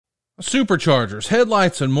Superchargers,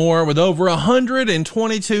 headlights, and more. With over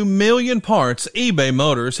 122 million parts, eBay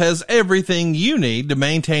Motors has everything you need to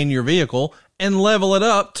maintain your vehicle and level it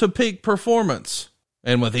up to peak performance.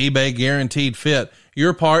 And with eBay Guaranteed Fit,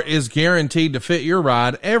 your part is guaranteed to fit your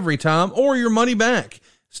ride every time or your money back.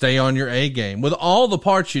 Stay on your A game with all the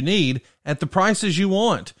parts you need at the prices you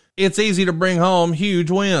want. It's easy to bring home huge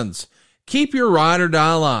wins. Keep your ride or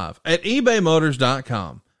die alive at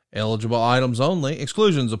ebaymotors.com. Eligible items only.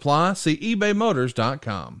 Exclusions apply. See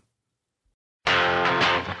ebaymotors.com.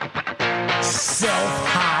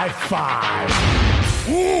 Self-high five.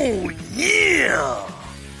 Ooh, yeah.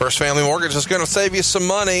 First Family Mortgage is going to save you some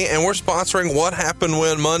money, and we're sponsoring What Happened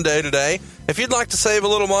When Monday today. If you'd like to save a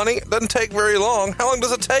little money, it doesn't take very long. How long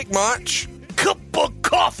does it take, Mach? Cup of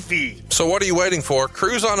coffee. So what are you waiting for?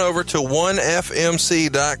 Cruise on over to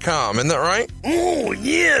onefmc.com. Isn't that right? Oh,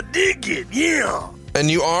 yeah, dig it, yeah. And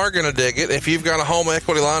you are going to dig it if you've got a home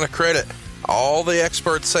equity line of credit. All the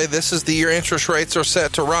experts say this is the year interest rates are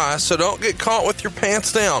set to rise, so don't get caught with your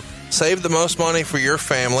pants down. Save the most money for your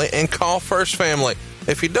family and call First Family.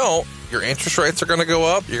 If you don't, your interest rates are going to go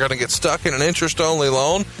up, you're going to get stuck in an interest-only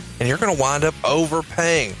loan, and you're going to wind up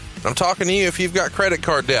overpaying. I'm talking to you if you've got credit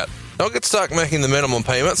card debt. Don't get stuck making the minimum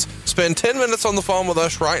payments. Spend 10 minutes on the phone with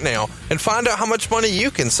us right now and find out how much money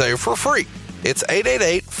you can save for free. It's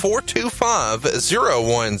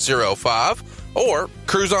 888-425-0105 or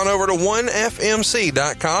cruise on over to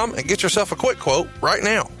onefmc.com and get yourself a quick quote right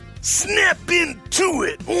now. Snap into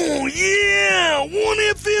it. Oh, yeah.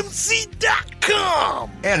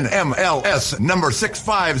 OneFMC.com. NMLS number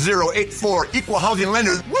 65084. Equal housing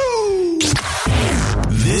lenders. Woo!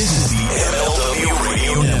 This is the MLW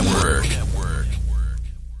Radio Network.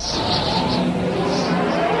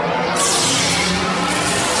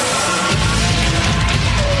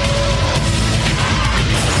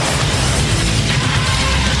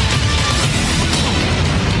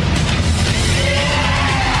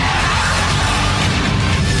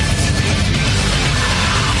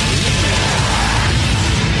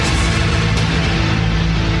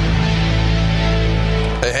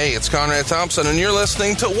 Hey, it's Conrad Thompson, and you're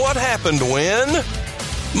listening to What Happened When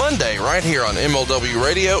Monday, right here on MLW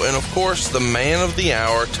Radio, and of course, the man of the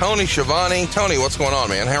hour, Tony Schiavone. Tony, what's going on,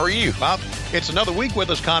 man? How are you? Bob, it's another week with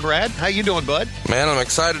us, Conrad. How you doing, bud? Man, I'm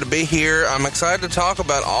excited to be here. I'm excited to talk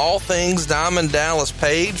about all things Diamond Dallas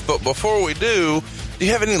Page, but before we do you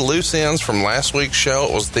have any loose ends from last week's show?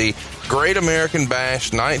 It was the Great American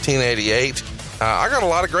Bash 1988. I got a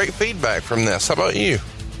lot of great feedback from this. How about you?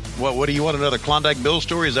 What do you want, another Klondike Bill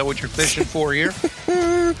story? Is that what you're fishing for here?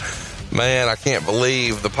 Man, I can't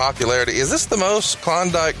believe the popularity. Is this the most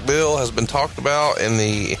Klondike Bill has been talked about in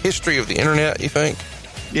the history of the internet, you think?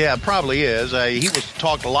 Yeah, it probably is. He was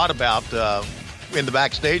talked a lot about in the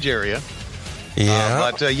backstage area.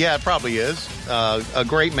 Yeah. But yeah, it probably is. A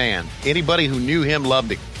great man. Anybody who knew him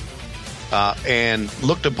loved him and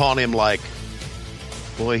looked upon him like,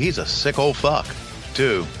 boy, he's a sick old fuck,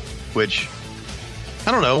 too, which... I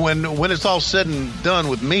don't know, when it's all said and done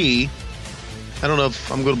with me, I don't know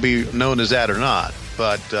if I'm going to be known as that or not,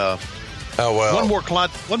 but oh, well. One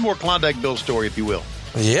more Klondike Bill story, if you will.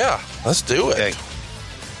 Yeah, let's do it.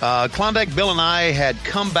 Okay. Klondike Bill and I had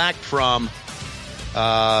come back from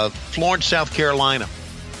Florence, South Carolina,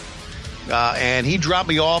 and he dropped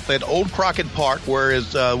me off at Old Crockett Park, where we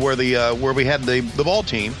had the ball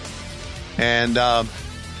team, and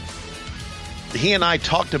he and I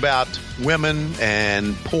talked about women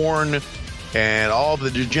and porn and all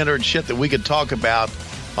the degenerate shit that we could talk about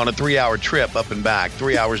on a 3-hour trip up and back,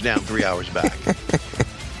 3 hours down, 3 hours back.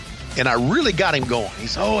 And I really got him going.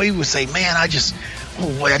 He would say, man,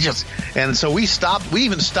 and so we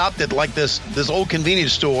even stopped at like this old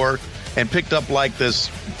convenience store and picked up like this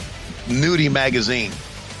nudie magazine.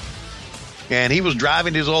 And he was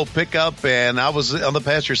driving his old pickup and I was on the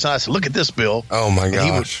passenger side. I said, look at this, Bill. Oh my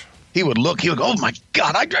gosh. He would look, go, oh my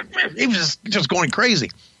God, he was just going crazy.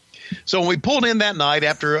 So when we pulled in that night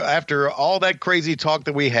after all that crazy talk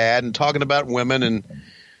that we had and talking about women and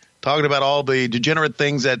talking about all the degenerate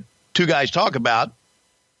things that two guys talk about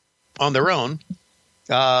on their own,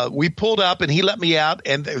 we pulled up and he let me out,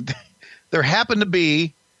 and there happened to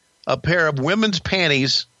be a pair of women's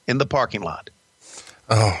panties in the parking lot.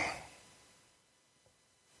 Oh.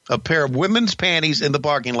 A pair of women's panties in the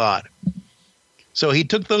parking lot. So he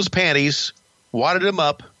took those panties, wadded them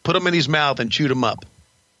up, put them in his mouth, and chewed them up.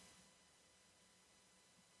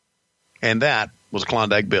 And that was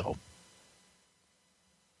Klondike Bill.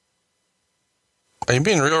 Are you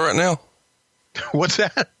being real right now? What's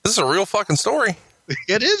that? This is a real fucking story.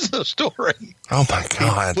 It is a story. Oh, my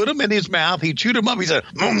God. He put them in his mouth. He chewed them up. He said,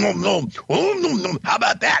 nom, nom, nom. Oh, nom, nom. How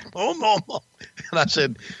about that? no. And I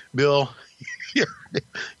said, Bill,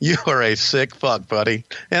 you are a sick fuck, buddy.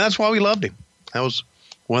 And that's why we loved him. That was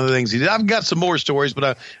one of the things he did. I've got some more stories,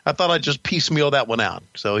 but I thought I'd just piecemeal that one out.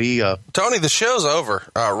 So he Tony, the show's over.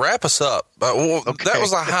 Wrap us up. Okay. That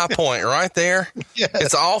was a high point right there. Yes.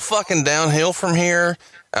 It's all fucking downhill from here.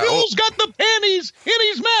 Bill's got the pennies in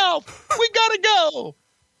his mouth. We gotta go.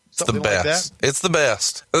 It's the best. It's the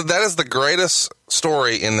best. That is the greatest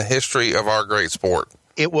story in the history of our great sport.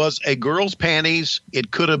 It was a girl's panties.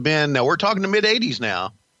 It could have been. Now we're talking the mid '80s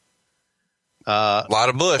now. A lot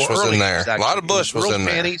of Bush was in there. A lot of Bush was in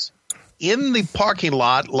there. Panties in the parking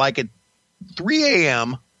lot, like at 3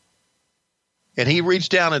 a.m. And he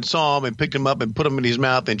reached down and saw him and picked him up and put them in his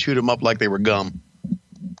mouth and chewed them up like they were gum.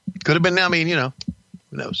 Could have been. I mean, who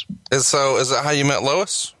knows? So, is that how you met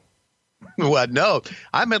Lois? Well, no.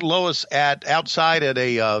 I met Lois outside at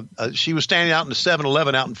she was standing out in the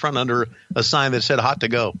 7-Eleven out in front under a sign that said "Hot to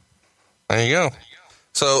Go." There you go.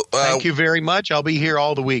 So, thank you very much. I'll be here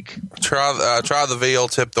all the week. Try the veal,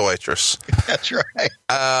 tip the waitress. That's right.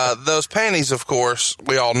 Those panties, of course,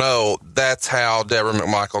 we all know that's how Deborah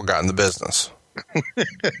McMichael got in the business.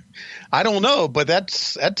 I don't know, but that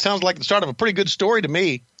sounds like the start of a pretty good story to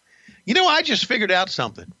me. I just figured out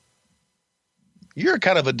something. You're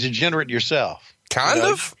kind of a degenerate yourself. Kind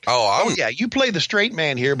of? Oh, yeah. You play the straight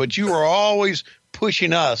man here, but you are always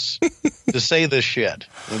pushing us to say this shit.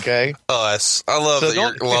 Okay? Us. I love that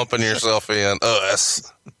you're lumping yourself in.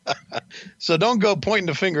 Us. So don't go pointing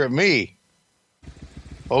the finger at me.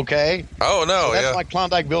 Okay? Oh, no. So that's my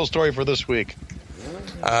Klondike Bill story for this week.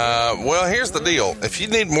 Well, here's the deal. If you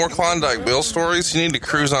need more Klondike Bill stories, you need to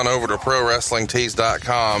cruise on over to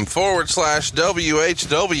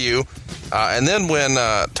ProWrestlingTees.com/WHW. And then when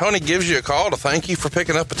Tony gives you a call to thank you for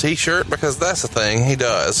picking up a T-shirt, because that's the thing he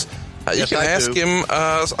does, you can ask him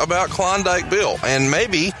about Klondike Bill. And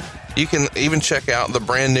maybe you can even check out the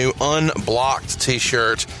brand new Unblocked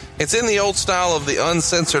T-shirt. It's in the old style of the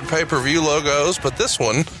uncensored pay-per-view logos, but this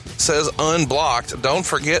one says Unblocked. Don't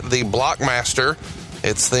forget the Blockmaster.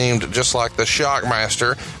 It's themed just like the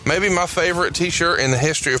Shockmaster. Maybe my favorite T-shirt in the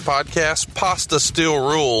history of podcasts, Pasta Still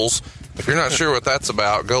Rules. If you're not sure what that's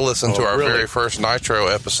about, go listen to our very first Nitro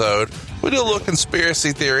episode. We do a little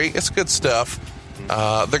conspiracy theory. It's good stuff.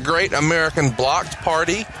 The Great American Blocked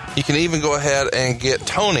Party. You can even go ahead and get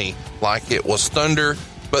Tony like it was thunder.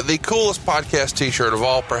 But the coolest podcast T-shirt of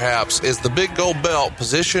all, perhaps, is the big gold belt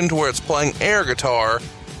positioned where it's playing air guitar.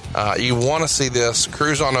 You want to see this,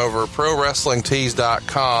 cruise on over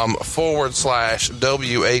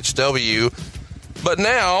ProWrestlingTees.com/WHW. But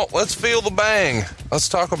now, let's feel the bang. Let's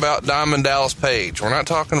talk about Diamond Dallas Page. We're not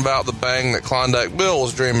talking about the bang that Klondike Bill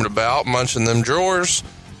was dreaming about, munching them drawers.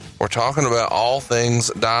 We're talking about all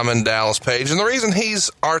things Diamond Dallas Page. And the reason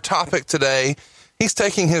he's our topic today, he's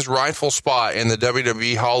taking his rightful spot in the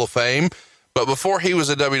WWE Hall of Fame. But before he was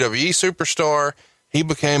a WWE superstar, he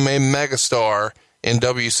became a megastar in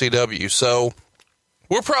WCW. So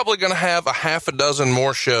we're probably going to have a half a dozen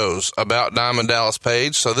more shows about Diamond Dallas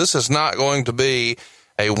Page. So this is not going to be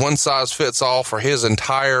a one-size-fits-all for his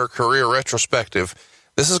entire career retrospective.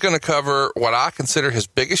 This is going to cover what I consider his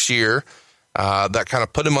biggest year, that kind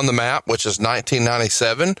of put him on the map, which is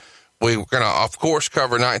 1997. We're going to, of course,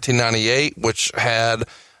 cover 1998, which had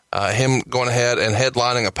him going ahead and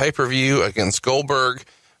headlining a pay-per-view against Goldberg.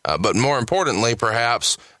 But more importantly,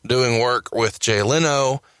 perhaps, doing work with Jay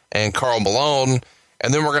Leno and Karl Malone.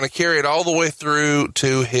 And then we're going to carry it all the way through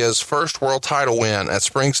to his first world title win at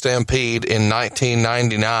Spring Stampede in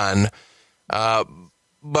 1999.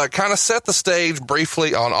 But kind of set the stage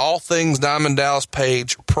briefly on all things Diamond Dallas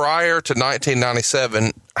Page prior to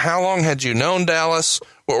 1997. How long had you known Dallas?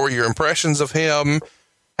 What were your impressions of him?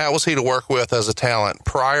 How was he to work with as a talent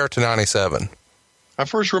prior to 97? I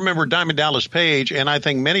first remember Diamond Dallas Page, and I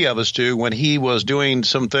think many of us do, when he was doing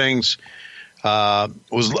some things,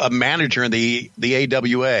 was a manager in the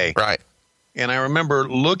AWA. Right. And I remember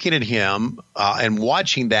looking at him and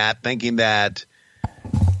watching that, thinking that,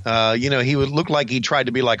 he would look like he tried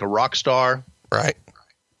to be like a rock star. Right.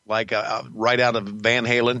 Like right out of Van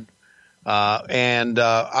Halen. And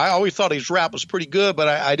I always thought his rap was pretty good, but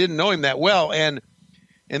I didn't know him that well. And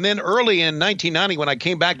then early in 1990, when I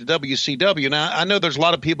came back to WCW, now I know there's a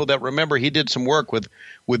lot of people that remember he did some work with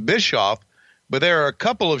Bischoff, but there are a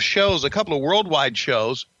couple of shows, a couple of worldwide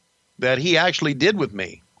shows that he actually did with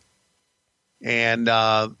me. And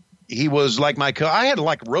he was like I had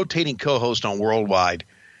like rotating co-host on Worldwide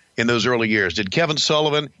in those early years. Did Kevin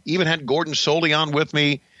Sullivan, even had Gordon Soley on with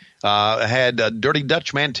me, had Dirty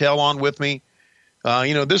Dutch Mantell on with me.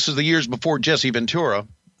 This is the years before Jesse Ventura.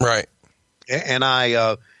 Right. And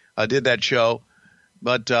I did that show.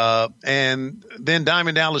 But and then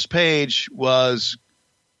Diamond Dallas Page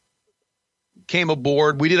came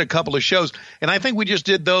aboard. We did a couple of shows, and I think we just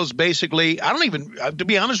did those basically. I don't even, to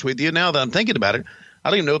be honest with you, now that I'm thinking about it, I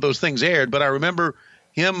don't even know if those things aired. But I remember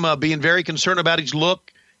him being very concerned about his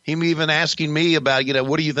look. Him even asking me about,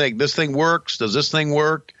 what do you think? This thing works? Does this thing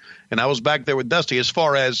work? And I was back there with Dusty as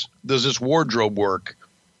far as, does this wardrobe work?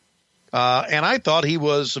 And I thought he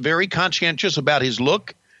was very conscientious about his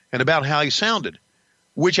look and about how he sounded,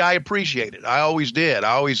 which I appreciated. I always did.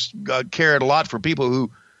 I always cared a lot for people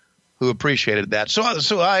who appreciated that. So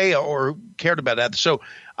I cared about that. So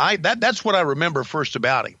that's what I remember first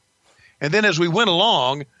about him. And then as we went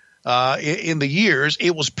along in the years,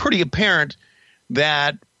 it was pretty apparent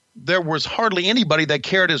that there was hardly anybody that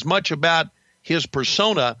cared as much about his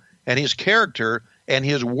persona and his character and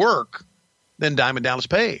his work than Diamond Dallas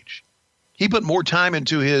Page. He put more time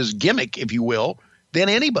into his gimmick, if you will, than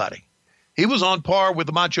anybody. He was on par with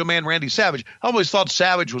the Macho Man Randy Savage. I always thought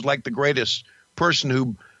Savage was like the greatest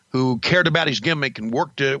person who cared about his gimmick and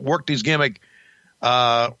worked his gimmick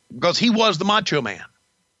because he was the Macho Man.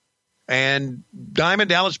 And Diamond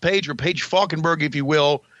Dallas Page, or Page Falkenberg, if you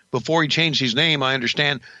will, before he changed his name, I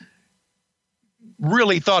understand,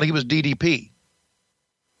 really thought he was DDP.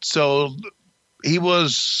 So he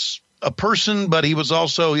was a person, but he was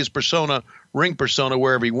also his persona, ring persona,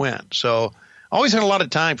 wherever he went. So I always had a lot of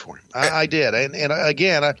time for him. I did. And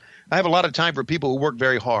again, I have a lot of time for people who work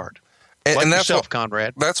very hard. And that's yourself,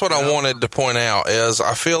 Conrad. That's what I wanted to point out is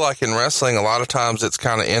I feel like in wrestling, a lot of times it's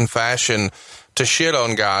kind of in fashion to shit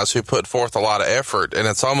on guys who put forth a lot of effort, and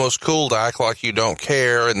it's almost cool to act like you don't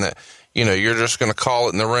care and that, you're just going to call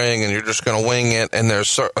it in the ring and you're just going to wing it. And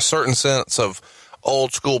there's a certain sense of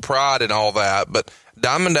old school pride and all that. But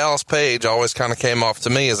Diamond Dallas Page always kind of came off to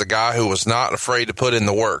me as a guy who was not afraid to put in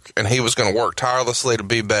the work, and he was going to work tirelessly to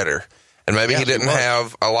be better. And maybe he didn't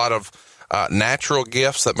have a lot of natural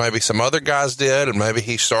gifts that maybe some other guys did, and maybe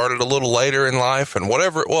he started a little later in life, and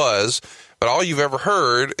whatever it was. But all you've ever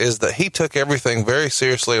heard is that he took everything very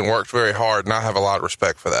seriously and worked very hard, and I have a lot of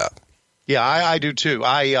respect for that. Yeah, I do too.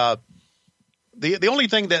 The only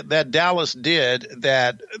thing that Dallas did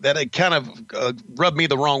that it kind of rubbed me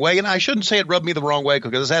the wrong way, and I shouldn't say it rubbed me the wrong way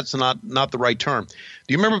because that's not the right term. Do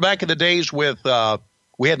you remember back in the days with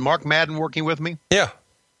we had Mark Madden working with me? Yeah.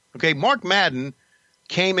 Okay, Mark Madden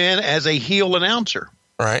came in as a heel announcer.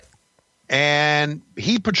 Right. And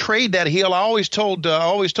he portrayed that heel. I always told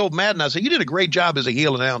Madden, I said, you did a great job as a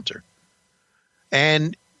heel announcer.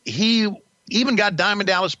 And he even got Diamond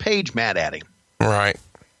Dallas Page mad at him. Right.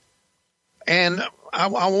 And I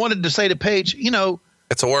wanted to say to Page,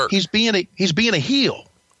 it's a work. He's being a heel.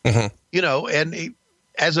 Mm-hmm. And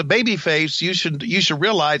as a babyface, you should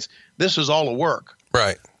realize this is all a work.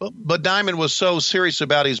 Right. But Diamond was so serious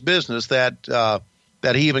about his business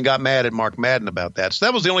that he even got mad at Mark Madden about that. So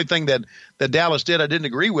that was the only thing that Dallas did I didn't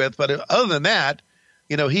agree with. But other than that,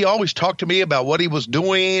 he always talked to me about what he was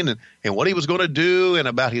doing and what he was going to do and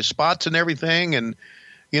about his spots and everything. And,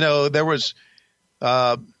 there was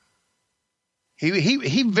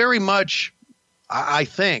he very much, I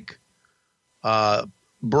think,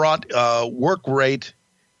 brought work rate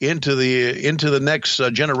into the next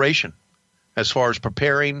generation as far as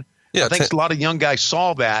preparing. Yeah, I think a lot of young guys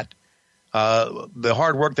saw that. The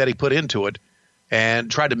hard work that he put into it and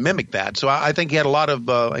tried to mimic that. So I think he had a lot of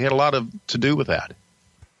to do with that.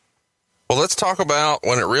 Well, let's talk about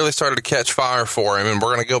when it really started to catch fire for him. And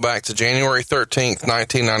we're going to go back to January 13th,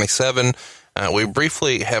 1997. We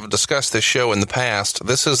briefly have discussed this show in the past.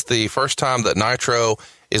 This is the first time that Nitro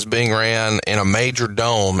is being ran in a major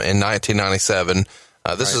dome in 1997.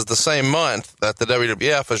 This is the same month that the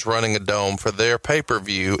WWF is running a dome for their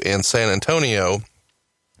pay-per-view in San Antonio.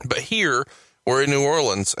 But here, we're in New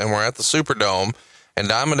Orleans, and we're at the Superdome, and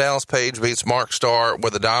Diamond Dallas Page beats Mark Starr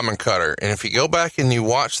with a diamond cutter. And if you go back and you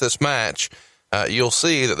watch this match, you'll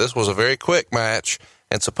see that this was a very quick match,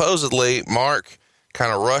 and supposedly Mark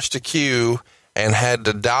kind of rushed a cue and had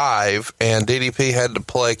to dive, and DDP had to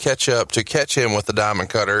play catch-up to catch him with the diamond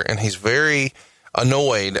cutter, and he's very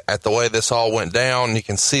annoyed at the way this all went down. You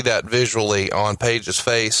can see that visually on Page's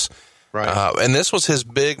face. Right. And this was his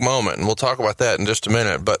big moment, and we'll talk about that in just a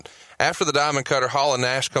minute. But after the diamond cutter, Hall and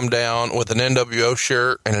Nash come down with an NWO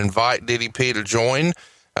shirt and invite DDP to join.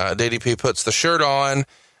 DDP puts the shirt on,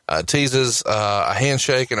 teases a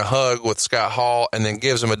handshake and a hug with Scott Hall, and then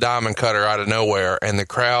gives him a diamond cutter out of nowhere, and the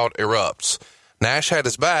crowd erupts. Nash had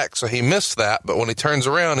his back, so he missed that, but when he turns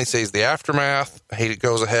around, he sees the aftermath. He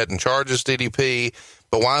goes ahead and charges DDP,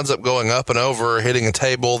 but winds up going up and over, hitting a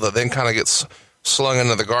table that then kind of gets slung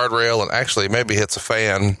into the guardrail and actually maybe hits a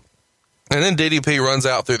fan. And then DDP runs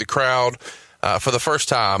out through the crowd, for the first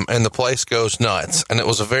time, and the place goes nuts. And it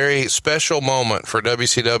was a very special moment for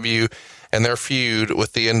WCW and their feud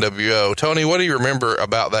with the NWO. Tony, what do you remember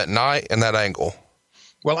about that night and that angle?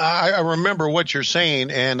 Well, I remember what you're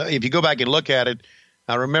saying, and if you go back and look at it,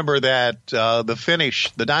 I remember that the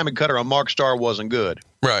finish, the Diamond Cutter on Mark Starr wasn't good.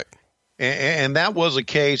 Right. And that was a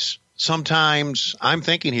case, sometimes, I'm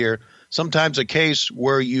thinking here, sometimes a case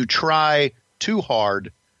where you try too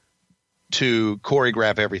hard to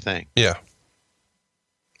choreograph everything. Yeah.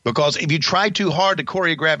 Because if you try too hard to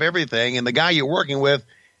choreograph everything and the guy you're working with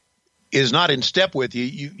is not in step with you,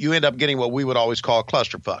 you end up getting what we would always call a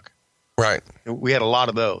clusterfuck. Right. We had a lot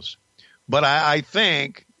of those. But I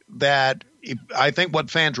think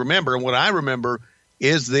what fans remember and what I remember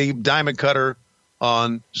is the Diamond Cutter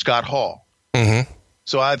on Scott Hall. Mm-hmm.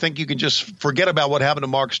 So I think you can just forget about what happened to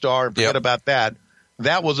Mark Starr and forget about that.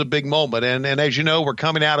 That was a big moment. And as you know, we're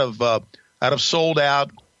coming out of Sold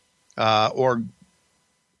Out, or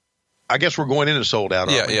I guess we're going into Sold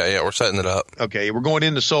Out. Yeah. We're setting it up. Okay. We're going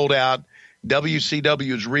into Sold Out.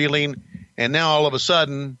 WCW is reeling. And now all of a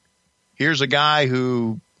sudden, here's a guy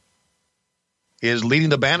who is leading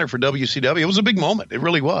the banner for WCW. It was a big moment. It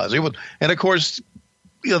really was. And of course,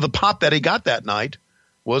 the pop that he got that night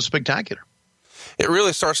was spectacular. It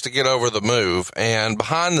really starts to get over the move. And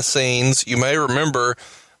behind the scenes, you may remember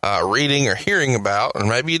reading or hearing about, and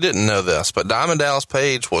maybe you didn't know this, but Diamond Dallas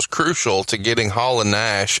Page was crucial to getting Hall and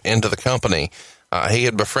Nash into the company. He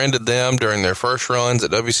had befriended them during their first runs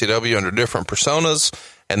at WCW under different personas,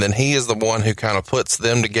 and then he is the one who kind of puts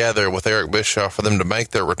them together with Eric Bischoff for them to make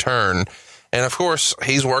their return. And of course,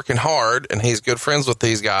 he's working hard, and he's good friends with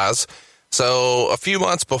these guys. So a few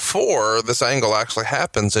months before this angle actually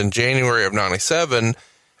happens in January of 97,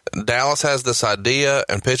 Dallas has this idea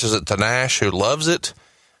and pitches it to Nash, who loves it.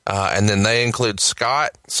 And then they include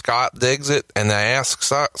Scott. Scott digs it, and they ask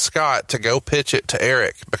Scott to go pitch it to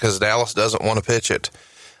Eric because Dallas doesn't want to pitch it.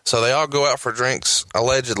 So they all go out for drinks,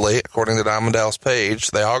 allegedly, according to Diamond Dallas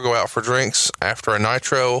Page. They all go out for drinks after a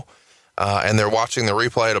Nitro, and they're watching the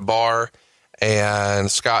replay at a bar.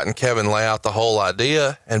 And Scott and Kevin lay out the whole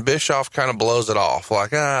idea, and Bischoff kind of blows it off,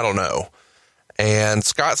 like, I don't know. And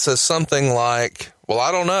Scott says something like, well,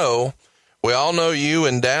 I don't know. We all know you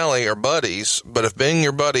and Dally are buddies, but if being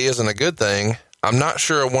your buddy isn't a good thing, I'm not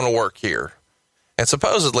sure I want to work here. And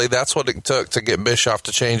supposedly that's what it took to get Bischoff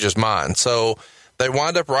to change his mind. So they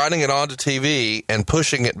wind up writing it onto TV and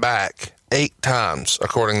pushing it back 8 times,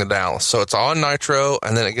 according to Dallas. So it's on Nitro,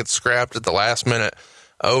 and then it gets scrapped at the last minute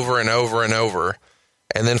over and over and over.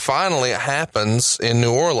 And then finally it happens in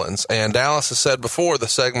New Orleans. And Dallas has said before the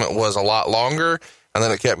segment was a lot longer, and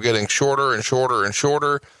then it kept getting shorter and shorter and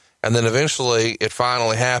shorter. And then eventually it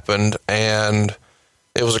finally happened, and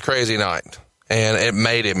it was a crazy night. And it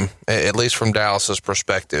made him, at least from Dallas's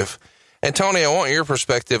perspective. And Tony, I want your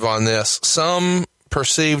perspective on this. Some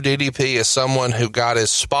perceive DDP as someone who got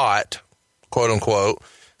his spot, quote unquote,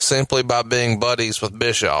 simply by being buddies with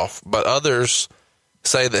Bischoff. But others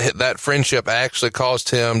say that that friendship actually caused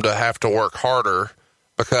him to have to work harder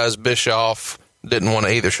because Bischoff didn't want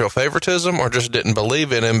to either show favoritism or just didn't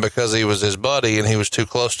believe in him because he was his buddy and he was too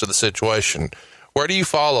close to the situation. Where do you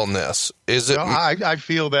fall on this? Is it? Well, I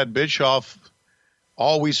feel that Bischoff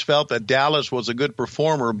always felt that Dallas was a good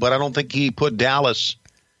performer, but I don't think he put Dallas,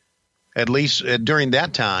 at least during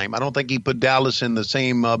that time, I don't think he put Dallas in the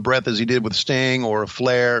same breath as he did with Sting or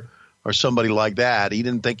Flair or somebody like that. He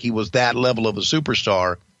didn't think he was that level of a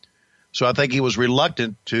superstar. So I think he was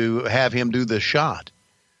reluctant to have him do this shot.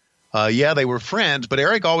 Yeah, they were friends, but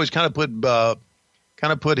Eric always kind of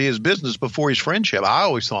put his business before his friendship. I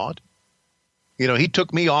always thought, he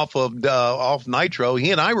took me off Nitro.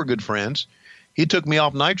 He and I were good friends. He took me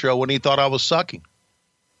off Nitro when he thought I was sucking,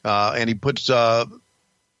 and he put Scott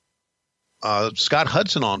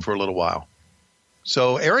Hudson on for a little while.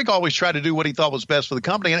 So Eric always tried to do what he thought was best for the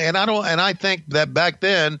company, and I think that back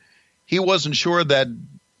then he wasn't sure that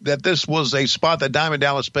this was a spot that Diamond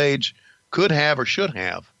Dallas Page could have or should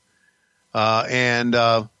have. And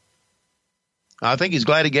I think he's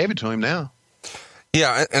glad he gave it to him now.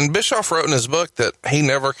 Yeah, and Bischoff wrote in his book that he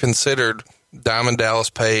never considered Diamond Dallas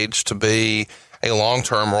Page to be a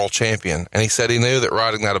long-term world champion. And he said he knew that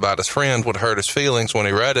writing that about his friend would hurt his feelings when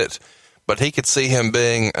he read it, but he could see him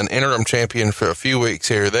being an interim champion for a few weeks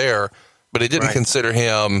here or there, but he didn't consider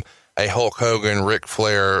him a Hulk Hogan, Ric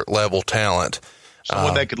Flair level talent.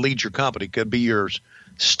 Someone that could lead your company, could be your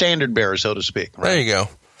standard bearer, so to speak. Right? There you go.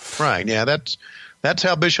 Right, yeah, that's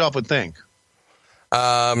how Bischoff would think.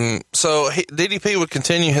 So DDP would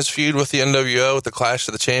continue his feud with the NWO at the Clash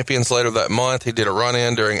of the Champions later that month. He did a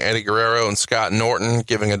run-in during Eddie Guerrero and Scott Norton,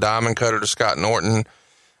 giving a diamond cutter to Scott Norton.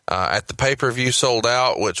 At the pay-per-view sold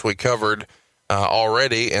out, which we covered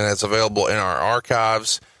already, and it's available in our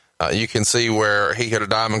archives. You can see where he hit a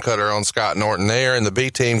diamond cutter on Scott Norton there, and the B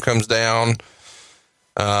team comes down.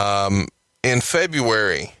 In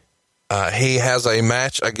February, he has a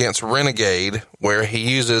match against Renegade where he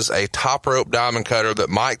uses a top rope diamond cutter that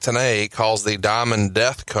Mike Tenay calls the Diamond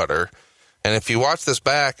Death Cutter. And if you watch this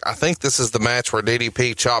back, I think this is the match where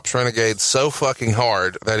DDP chops Renegade so fucking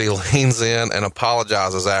hard that he leans in and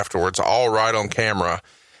apologizes afterwards, all right on camera.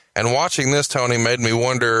 And watching this, Tony, made me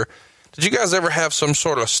wonder, did you guys ever have some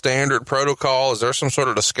sort of standard protocol? Is there some sort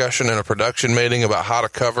of discussion in a production meeting about how to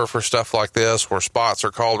cover for stuff like this where spots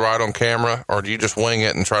are called right on camera? Or do you just wing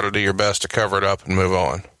it and try to do your best to cover it up and move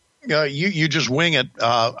on? You just wing it.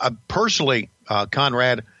 Personally,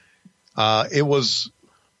 Conrad, it was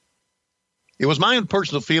my own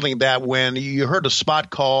personal feeling that when you heard a spot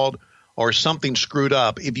called or something screwed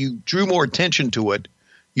up, if you drew more attention to it,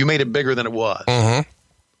 you made it bigger than it was. Mm-hmm.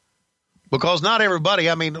 Because not everybody,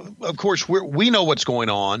 I mean, of course, we know what's going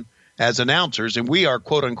on as announcers, and we are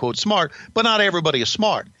quote-unquote smart, but not everybody is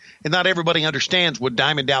smart. And not everybody understands what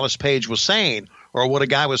Diamond Dallas Page was saying or what a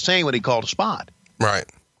guy was saying when he called a spot. Right.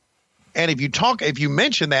 And if you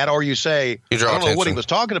mention that or you say, I don't know what he was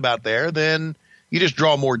talking about there, then you just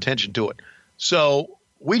draw more attention to it. So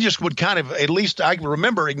we just would kind of, at least I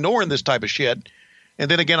remember ignoring this type of shit. And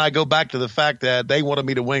then again, I go back to the fact that they wanted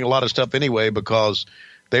me to wing a lot of stuff anyway because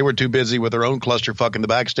they were too busy with their own clusterfuck in the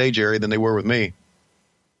backstage area than they were with me.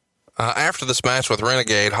 After this match with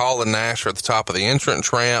Renegade, Hall and Nash are at the top of the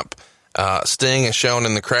entrance ramp. Sting is shown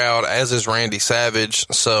in the crowd, as is Randy Savage.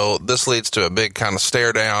 So this leads to a big kind of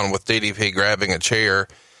stare down with DDP grabbing a chair.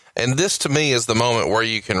 And this, to me, is the moment where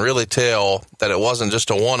you can really tell that it wasn't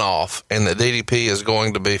just a one-off and that DDP is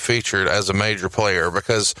going to be featured as a major player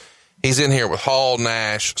because he's in here with Hall,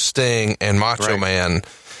 Nash, Sting, and Macho Man.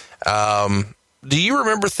 Do you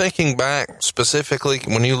remember thinking back specifically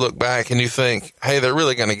when you look back and you think, hey, they're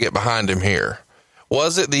really going to get behind him here?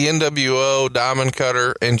 Was it the NWO Diamond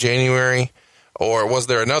Cutter in January, or was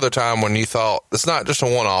there another time when you thought it's not just a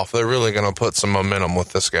one-off, they're really going to put some momentum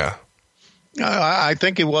with this guy? I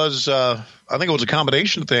think it was a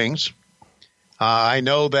combination of things. I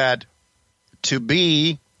know that to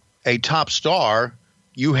be a top star,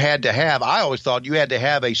 I always thought you had to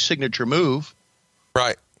have a signature move.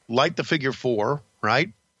 Right. Like the figure four, right?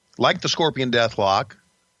 Like the Scorpion Deathlock,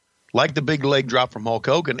 like the big leg drop from Hulk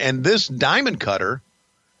Hogan. And this Diamond Cutter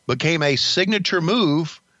became a signature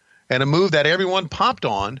move and a move that everyone popped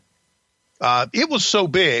on. It was so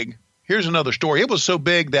big. Here's another story. It was so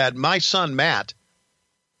big that my son, Matt,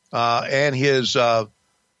 and his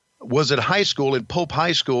was at high school, at Pope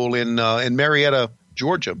High School in Marietta,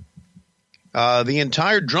 Georgia. The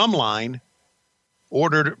entire drum line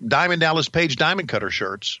ordered Diamond Dallas Page Diamond Cutter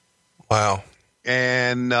shirts. Wow.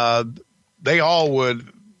 And they all would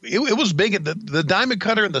 – it was big. The Diamond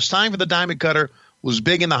Cutter and the sign for the Diamond Cutter was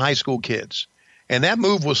big in the high school kids. And that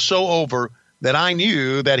move was so over that I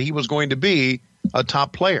knew that he was going to be a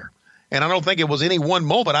top player. And I don't think it was any one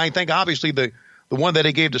moment. I think obviously the one that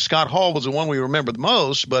he gave to Scott Hall was the one we remember the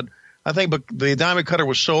most. But I think the Diamond Cutter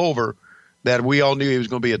was so over that we all knew he was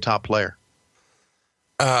going to be a top player.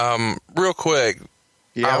 Real quick,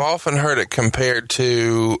 yeah. I've often heard it compared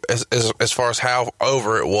to, as far as how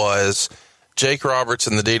over it was, Jake Roberts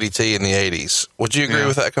and the DDT in the 80s. Would you agree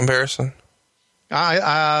with that comparison?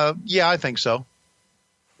 Yeah, I think so.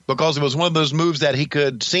 Because it was one of those moves that he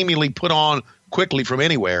could seemingly put on quickly from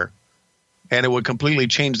anywhere, and it would completely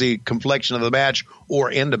change the complexion of the match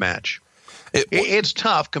or end a match. It's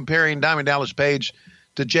tough comparing Diamond Dallas Page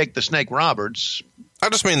to Jake the Snake Roberts. I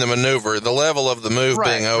just mean the maneuver, the level of the move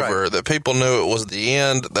being over, that people knew it was the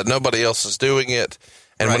end, that nobody else is doing it,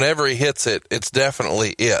 and whenever he hits it, it's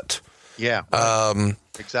definitely it. Yeah,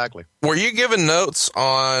 exactly. Were you given notes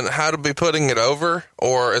on how to be putting it over,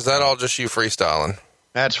 or is that all just you freestyling?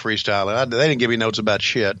 That's freestyling. They didn't give me notes about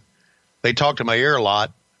shit. They talked to my ear a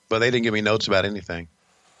lot, but they didn't give me notes about anything.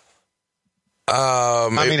 I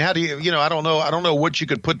mean, how do you I don't know what you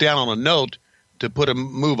could put down on a note to put a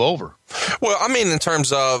move over. Well, I mean, in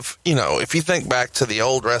terms of, if you think back to the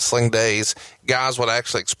old wrestling days, guys would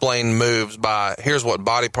actually explain moves by, here's what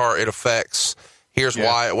body part it affects, here's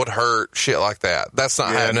why it would hurt, shit like that. That's not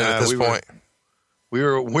happening at this point. We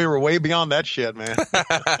were way beyond that shit, man.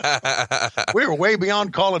 We were way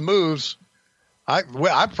beyond calling moves. I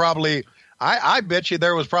bet you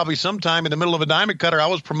there was probably some time in the middle of a Diamond Cutter I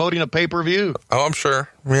was promoting a pay-per-view. Oh, I'm sure.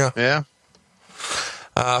 Yeah. Yeah.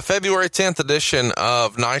 February 10th edition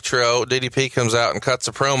of Nitro, DDP comes out and cuts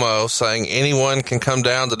a promo saying anyone can come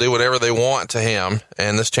down to do whatever they want to him.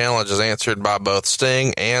 And this challenge is answered by both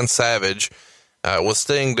Sting and Savage, with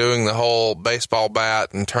Sting doing the whole baseball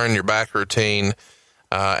bat and turn your back routine.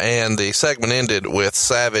 And the segment ended with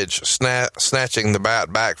Savage snatching the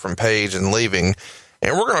bat back from Page and leaving.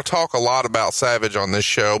 And we're going to talk a lot about Savage on this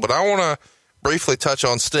show, but I want to briefly touch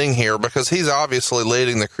on Sting here because he's obviously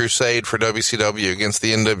leading the crusade for WCW against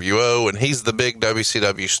the NWO, and he's the big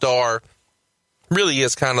WCW star. Really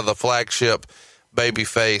is kind of the flagship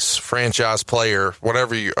babyface franchise player,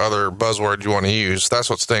 whatever other buzzword you want to use. That's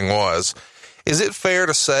what Sting was. Is it fair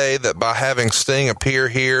to say that by having Sting appear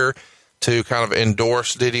here to kind of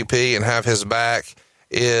endorse DDP and have his back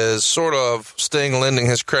is sort of Sting lending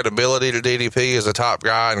his credibility to DDP as a top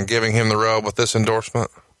guy and giving him the rub with this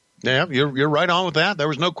endorsement? Yeah, you're right on with that. There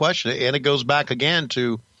was no question. And it goes back again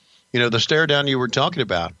to, the stare down you were talking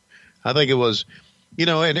about. I think it was,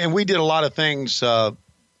 and we did a lot of things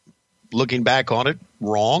looking back on it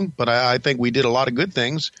wrong, but I think we did a lot of good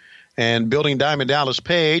things. And building Diamond Dallas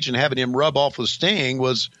Page and having him rub off with Sting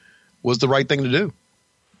was the right thing to do.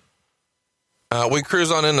 We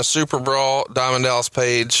cruise on into Super Brawl. Diamond Dallas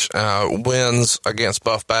Page wins against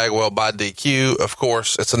Buff Bagwell by DQ. Of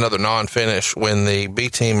course, it's another non-finish when the B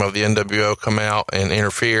team of the NWO come out and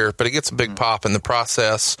interfere, but he gets a big pop in the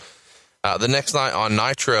process. The next night on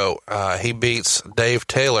Nitro, he beats Dave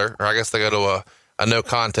Taylor, or I guess they go to a no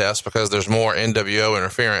contest because there's more NWO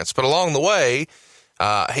interference. But along the way,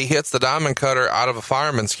 he hits the Diamond Cutter out of a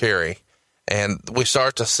fireman's carry. And we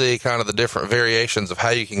start to see kind of the different variations of how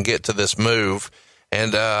you can get to this move.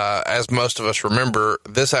 And as most of us remember,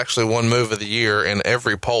 this actually won Move of the Year in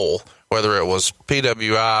every poll, whether it was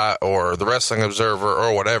PWI or the Wrestling Observer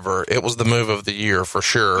or whatever. It was the Move of the Year for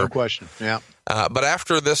sure. No question, yeah. But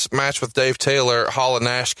after this match with Dave Taylor, Hall and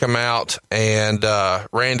Nash come out, and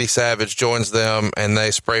Randy Savage joins them, and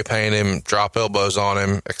they spray paint him, drop elbows on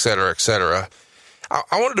him, et cetera, et cetera.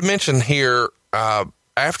 I wanted to mention here,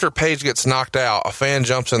 after Page gets knocked out, a fan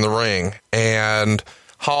jumps in the ring, and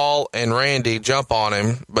Hall and Randy jump on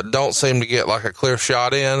him, but don't seem to get like a clear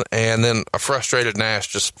shot in, and then a frustrated Nash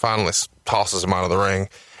just finally tosses him out of the ring.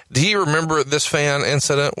 Do you remember this fan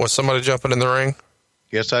incident with somebody jumping in the ring?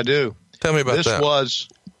 Yes, I do. Tell me about that.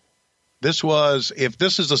 This was, if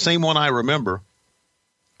this is the same one I remember,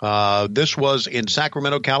 this was in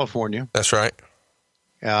Sacramento, California. That's right.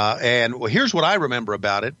 And here's what I remember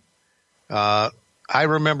about it. I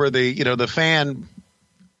remember the fan,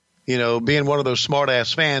 being one of those smart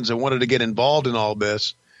ass fans that wanted to get involved in all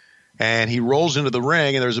this. And he rolls into the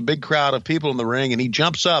ring, and there's a big crowd of people in the ring, and he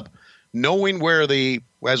jumps up knowing where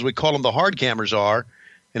as we call them, the hard cameras are.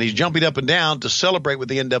 And he's jumping up and down to celebrate with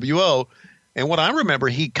the NWO. And what I remember,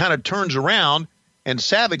 he kind of turns around and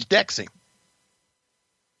Savage decks him.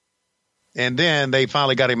 And then they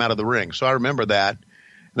finally got him out of the ring. So I remember that.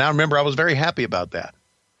 And I remember I was very happy about that.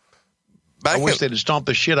 I wish they'd stomped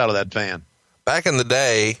the shit out of that fan. Back in the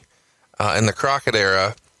day, in the Crockett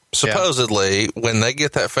era, supposedly when they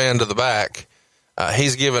get that fan to the back,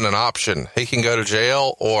 he's given an option. He can go to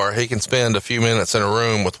jail or he can spend a few minutes in a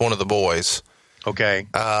room with one of the boys. Okay.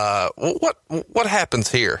 What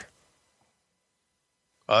happens here?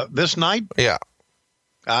 This night? Yeah.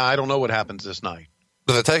 I don't know what happens this night.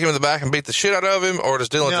 Do they take him in the back and beat the shit out of him, or does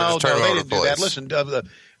Dillinger just turn him over to the police? That.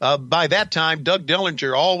 Listen, by that time, Doug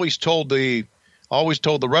Dillinger always told the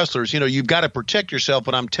wrestlers, you've got to protect yourself.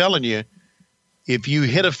 But I'm telling you, if you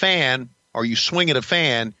hit a fan or you swing at a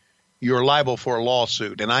fan, you're liable for a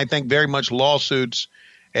lawsuit. And I think very much lawsuits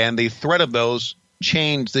and the threat of those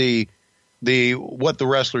changed what the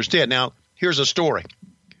wrestlers did. Now, here's a story.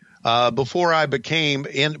 Before I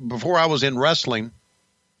was in wrestling,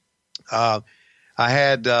 I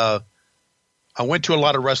went to a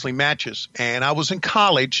lot of wrestling matches, and I was in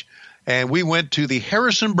college, and we went to the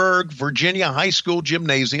Harrisonburg, Virginia High School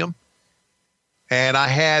gymnasium, and I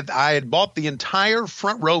had bought the entire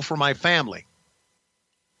front row for my family.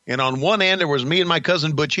 And on one end, there was me and my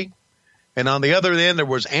cousin Butchie, and on the other end, there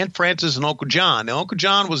was Aunt Frances and Uncle John. Now, Uncle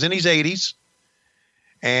John was in his 80s,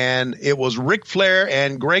 and it was Ric Flair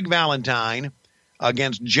and Greg Valentine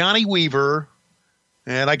against Johnny Weaver,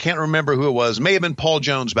 and I can't remember who it was. May have been Paul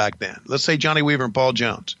Jones back then. Let's say Johnny Weaver and Paul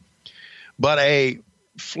Jones. But a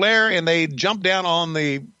Flair, and they jumped down on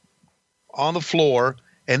the floor,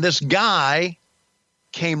 and this guy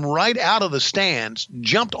came right out of the stands,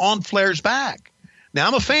 jumped on Flair's back. Now,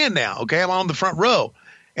 I'm a fan now, okay? I'm on the front row.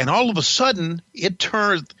 And all of a sudden, it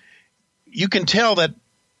turns – you can tell that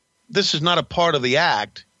this is not a part of the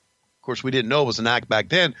act. Of course, we didn't know it was an act back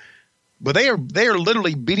then. But they are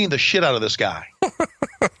literally beating the shit out of this guy.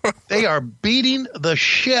 They are beating the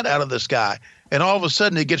shit out of this guy. And all of a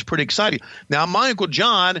sudden it gets pretty exciting. Now, my Uncle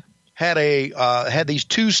John had had these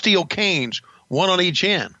 2 steel canes, one on each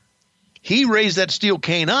end. He raised that steel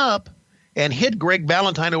cane up and hit Greg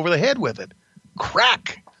Valentine over the head with it.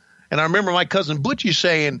 Crack. And I remember my cousin Butchie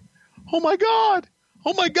saying, oh my God,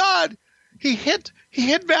 he hit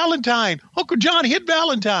Valentine. Uncle John hit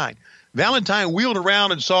Valentine. Valentine wheeled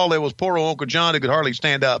around and saw there was poor old Uncle John who could hardly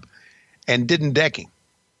stand up and didn't deck him.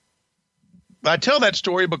 I tell that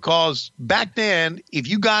story because back then, if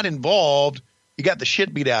you got involved, you got the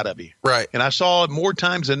shit beat out of you. Right. And I saw it more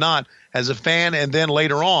times than not as a fan, and then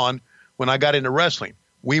later on when I got into wrestling.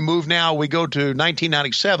 We go to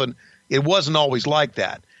 1997. It wasn't always like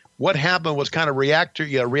that. What happened was kind of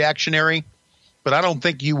reactionary, but I don't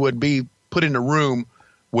think you would be put in a room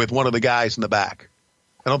with one of the guys in the back.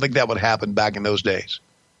 I don't think that would happen back in those days.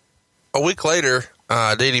 A week later,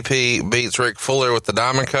 DDP beats Rick Fuller with the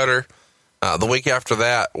Diamond Cutter. The week after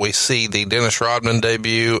that, we see the Dennis Rodman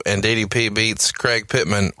debut, and DDP beats Craig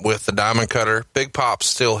Pittman with the Diamond Cutter. Big Pop's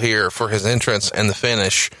still here for his entrance and the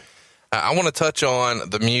finish. I want to touch on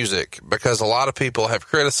the music because a lot of people have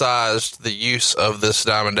criticized the use of this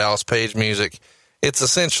Diamond Dallas Page music. It's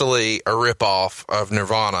essentially a ripoff of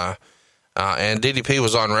Nirvana. And DDP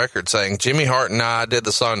was on record saying, Jimmy Hart and I did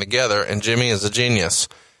the song together, and Jimmy is a genius.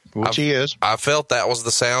 Which he is. I felt that was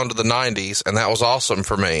the sound of the 90s, and that was awesome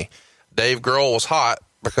for me. Dave Grohl was hot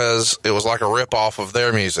because it was like a ripoff of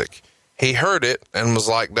their music. He heard it and was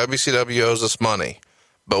like, WCW owes us money.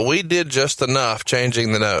 But we did just enough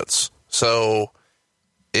changing the notes. So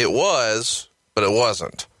it was, but it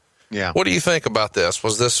wasn't. Yeah. What do you think about this?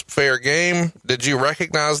 Was this fair game? Did you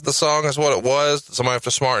recognize the song as what it was? Did somebody have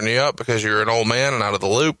to smarten you up because you're an old man and out of the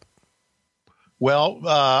loop? Well,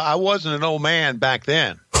 I wasn't an old man back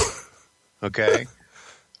then. Okay.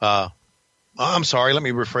 I'm sorry. Let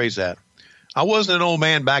me rephrase that. I wasn't an old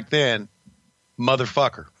man back then,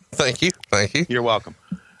 motherfucker. Thank you. You're welcome.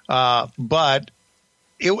 But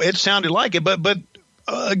it sounded like it. But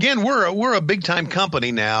again, we're a big time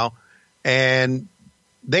company now, and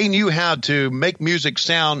they knew how to make music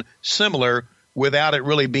sound similar without it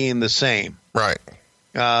really being the same. Right.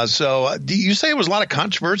 So do you say there was a lot of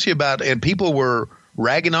controversy about, and people were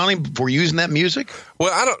ragging on him for using that music?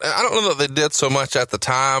 Well, I don't know that they did so much at the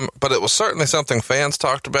time, but it was certainly something fans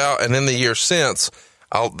talked about. And in the years since,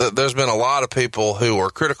 there's been a lot of people who were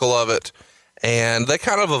critical of it, and they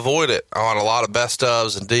kind of avoid it on a lot of best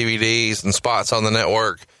ofs and DVDs and spots on the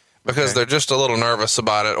network because they're just a little nervous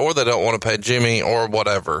about it, or they don't want to pay Jimmy or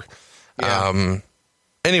whatever. Yeah.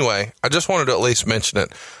 Anyway, I just wanted to at least mention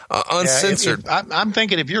it. Uncensored. I'm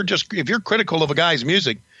thinking if you're critical of a guy's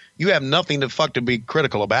music, you have nothing to be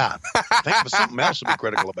critical about. Think of something else to be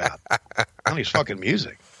critical about. Not his fucking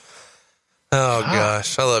music. Oh,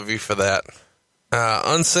 gosh. I love you for that.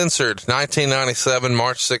 Uncensored, 1997,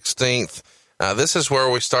 March 16th. This is where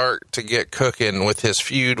we start to get cooking with his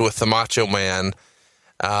feud with the Macho Man.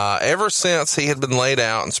 Ever since he had been laid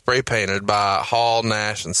out and spray painted by Hall,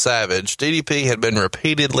 Nash, and Savage, DDP had been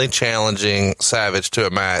repeatedly challenging Savage to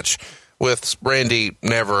a match, with Randy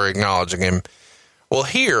never acknowledging him. Well,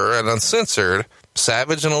 here at Uncensored,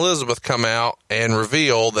 Savage and Elizabeth come out and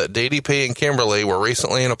reveal that DDP and Kimberly were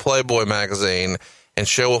recently in a Playboy magazine and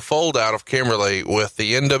show a fold-out of Kimberly with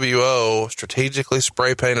the NWO strategically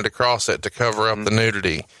spray-painted across it to cover up the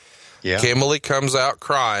nudity. Yeah. Kimberly comes out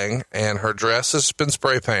crying, and her dress has been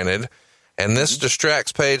spray-painted, and this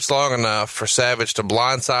distracts Page long enough for Savage to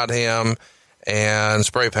blindside him and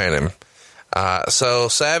spray-paint him. So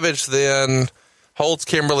Savage then holds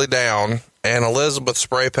Kimberly down, and Elizabeth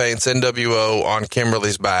spray paints NWO on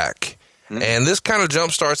Kimberly's back. Mm-hmm. And this kind of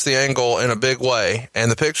jumpstarts the angle in a big way. And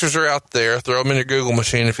the pictures are out there. Throw them in your Google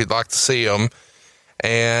machine if you'd like to see them.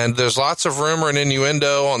 And there's lots of rumor and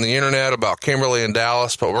innuendo on the internet about Kimberly and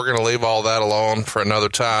Dallas, but we're going to leave all that alone for another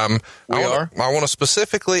time. I want to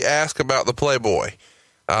specifically ask about the Playboy.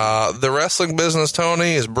 The wrestling business,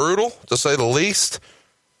 Tony, is brutal, to say the least.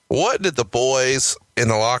 What did the boys in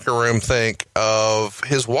the locker room think of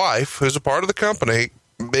his wife, who's a part of the company,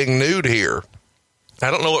 being nude here?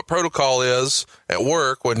 I don't know what protocol is at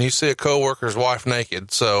work when you see a coworker's wife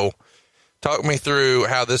naked. So talk me through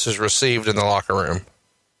how this is received in the locker room.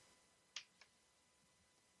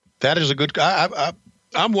 That is a good,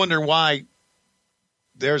 I'm wondering why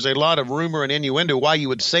there's a lot of rumor and innuendo, why you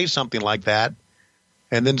would say something like that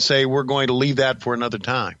and then say, we're going to leave that for another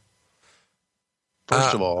time.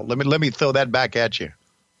 First of all, let me throw that back at you.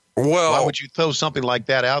 Well, why would you throw something like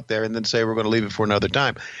that out there and then say we're going to leave it for another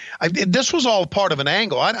time? This was all part of an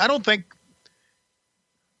angle. I don't think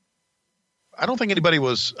anybody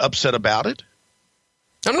was upset about it.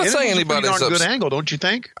 I'm not And saying it was a pretty anybody's darn good angle, don't you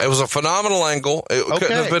think? It was a phenomenal angle. It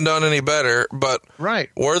couldn't have been done any better, but Right.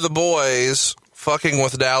 were the boys fucking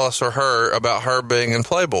with Dallas or her about her being in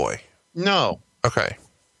Playboy? No. Okay.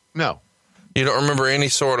 No. You don't remember any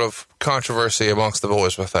sort of controversy amongst the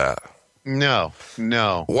boys with that? No.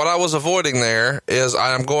 What I was avoiding there is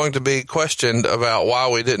I'm going to be questioned about why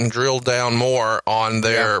we didn't drill down more on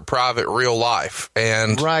their private real life.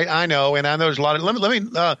 And Right, I know, and I know there's a lot of. Let me.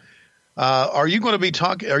 Are you going to be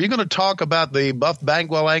talking? Are you going to talk about the Buff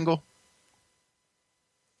Bagwell angle?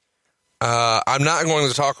 I'm not going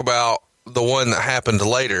to talk about the one that happened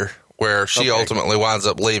later, where she ultimately winds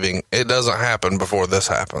up leaving. It doesn't happen before this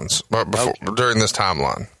happens, but during this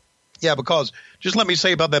timeline. Yeah, because just let me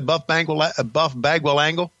say about that Buff Bagwell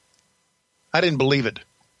angle. I didn't believe it.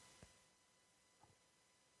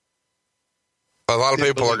 A lot of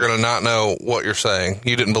people are going to not know what you're saying.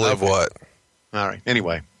 You didn't believe what? All right.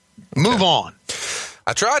 Anyway, move on.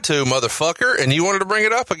 I tried to, motherfucker, and you wanted to bring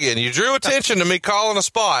it up again. You drew attention to me calling a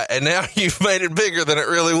spot, and now you've made it bigger than it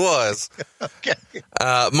really was. Okay.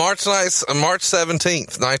 March 17th,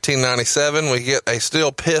 1997, we get a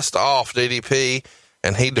still pissed off DDP,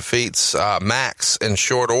 and he defeats Max in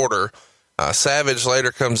short order. Savage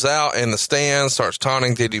later comes out in the stands, starts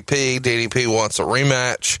taunting DDP. DDP wants a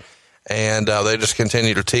rematch, and they just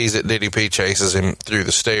continue to tease it. DDP chases him through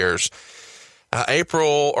the stairs.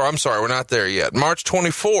 We're not there yet. March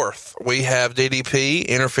 24th, we have DDP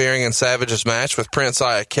interfering in Savage's match with Prince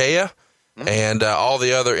Iaukea, and all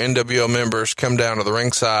the other NWO members come down to the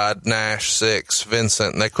ringside, Nash, Six,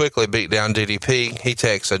 Vincent, and they quickly beat down DDP. He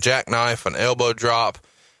takes a jackknife, an elbow drop,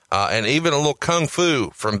 and even a little kung fu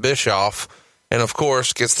from Bischoff, and of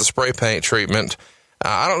course gets the spray paint treatment.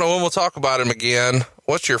 I don't know when we'll talk about him again.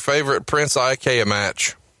 What's your favorite Prince Iaukea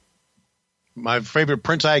match? My favorite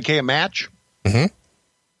Prince Iaukea match? Mm-hmm.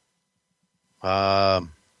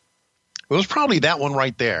 It was probably that one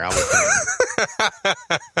right there, I would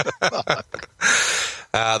think.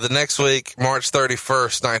 The next week, March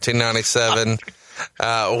 31st, 1997,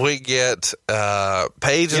 we get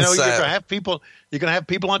Paige and You're Savage. going to have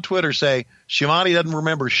people on Twitter say Shivani doesn't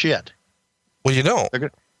remember shit. Well, you don't.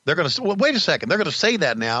 They're going to wait a second. They're going to say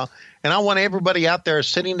that now, and I want everybody out there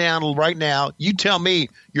sitting down right now. You tell me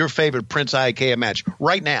your favorite Prince Iaukea match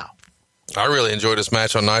right now. I really enjoyed his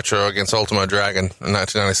match on Nitro against Ultimo Dragon in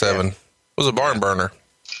 1997. It was a barn burner.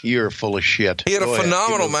 You're full of shit. He had a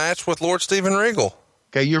phenomenal match with Lord Steven Regal.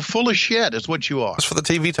 Okay, you're full of shit. Is what you are. It's for the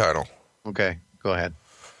TV title. Okay, go ahead.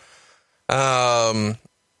 The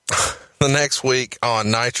next week on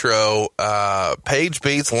Nitro, Paige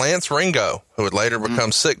beats Lance Ringo, who would later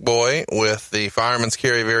become Sick Boy with the Fireman's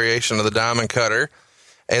Carry variation of the Diamond Cutter.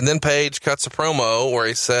 And then Paige cuts a promo where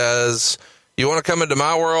he says, "You want to come into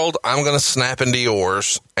my world? I'm going to snap into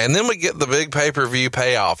yours." And then we get the big pay-per-view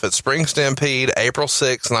payoff. It's Spring Stampede, April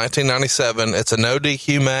 6, 1997. It's a no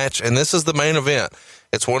DQ match, and this is the main event.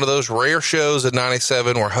 It's one of those rare shows in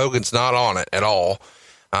 97 where Hogan's not on it at all.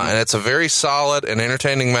 And it's a very solid and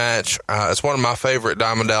entertaining match. It's one of my favorite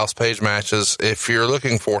Diamond Dallas Page matches. If you're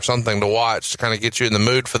looking for something to watch to kind of get you in the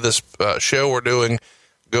mood for this show we're doing,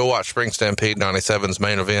 go watch Spring Stampede 97's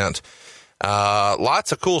main event.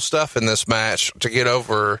 Lots of cool stuff in this match to get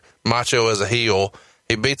over Macho as a heel.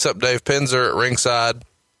 He beats up Dave Penzer at ringside.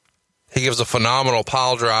 He gives a phenomenal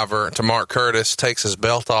pile driver to Mark Curtis, takes his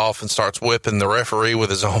belt off and starts whipping the referee with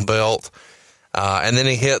his own belt. And then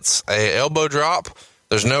he hits a elbow drop.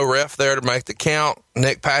 There's no ref there to make the count.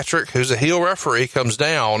 Nick Patrick, who's a heel referee, comes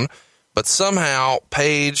down, but somehow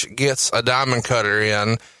Paige gets a diamond cutter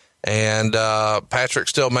in, and Patrick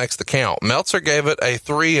still makes the count. Meltzer gave it a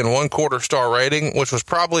 3 1/4 star rating, which was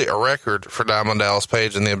probably a record for Diamond Dallas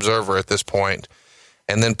Page and the Observer at this point.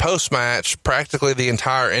 And then post-match, practically the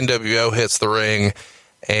entire NWO hits the ring,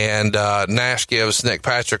 and Nash gives Nick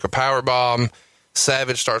Patrick a powerbomb.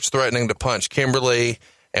 Savage starts threatening to punch Kimberly,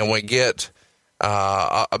 and we get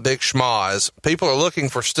a big schmoz. People are looking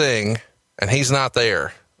for Sting, and he's not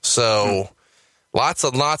there. So lots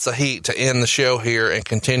and lots of heat to end the show here and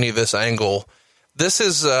continue this angle. This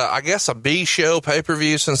is, I guess, a B show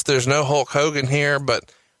pay-per-view since there's no Hulk Hogan here,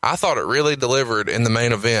 but I thought it really delivered in the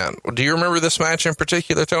main event. Do you remember this match in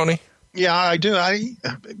particular, Tony? Yeah, I do.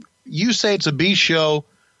 You say it's a B show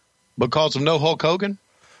because of no Hulk Hogan?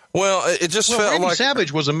 Well, it just felt Randy like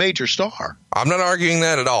Savage was a major star. I'm not arguing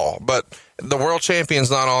that at all, but the world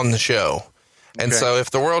champion's not on the show. And so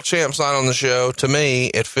if the world champ's not on the show, to me,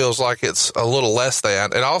 it feels like it's a little less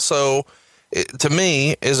than. And also, to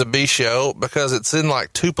me, is a B show because it's in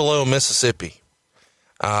like Tupelo, Mississippi.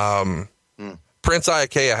 Prince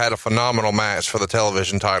Iaukea had a phenomenal match for the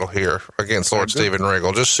television title here against Lord Steven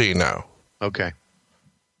Regal, just so you know. Okay.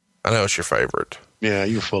 I know it's your favorite. Yeah,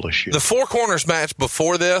 you're full of shit. The Four Corners match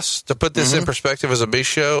before this, to put this in perspective as a B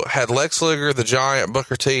show, had Lex Luger, the Giant,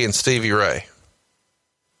 Booker T, and Stevie Ray.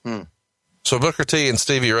 So Booker T and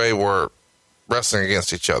Stevie Ray were wrestling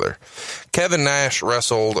against each other. Kevin Nash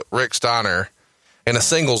wrestled Rick Steiner in a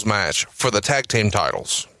singles match for the tag team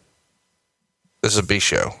titles. This is a B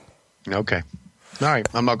show. Okay. All right.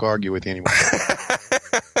 I'm not going to argue with you anymore.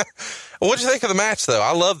 What did you think of the match, though?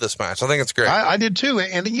 I love this match. I think it's great. I did too.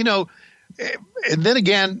 And, you know, and then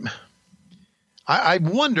again, I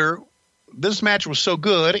wonder, this match was so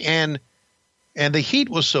good and the heat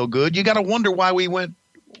was so good. You got to wonder why we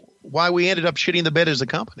ended up shitting the bed as a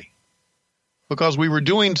company, because we were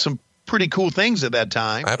doing some pretty cool things at that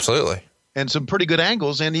time. Absolutely. And some pretty good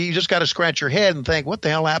angles. And you just got to scratch your head and think, what the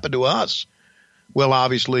hell happened to us? Well,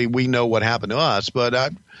 obviously we know what happened to us,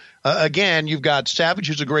 but, again, you've got Savage,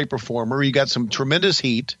 who's a great performer. You got some tremendous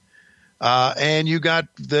heat. And you got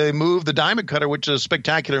the move, the Diamond Cutter, which is a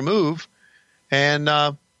spectacular move. And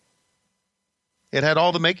it had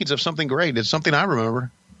all the makings of something great. It's something I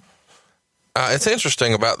remember. It's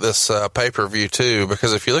interesting about this pay-per-view, too,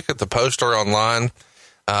 because if you look at the poster online,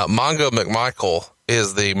 Mongo McMichael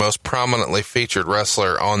is the most prominently featured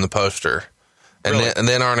wrestler on the poster. And, really?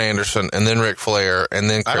 then Arn Anderson, and then Ric Flair, and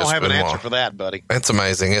then Chris Benoit. I don't have an Benoit. answer for that, buddy. It's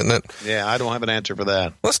amazing, isn't it? Yeah, I don't have an answer for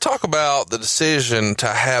that. Let's talk about the decision to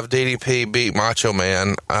have DDP beat Macho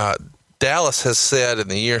Man. Dallas has said in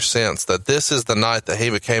the years since that this is the night that he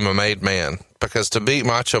became a made man, because to beat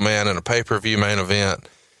Macho Man in a pay-per-view main event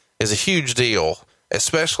is a huge deal,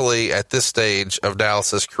 especially at this stage of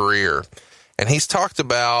Dallas's career. And he's talked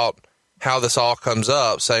about how this all comes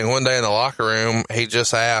up, saying one day in the locker room, he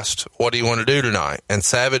just asked, what do you want to do tonight? And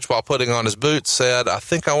Savage, while putting on his boots, said, I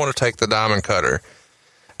think I want to take the Diamond Cutter.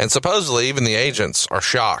 And supposedly even the agents are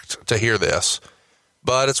shocked to hear this.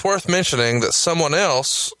 But it's worth mentioning that someone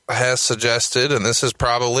else has suggested, and this is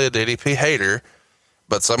probably a DDP hater,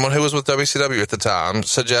 but someone who was with WCW at the time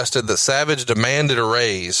suggested that Savage demanded a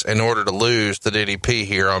raise in order to lose the DDP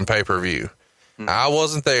here on pay-per-view. I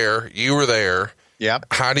wasn't there. You were there. Yep.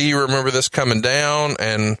 How do you remember this coming down,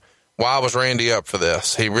 and why was Randy up for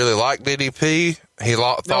this? He really liked DDP. He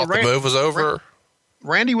thought the move was over.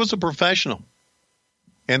 Randy was a professional.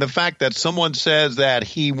 And the fact that someone says that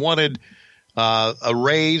he wanted a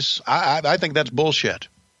raise, I think that's bullshit.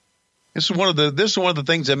 This is one of the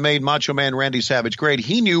things that made Macho Man Randy Savage great.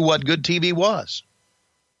 He knew what good TV was.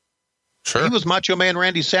 Sure. He was Macho Man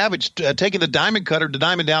Randy Savage. Taking the Diamond Cutter to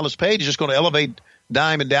Diamond Dallas Page is just going to elevate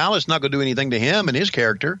Diamond Dallas. Not going to do anything to him and his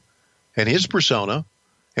character and his persona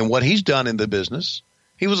and what he's done in the business.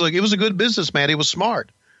 He was a good businessman. He was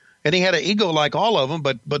smart, and he had an ego like all of them.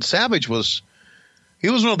 But Savage was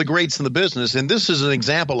one of the greats in the business, and this is an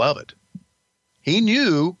example of it. He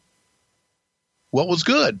knew what was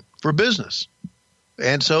good for business,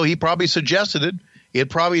 and so he probably suggested it. It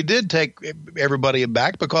probably did take everybody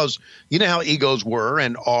aback, because you know how egos were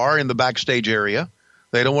and are in the backstage area.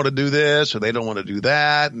 They don't want to do this or they don't want to do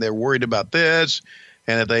that, and they're worried about this.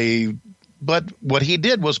 But what he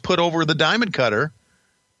did was put over the Diamond Cutter,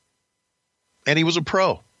 and he was a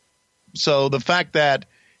pro. So the fact that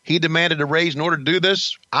he demanded a raise in order to do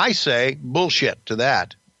this, I say bullshit to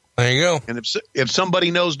that. There you go. And if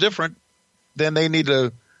somebody knows different, then they need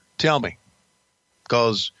to tell me,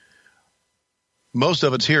 because most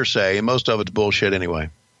of it's hearsay and most of it's bullshit anyway.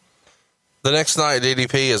 The next night,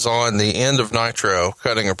 DDP is on the end of Nitro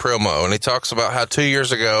cutting a promo, and he talks about how 2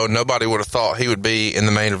 years ago, nobody would have thought he would be in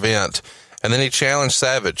the main event. And then he challenged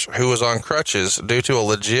Savage, who was on crutches due to a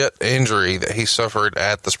legit injury that he suffered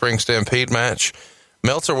at the Spring Stampede match.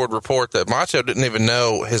 Meltzer would report that Macho didn't even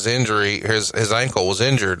know his injury, his ankle was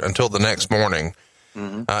injured until the next morning.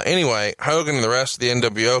 Mm-hmm. Anyway, Hogan and the rest of the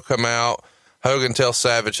NWO come out. Hogan tells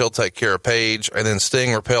Savage he'll take care of Page, and then Sting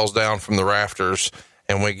rappels down from the rafters,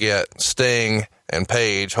 and we get Sting and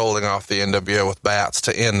Page holding off the NWO with bats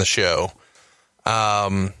to end the show.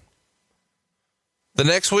 The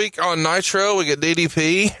next week on Nitro, we get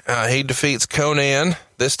DDP. He defeats Conan.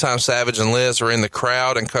 This time Savage and Liz are in the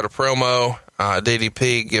crowd and cut a promo.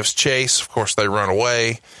 DDP gives chase. Of course, they run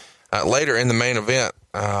away. Later in the main event,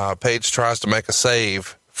 Page tries to make a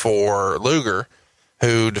save for Luger,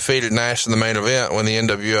 who defeated Nash in the main event when the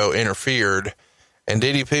NWO interfered. And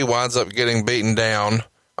DDP winds up getting beaten down,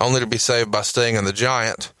 only to be saved by Sting and the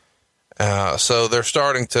Giant. So they're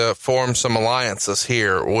starting to form some alliances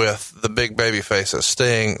here with the big baby faces,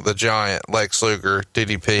 Sting, the Giant, Lex Luger,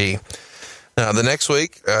 DDP. The next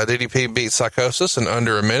week, DDP beats Psychosis in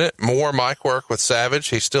under a minute. More mic work with Savage.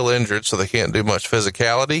 He's still injured, so they can't do much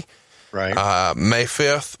physicality. Right. May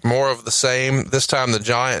 5th, more of the same. This time the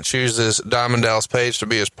Giant chooses Diamond Dallas Page to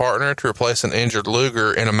be his partner to replace an injured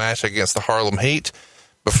Luger in a match against the Harlem Heat.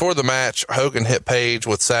 Before the match, Hogan hit Page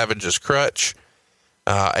with Savage's crutch.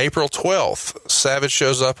 April 12th, Savage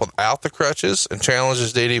shows up without the crutches and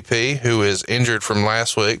challenges DDP, who is injured from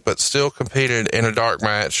last week, but still competed in a dark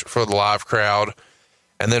match for the live crowd.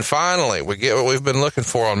 And then finally, we get what we've been looking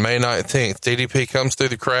for on May 19th. DDP comes through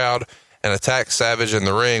the crowd and attacks Savage in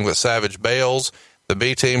the ring, but Savage bails. The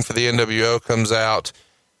B team for the NWO comes out,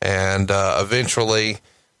 and eventually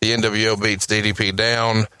the NWO beats DDP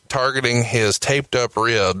down, targeting his taped up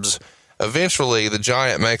ribs. Eventually, the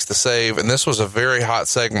Giant makes the save, and this was a very hot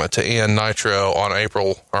segment to end Nitro on May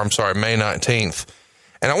 19th.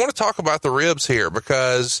 And I want to talk about the ribs here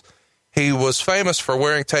because he was famous for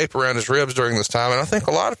wearing tape around his ribs during this time, and I think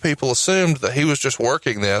a lot of people assumed that he was just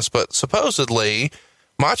working this, but supposedly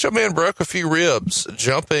Macho Man broke a few ribs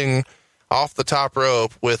jumping off the top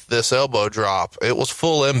rope with this elbow drop. It was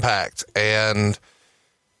full impact, and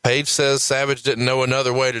Page says Savage didn't know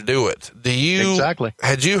another way to do it. Exactly.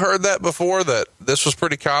 Had you heard that before, that this was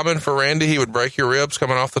pretty common for Randy? He would break your ribs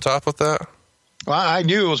coming off the top with that? Well, I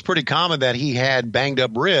knew it was pretty common that he had banged up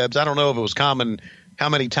ribs. I don't know if it was common how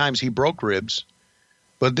many times he broke ribs.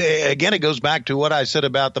 But again, it goes back to what I said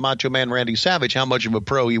about the Macho Man Randy Savage, how much of a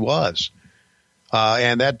pro he was.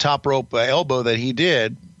 And that top rope elbow that he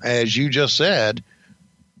did, as you just said,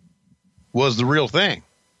 was the real thing.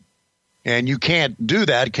 And you can't do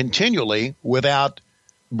that continually without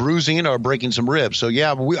bruising or breaking some ribs. So,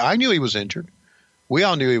 yeah, I knew he was injured. We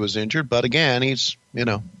all knew he was injured. But, again, he's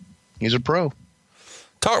a pro.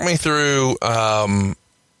 Talk me through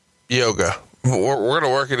yoga. We're going to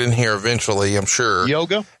work it in here eventually, I'm sure.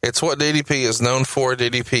 Yoga? It's what DDP is known for,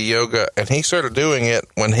 DDP yoga. And he started doing it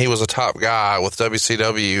when he was a top guy with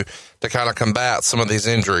WCW to kind of combat some of these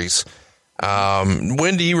injuries.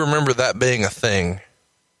 When do you remember that being a thing?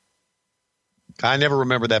 I never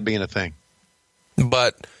remember that being a thing.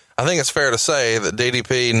 But I think it's fair to say that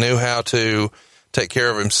DDP knew how to take care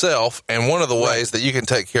of himself, and one of the ways that you can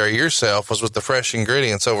take care of yourself was with the fresh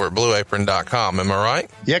ingredients over at BlueApron.com. Am I right?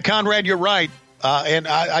 Yeah, Conrad, you're right. And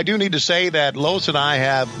I do need to say that Lois and I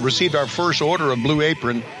have received our first order of Blue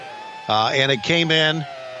Apron, and it came in,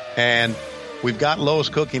 and we've got Lois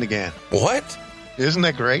cooking again. What? Isn't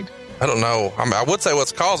that great? I don't know. I would say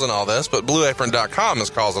what's causing all this, but BlueApron.com is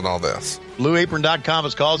causing all this. BlueApron.com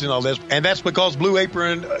is causing all this, and that's because Blue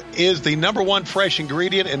Apron is the #1 fresh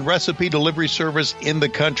ingredient and recipe delivery service in the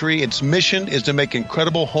country. Its mission is to make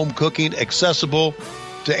incredible home cooking accessible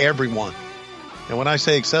to everyone. And when I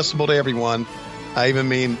say accessible to everyone, I even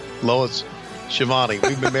mean Lois Schiavone.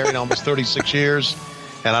 We've been married almost 36 years,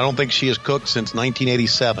 and I don't think she has cooked since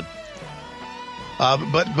 1987.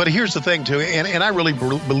 But here's the thing, too, and I really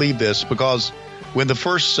believe this because when the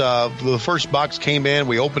first box came in,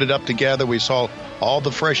 we opened it up together. We saw all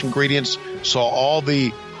the fresh ingredients, saw all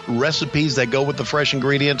the recipes that go with the fresh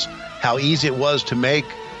ingredients, how easy it was to make.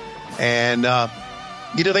 And,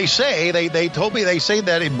 they say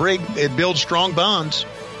that it builds strong bonds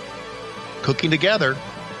cooking together.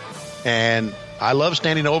 And I love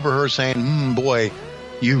standing over her saying, boy,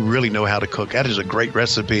 you really know how to cook. That is a great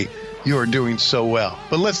recipe. You are doing so well.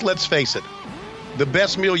 But let's face it. The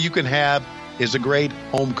best meal you can have is a great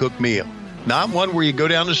home-cooked meal. Not one where you go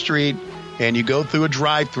down the street and you go through a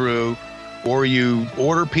drive-through or you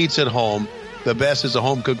order pizza at home. The best is a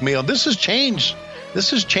home-cooked meal. This has changed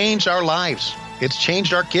our lives. It's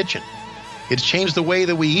changed our kitchen. It's changed the way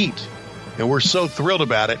that we eat. And we're so thrilled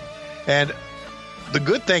about it. And the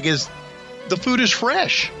good thing is the food is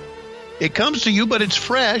fresh. It comes to you, but it's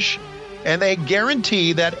fresh. And they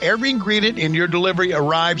guarantee that every ingredient in your delivery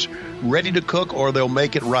arrives ready to cook, or they'll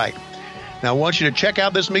make it right. Now, I want you to check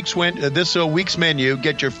out this week's menu.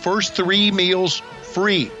 Get your first 3 meals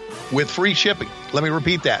free with free shipping. Let me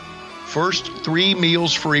repeat that. First 3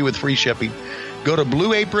 meals free with free shipping. Go to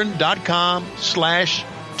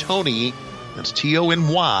blueapron.com/Tony. That's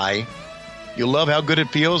Tony. You'll love how good it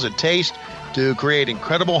feels. It tastes to create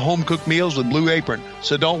incredible home-cooked meals with Blue Apron.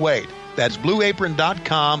 So don't wait. That's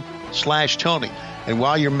blueapron.com/Tony. And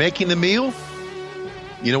while you're making the meal,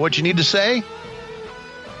 you know what you need to say?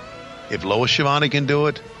 If Lois Schiavone can do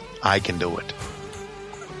it, I can do it.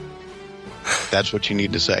 That's what you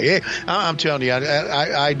need to say. Hey, I'm telling you,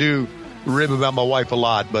 I do rib about my wife a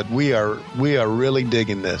lot, but we are really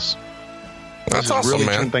digging this. That's awesome, really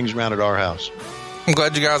man. turning things around at our house. I'm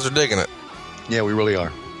glad you guys are digging it. Yeah, we really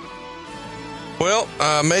are. Well,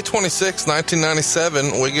 May 26,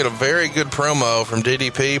 1997, we get a very good promo from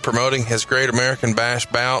DDP promoting his Great American Bash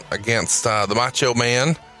bout against the Macho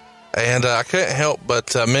Man. And I couldn't help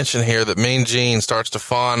but mention here that Mean Gene starts to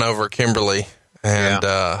fawn over Kimberly.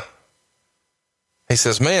 And he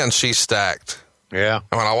says, man, she's stacked. Yeah.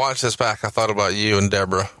 And when I watched this back, I thought about you and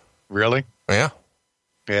Deborah. Really? Yeah.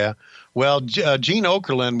 Yeah. Well, Gene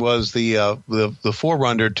Okerlund was the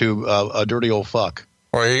forerunner to a dirty old fuck.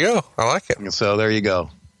 Well, there you go. I like it. So there you go.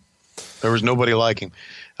 There was nobody like him.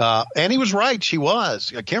 And he was right. She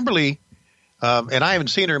was. Kimberly, and I haven't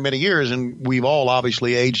seen her in many years, and we've all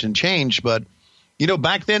obviously aged and changed. But,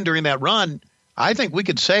 back then during that run, I think we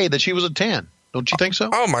could say that she was a 10. Don't you think so?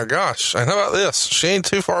 Oh, my gosh. And how about this? She ain't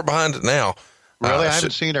too far behind it now. Really? I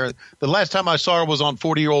haven't seen her. The last time I saw her was on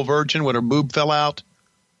 40-Year-Old Virgin when her boob fell out,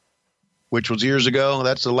 which was years ago.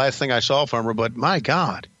 That's the last thing I saw from her. But, my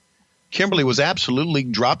God, Kimberly was absolutely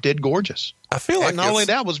drop-dead gorgeous. I feel like and not only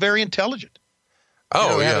that, was very intelligent.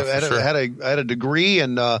 Oh, had a degree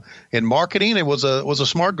in marketing. It was a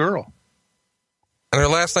smart girl. And her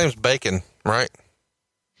last name's Bacon, right?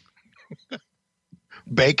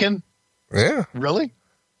 Bacon? Yeah. Really?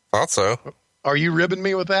 Thought so. Are you ribbing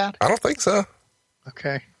me with that? I don't think so.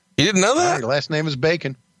 Okay. You didn't know that? Her last name is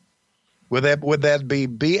Bacon. Would that be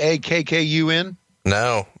Bakkun?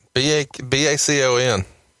 No. Bacon. Bacon.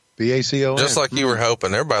 Just like you were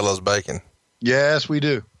hoping. Everybody loves bacon. Yes, we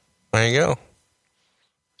do. There you go.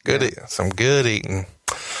 Some good eating.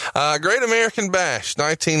 Great American Bash,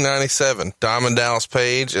 1997. Diamond Dallas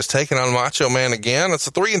Page is taking on Macho Man again. It's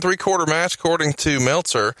a 3 3/4 match, according to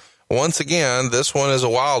Meltzer. Once again, this one is a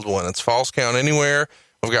wild one. It's false count anywhere.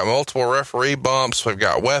 We've got multiple referee bumps. We've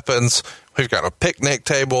got weapons. We've got a picnic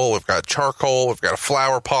table. We've got charcoal. We've got a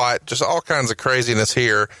flower pot. Just all kinds of craziness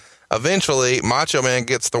here. Eventually, Macho Man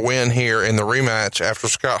gets the win here in the rematch after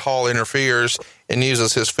Scott Hall interferes and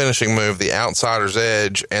uses his finishing move, the Outsider's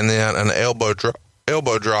Edge, and then an elbow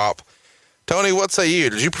drop. Tony, what say you?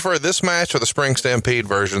 Did you prefer this match or the Spring Stampede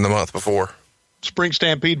version the month before? Spring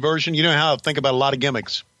Stampede version. You know how I think about a lot of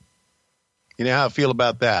gimmicks. You know how I feel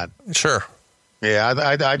about that. Sure.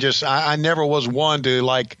 Yeah, I never was one to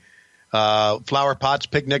like flower pots,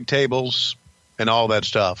 picnic tables, and all that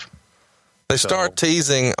stuff. They start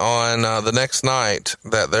teasing on the next night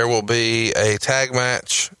that there will be a tag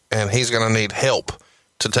match, and he's going to need help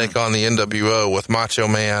to take on the NWO with Macho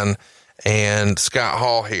Man and Scott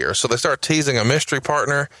Hall here. So they start teasing a mystery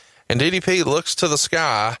partner, and DDP looks to the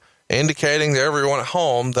sky, indicating to everyone at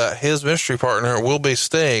home that his mystery partner will be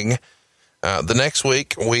Sting. The next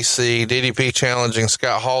week, we see DDP challenging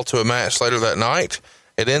Scott Hall to a match later that night.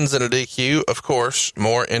 It ends in a DQ, of course,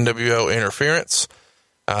 more NWO interference.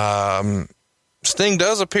 Sting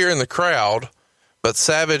does appear in the crowd, but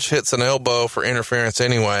Savage hits an elbow for interference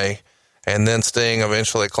anyway, and then Sting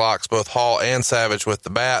eventually clocks both Hall and Savage with the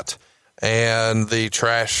bat, and the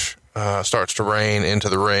trash starts to rain into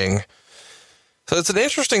the ring. So it's an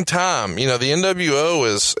interesting time. You know, the NWO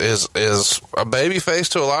is a babyface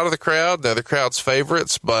to a lot of the crowd. They're the crowd's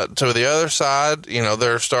favorites, but to the other side, you know,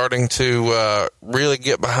 they're starting to really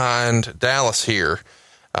get behind Dallas here.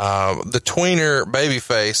 The tweener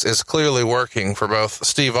babyface is clearly working for both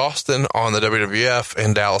Steve Austin on the WWF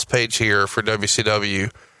and Dallas Page here for WCW.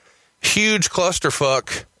 Huge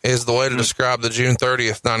clusterfuck is the way to describe the June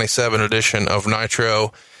 30th, 97 edition of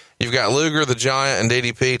Nitro. You've got Luger, the Giant, and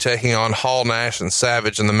DDP taking on Hall, Nash, and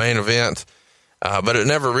Savage in the main event. But it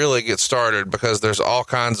never really gets started because there's all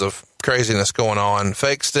kinds of craziness going on.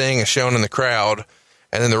 Fake Sting is shown in the crowd,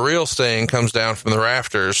 and then the real Sting comes down from the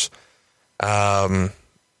rafters.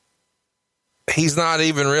 He's not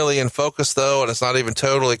even really in focus, though, and it's not even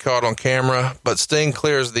totally caught on camera. But Sting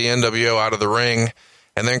clears the NWO out of the ring,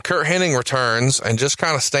 and then Curt Hennig returns and just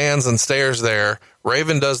kind of stands and stares there.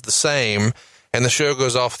 Raven does the same, and the show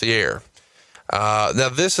goes off the air. Now,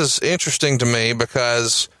 this is interesting to me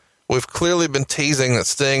because we've clearly been teasing that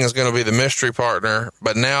Sting is going to be the mystery partner,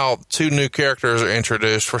 but now two new characters are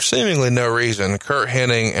introduced for seemingly no reason, Curt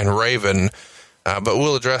Hennig and Raven. But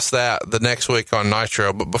we'll address that the next week on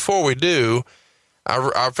Nitro. But before we do,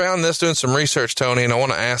 I found this doing some research, Tony, and I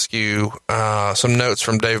want to ask you some notes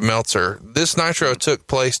from Dave Meltzer. This Nitro took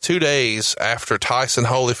place 2 days after Tyson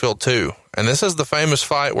Holyfield 2. And this is the famous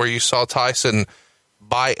fight where you saw Tyson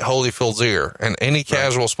bite Holyfield's ear. And any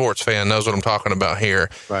casual sports fan knows what I'm talking about here.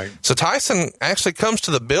 Right. So Tyson actually comes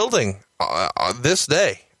to the building this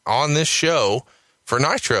day on this show for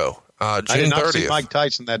Nitro, June 30th. I did not see Mike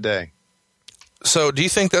Tyson that day. So do you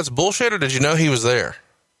think that's bullshit, or did you know he was there?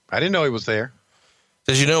 I didn't know he was there.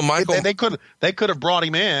 Did you know Michael? They could have brought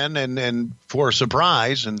him in and for a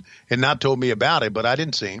surprise and not told me about it, but I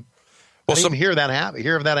didn't see him. I didn't even hear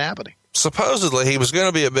of that happening. Supposedly he was going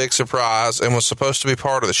to be a big surprise and was supposed to be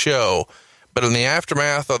part of the show, But in the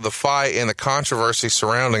aftermath of the fight and the controversy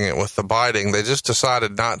surrounding it with the biting, they just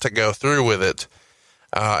decided not to go through with it.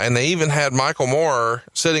 And they even had Michael Moore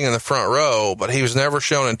sitting in the front row, but he was never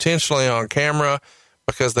shown intentionally on camera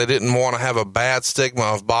because they didn't want to have a bad stigma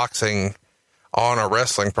of boxing on a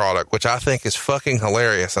wrestling product, which I think is fucking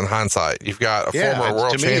hilarious in hindsight. You've got a former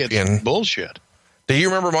world champion. It's bullshit. Do you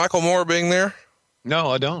remember Michael Moore being there?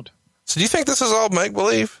 No, I don't. So do you think this is all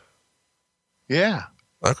make-believe? Yeah.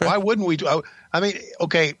 Okay. Why wouldn't we? I mean,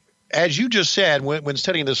 okay, as you just said, when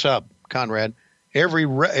setting this up, Conrad,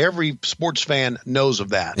 every sports fan knows of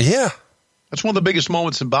that. Yeah. That's one of the biggest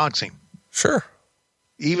moments in boxing. Sure.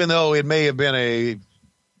 Even though it may have been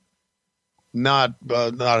not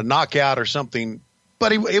a knockout or something,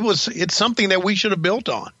 but it's something that we should have built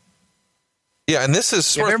on. Yeah, and this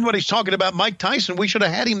is if everybody's talking about Mike Tyson, we should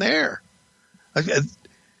have had him there.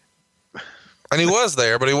 And he was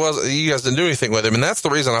there, but you guys didn't do anything with him. And that's the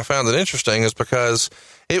reason I found it interesting, is because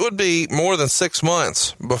it would be more than 6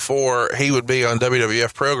 months before he would be on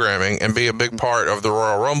WWF programming and be a big part of the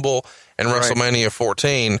Royal Rumble and WrestleMania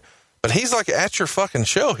 14. But he's like at your fucking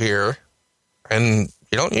show here, and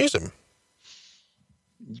you don't use him.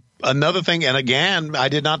 Another thing, and again, I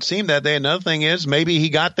did not see him that day. Another thing is maybe he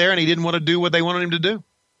got there and he didn't want to do what they wanted him to do.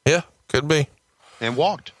 Yeah, could be. And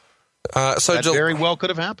walked. So that very well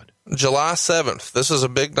could have happened. July 7th. This is a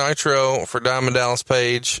big nitro for Diamond Dallas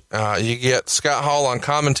Page. You get Scott Hall on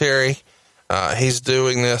commentary. He's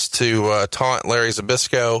doing this to taunt Larry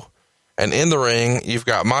Zbyszko. And in the ring, you've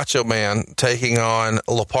got Macho Man taking on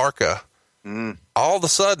La Parka. All of a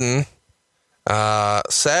sudden,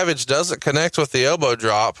 Savage doesn't connect with the elbow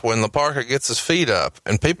drop when La Parka gets his feet up.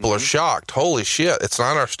 And people are shocked. Holy shit, it's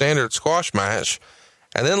not our standard squash match.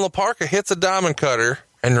 And then La Parka hits a diamond cutter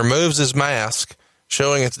and removes his mask,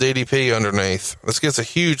 showing its DDP underneath. This gets a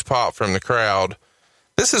huge pop from the crowd.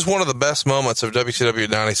 This is one of the best moments of WCW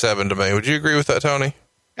 97 to me. Would you agree with that, Tony?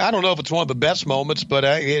 I don't know if it's one of the best moments, but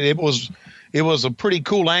it was a pretty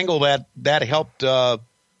cool angle that helped, or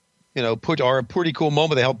a pretty cool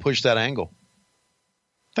moment that helped push that angle.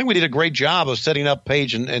 I think we did a great job of setting up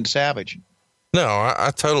Page and Savage. No,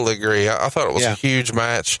 I totally agree. I thought it was a huge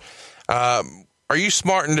match. Are you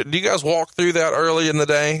smart? And do you guys walk through that early in the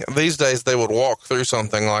day? These days, they would walk through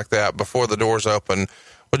something like that before the doors open.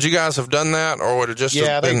 Would you guys have done that, or would it just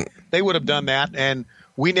have been? They would have done that, and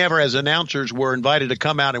we never, as announcers, were invited to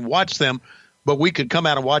come out and watch them, but we could come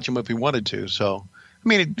out and watch them if we wanted to. So, I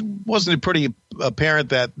mean, wasn't it pretty apparent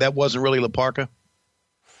that wasn't really La Parka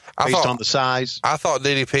based on the size? I thought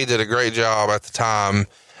DDP did a great job at the time.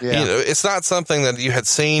 Yeah. It's not something that you had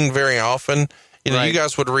seen very often. You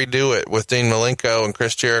guys would redo it with Dean Malenko and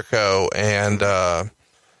Chris Jericho and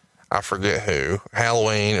I forget who,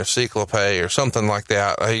 Halloween or Cyclope or something like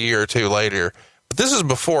that a year or two later. But this is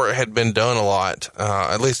before it had been done a lot,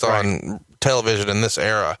 at least on television in this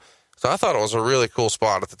era. So I thought it was a really cool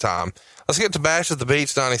spot at the time. Let's get to Bash at the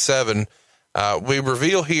Beach 97. We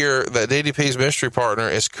reveal here that DDP's mystery partner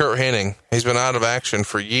is Kurt Hennig. He's been out of action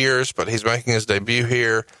for years, but he's making his debut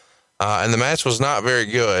here. And the match was not very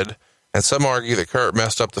good. And some argue that Kurt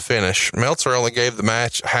messed up the finish. Meltzer only gave the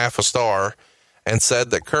match half a star and said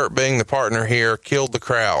that Kurt being the partner here killed the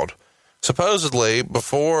crowd. Supposedly,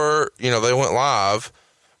 before, they went live,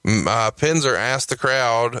 Pinzer asked the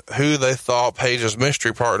crowd who they thought Page's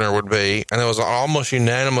mystery partner would be, and it was an almost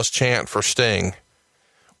unanimous chant for Sting.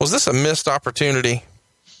 Was this a missed opportunity?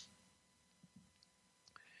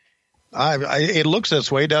 It looks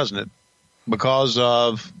this way, doesn't it? Because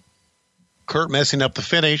of Kurt messing up the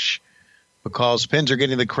finish, because Pinzer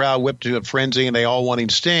getting the crowd whipped to a frenzy and they all wanting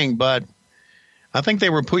Sting, but I think they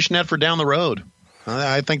were pushing that for down the road.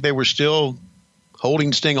 I think they were still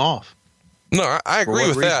holding Sting off. No, I agree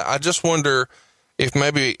with that. I just wonder if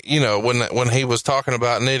maybe, when he was talking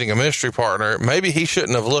about needing a mystery partner, maybe he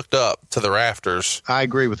shouldn't have looked up to the rafters. I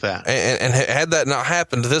agree with that. And had that not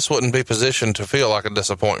happened, this wouldn't be positioned to feel like a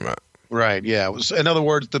disappointment. Right, yeah. It was, in other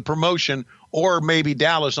words, the promotion, or maybe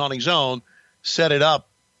Dallas on his own, set it up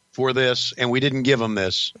for this, and we didn't give him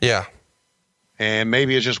this. Yeah. And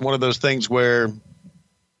maybe it's just one of those things where,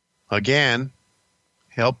 again,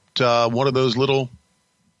 helped one of those little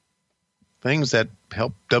things that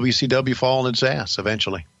helped WCW fall on its ass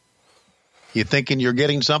eventually. You're thinking you're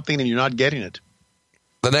getting something and you're not getting it.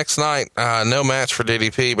 The next night, no match for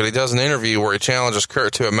DDP, but he does an interview where he challenges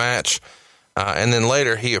Kurt to a match, and then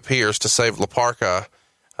later he appears to save La Parka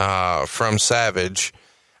from Savage.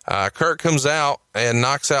 Kurt comes out and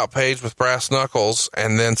knocks out Page with brass knuckles,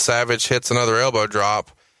 and then Savage hits another elbow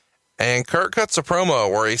drop. And Kurt cuts a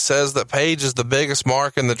promo where he says that Page is the biggest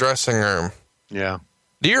mark in the dressing room. Yeah.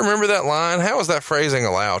 Do you remember that line? How was that phrasing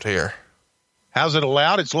allowed here? How's it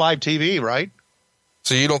allowed? It's live TV, right?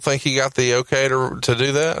 So you don't think he got the okay to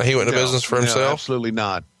do that? He went into business for himself? No, absolutely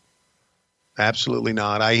not. Absolutely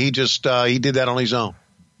not. He did that on his own.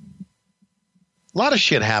 A lot of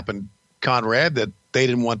shit happened, Conrad, that they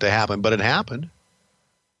didn't want to happen, but it happened.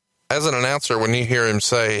 As an announcer, when you hear him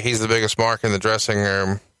say he's the biggest mark in the dressing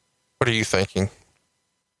room, what are you thinking?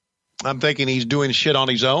 I'm thinking he's doing shit on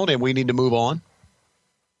his own and we need to move on.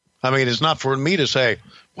 I mean, it's not for me to say,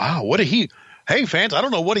 wow, what did he... Hey, fans, I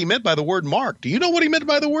don't know what he meant by the word mark. Do you know what he meant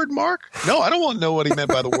by the word mark? No, I don't want to know what he meant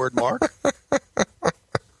by the word mark.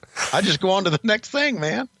 I just go on to the next thing,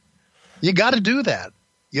 man. You got to do that.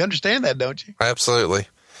 You understand that, don't you? Absolutely.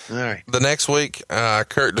 All right. The next week,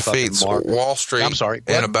 Kurt defeats Wall Street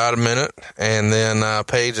in about a minute, and then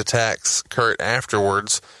Page attacks Kurt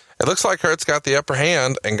afterwards. It looks like Kurt's got the upper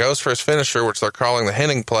hand and goes for his finisher, which they're calling the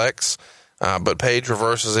Henningplex, but Page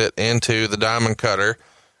reverses it into the Diamond Cutter.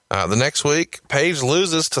 The next week, Page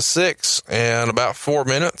loses to 6 in about 4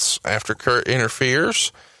 minutes after Kurt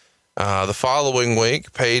interferes. The following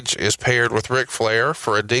week, Page is paired with Ric Flair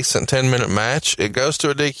for a decent 10-minute match. It goes to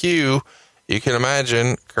a DQ. You can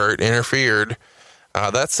imagine Kurt interfered.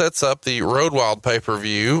 That sets up the Road Wild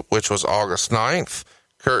pay-per-view, which was August 9th.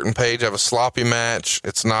 Kurt and Page have a sloppy match.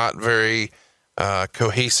 It's not very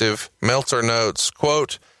cohesive. Meltzer notes,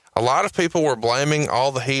 quote, a lot of people were blaming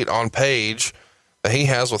all the heat on Page that he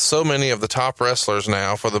has with so many of the top wrestlers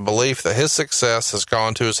now for the belief that his success has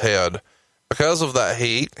gone to his head. Because of that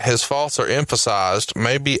heat, his faults are emphasized,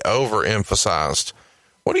 maybe overemphasized.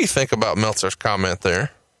 What do you think about Meltzer's comment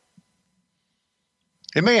there?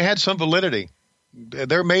 It may have had some validity.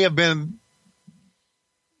 There may have been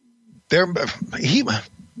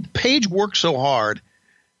Page worked so hard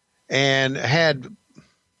and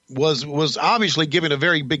was obviously given a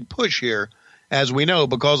very big push here, as we know,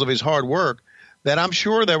 because of his hard work, that I'm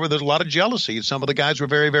sure there's a lot of jealousy. Some of the guys were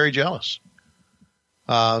very, very jealous.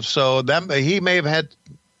 So that may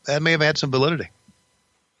have had some validity.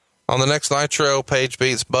 On the next Nitro, Page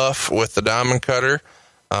beats Buff with the Diamond Cutter,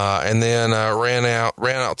 and then ran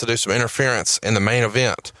out to do some interference in the main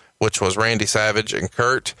event, which was Randy Savage and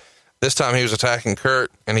Kurt. This time he was attacking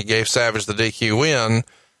Kurt, and he gave Savage the DQ win.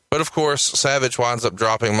 But of course, Savage winds up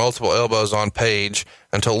dropping multiple elbows on Page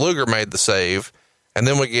until Luger made the save. And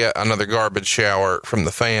then we get another garbage shower from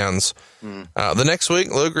the fans. The next week,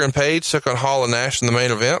 Luger and Page took on Hall and Nash in the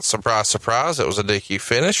main event. Surprise, surprise. It was a DQ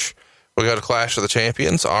finish. We go to Clash of the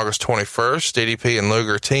Champions, August 21st. DDP and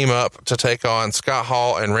Luger team up to take on Scott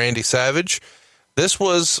Hall and Randy Savage. This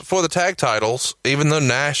was for the tag titles, even though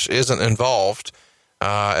Nash isn't involved.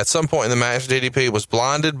 At some point in the match, DDP was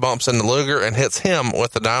blinded, bumps into Luger, and hits him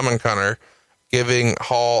with the Diamond Cutter, giving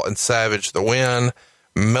Hall and Savage the win.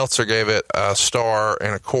 Meltzer gave it a 1.25 stars.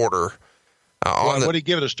 What did he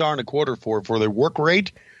give it a 1.25 stars for the work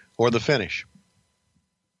rate or the finish?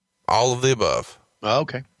 All of the above. Oh,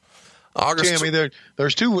 okay. August. See, I mean,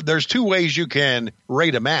 there's two ways you can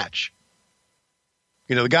rate a match.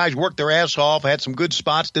 You know, the guys worked their ass off, had some good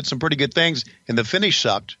spots, did some pretty good things, and the finish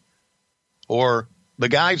sucked. Or the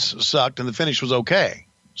guys sucked and the finish was okay.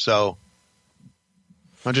 So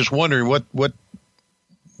I'm just wondering what's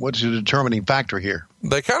the determining factor here?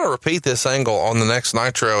 They kind of repeat this angle on the next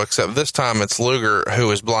Nitro, except this time it's Luger who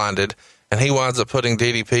is blinded, and he winds up putting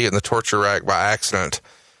DDP in the torture rack by accident.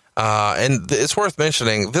 And it's worth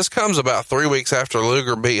mentioning, this comes about 3 weeks after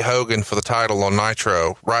Luger beat Hogan for the title on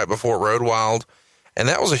Nitro, right before Road Wild. And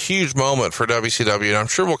that was a huge moment for WCW, and I'm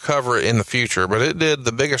sure we'll cover it in the future, but it did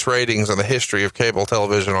the biggest ratings in the history of cable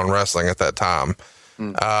television on wrestling at that time.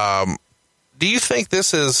 Do you think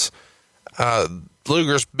this is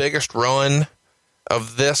Luger's biggest run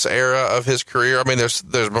of this era of his career? I mean, there's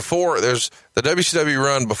the WCW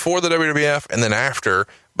run before the WWF and then after,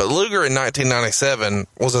 but Luger in 1997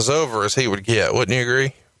 was as over as he would get. Wouldn't you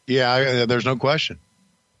agree? Yeah, there's no question.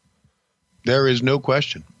 There is no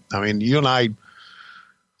question. I mean, you and I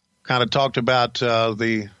kind of talked about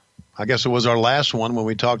I guess it was our last one when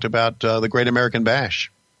we talked about the Great American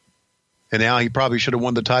Bash. And now he probably should have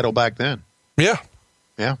won the title back then. Yeah.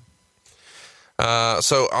 Yeah.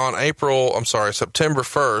 So on September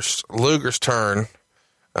 1st, Luger's turn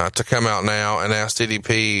to come out now and ask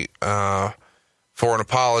DDP for an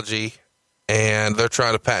apology, and they're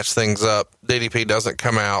trying to patch things up. DDP doesn't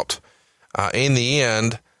come out. In the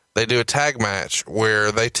end, they do a tag match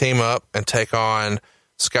where they team up and take on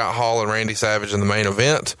Scott Hall and Randy Savage in the main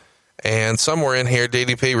event. And somewhere in here,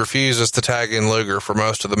 DDP refuses to tag in Luger for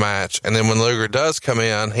most of the match. And then when Luger does come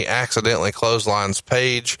in, he accidentally clotheslines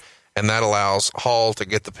Page, and that allows Hall to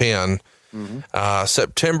get the pin.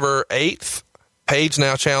 September 8th, Page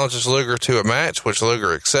now challenges Luger to a match, which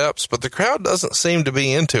Luger accepts, but the crowd doesn't seem to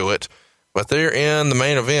be into it. But they're in the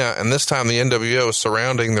main event, and this time the NWO is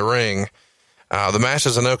surrounding the ring. The match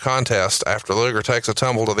is a no contest after Luger takes a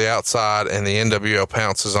tumble to the outside and the NWO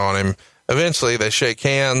pounces on him. Eventually, they shake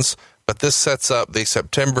hands, but this sets up the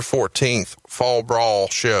September 14th Fall Brawl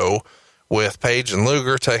show with Page and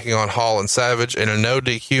Luger taking on Hall and Savage in a no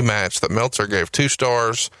DQ match that Meltzer gave 2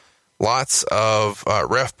 stars. Lots of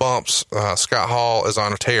ref bumps. Scott Hall is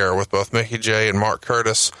on a tear with both Mickey J and Mark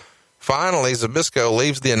Curtis. Finally, Zbyszko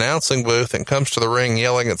leaves the announcing booth and comes to the ring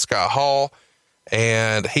yelling at Scott Hall,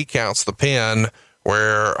 and he counts the pin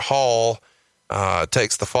where Hall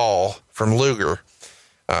takes the fall from Luger.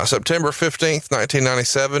 September 15th,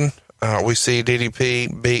 1997, we see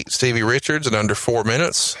DDP beat Stevie Richards in under 4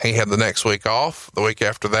 minutes. He had the next week off. The week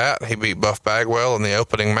after that, he beat Buff Bagwell in the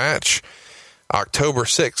opening match. October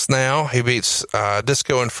 6th now, he beats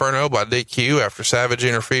Disco Inferno by DQ after Savage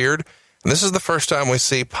interfered. And this is the first time we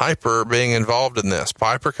see Piper being involved in this.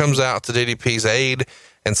 Piper comes out to DDP's aid,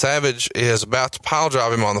 and Savage is about to pile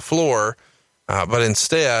drive him on the floor, but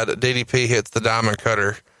instead, DDP hits the Diamond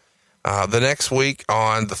Cutter. The next week,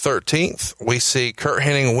 on the 13th, we see Curt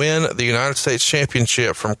Hennig win the United States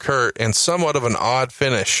Championship from Curt in somewhat of an odd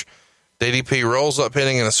finish. DDP rolls up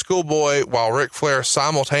Hennig in a schoolboy while Ric Flair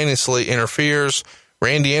simultaneously interferes.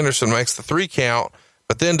 Randy Anderson makes the 3 count,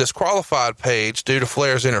 but then disqualified Page due to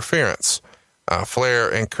Flair's interference.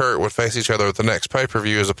 Flair and Curt would face each other at the next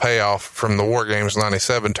pay-per-view as a payoff from the War Games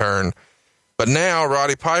 97 turn. But now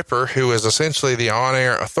Roddy Piper, who is essentially the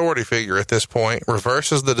on-air authority figure at this point,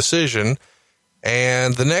 reverses the decision,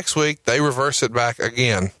 and the next week they reverse it back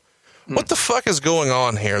again. What the fuck is going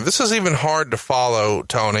on here? This is even hard to follow,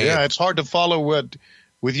 Tony. Yeah, it's hard to follow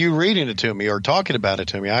with you reading it to me or talking about it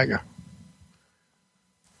to me. I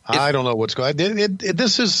don't know what's going on.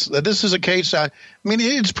 This is a case. I mean,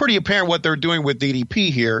 it's pretty apparent what they're doing with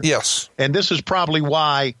DDP here. Yes. And this is probably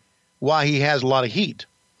why he has a lot of heat,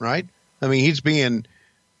 right? I mean, he's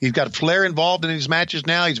got Flair involved in these matches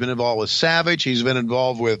now. He's been involved with Savage. He's been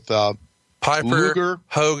involved with Piper, Luger,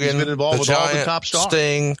 Hogan, he's been involved with Giant, all the top stars.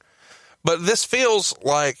 Sting. But this feels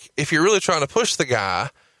like if you're really trying to push the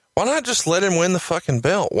guy, why not just let him win the fucking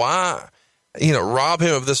belt? Why, rob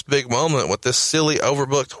him of this big moment with this silly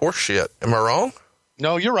overbooked horse shit? Am I wrong?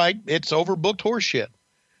 No, you're right. It's overbooked horse shit.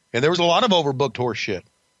 And there was a lot of overbooked horse shit.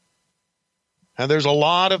 And there's a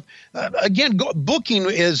lot of, booking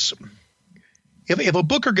is, if a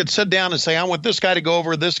booker could sit down and say, I want this guy to go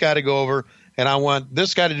over, and I want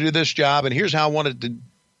this guy to do this job, and here's how I want it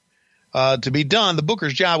to be done, the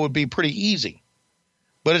booker's job would be pretty easy.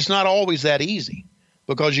 But it's not always that easy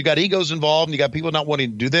because you got egos involved and you got people not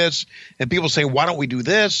wanting to do this and people saying, why don't we do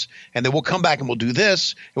this? And then we'll come back and we'll do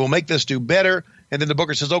this and we'll make this do better. And then the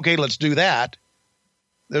booker says, okay, let's do that.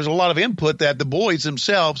 There's a lot of input that the boys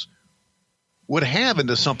themselves would have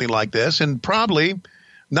into something like this, and probably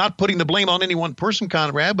not putting the blame on any one person,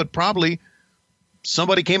 Conrad, but probably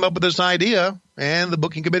somebody came up with this idea and the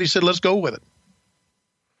booking committee said, let's go with it.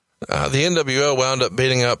 The NWO wound up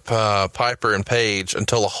beating up Piper and Page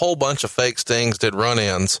until a whole bunch of fake Stings did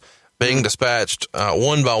run-ins, being dispatched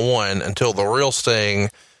one by one until the real Sting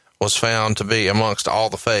was found to be amongst all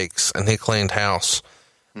the fakes, and he cleaned house.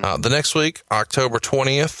 The next week, October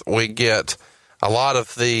 20th, we get a lot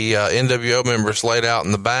of the NWO members laid out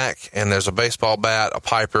in the back, and there's a baseball bat, a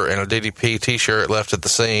Piper, and a DDP T-shirt left at the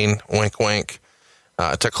scene. Wink, wink.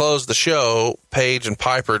 To close the show, Page and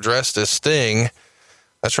Piper dressed as Sting.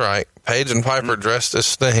 That's right. Page and Piper dressed as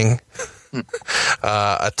Sting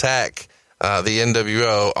attack the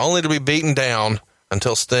NWO, only to be beaten down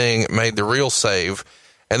until Sting made the real save.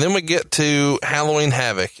 And then we get to Halloween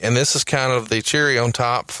Havoc, and this is kind of the cherry on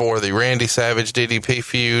top for the Randy Savage DDP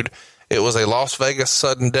feud. It was a Las Vegas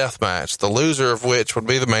sudden death match, the loser of which would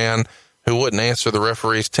be the man who wouldn't answer the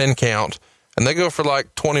referee's 10 count. And they go for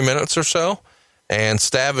like 20 minutes or so, and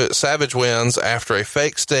Savage wins after a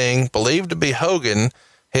fake Sting, believed to be Hogan,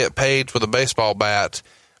 hit Page with a baseball bat.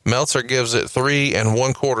 Meltzer gives it 3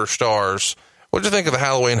 1/4 stars. What do you think of the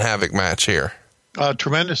Halloween Havoc match here?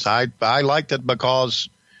 Tremendous. I liked it because,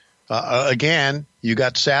 again, you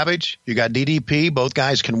got Savage, you got DDP. Both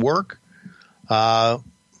guys can work.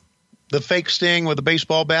 The fake Sting with the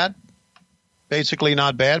baseball bat, basically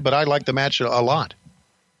not bad, but I like the match a lot.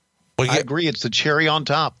 I agree. It's the cherry on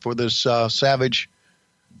top for this Savage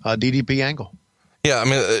DDP angle. Yeah, I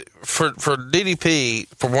mean, for DDP,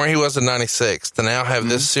 from where he was in 96, to now have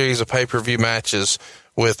this series of pay-per-view matches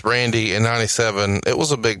with Randy in 97, it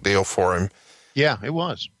was a big deal for him. Yeah, it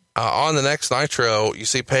was. On the next Nitro, you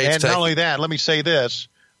see Page And not only that, let me say this.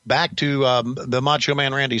 Back to the Macho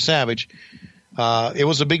Man Randy Savage. It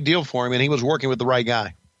was a big deal for him, and he was working with the right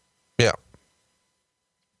guy. Yeah.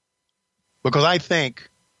 Because I think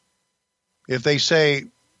if they say,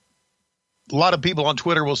 a lot of people on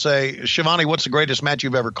Twitter will say, Schiavone, what's the greatest match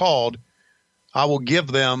you've ever called? I will give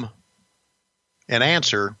them an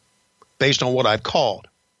answer based on what I've called.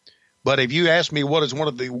 But if you ask me what is one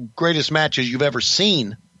of the greatest matches you've ever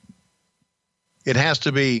seen, it has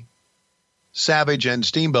to be Savage and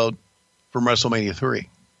Steamboat from WrestleMania 3.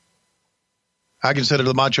 I consider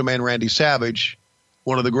the Macho Man Randy Savage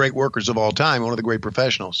one of the great workers of all time, one of the great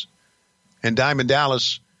professionals. And Diamond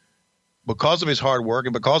Dallas, because of his hard work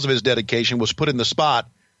and because of his dedication, was put in the spot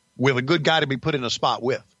with a good guy to be put in a spot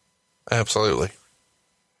with. Absolutely.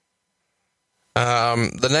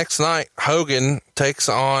 The next night, Hogan takes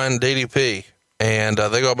on DDP, and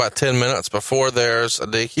they go about 10 minutes before there's a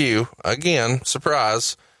DQ. Again,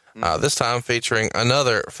 surprise, this time featuring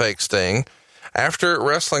another fake Sting. After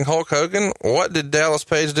wrestling Hulk Hogan, what did Dallas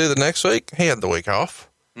Page do the next week? He had the week off.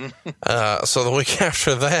 So the week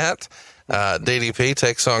after that, DDP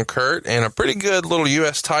takes on Kurt in a pretty good little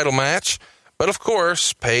U.S. title match. But, of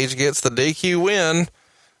course, Page gets the DQ win.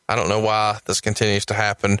 I don't know why this continues to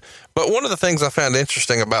happen. But one of the things I found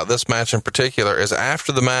interesting about this match in particular is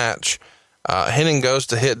after the match, Hennig goes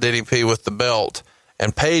to hit DDP with the belt,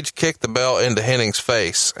 and Page kicked the belt into Hennig's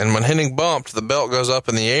face. And when Hennig bumped, the belt goes up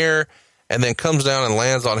in the air and then comes down and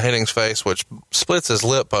lands on Hennig's face, which splits his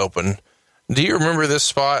lip open. Do you remember this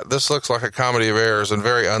spot? This looks like a comedy of errors and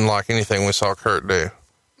very unlike anything we saw Kurt do.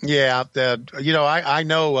 Yeah, I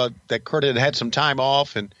know that Kurt had some time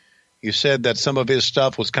off, and you said that some of his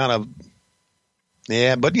stuff was kind of,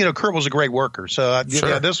 but, Kurt was a great worker. So, Sure.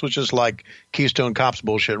 Yeah, this was just like Keystone Cops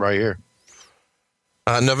bullshit right here.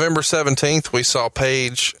 November 17th, we saw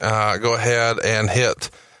Page go ahead and hit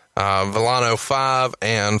Villano 5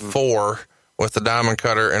 and 4 with the Diamond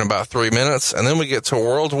Cutter in about 3 minutes. And then we get to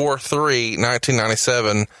World War III,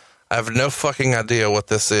 1997. I have no fucking idea what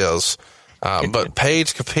this is. But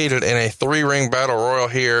Page competed in a 3-ring battle royal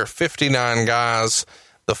here, 59 guys.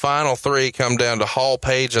 The final 3 come down to Hall,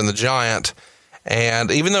 Page, and the Giant.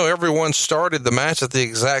 And even though everyone started the match at the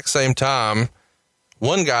exact same time,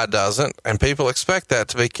 one guy doesn't, and people expect that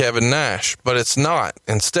to be Kevin Nash, but it's not.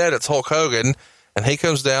 Instead, it's Hulk Hogan, and he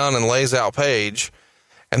comes down and lays out Page.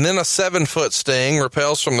 And then a 7-foot Sting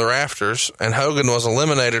repels from the rafters, and Hogan was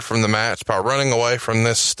eliminated from the match by running away from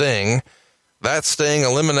this Sting. That Sting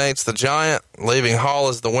eliminates the Giant, leaving Hall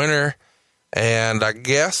as the winner. And I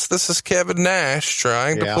guess this is Kevin Nash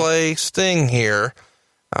trying to play Sting here.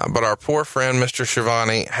 But our poor friend, Mr.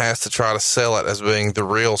 Schiavone, has to try to sell it as being the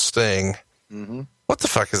real Sting. Mm-hmm. What the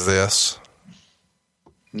fuck is this?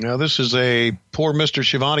 This is a poor Mr.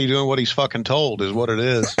 Schiavone doing what he's fucking told is what it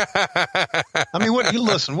is. I mean, what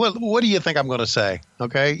do you think I'm going to say?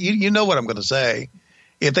 Okay. You know what I'm going to say.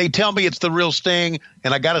 If they tell me it's the real Sting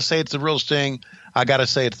and I got to say it's the real Sting, I got to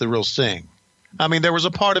say it's the real Sting. I mean, there was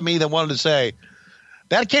a part of me that wanted to say,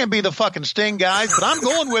 that can't be the fucking Sting, guys, but I'm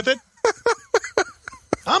going with it.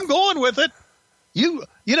 I'm going with it. You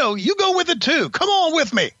go with it too. Come on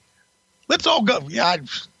with me. Let's all go. Yeah.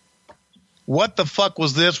 What the fuck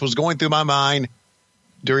was this was going through my mind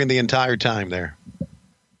during the entire time there.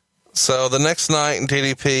 So the next night,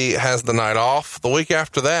 DDP has the night off. The week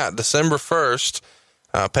after that, December 1st,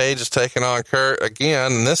 Page is taking on Kurt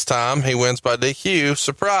again, and this time he wins by DQ.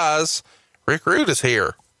 Surprise, Rick Rude is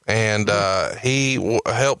here, and he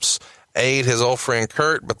helps aid his old friend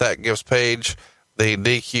Kurt, but that gives Page the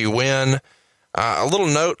DQ win. A little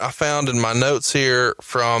note I found in my notes here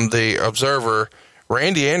from the Observer,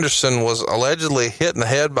 Randy Anderson was allegedly hit in the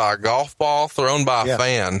head by a golf ball thrown by a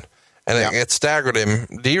fan, and it staggered him.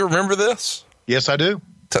 Do you remember this? Yes, I do.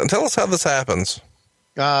 Tell us how this happens.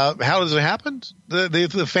 How does it happen?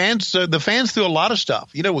 The fans threw a lot of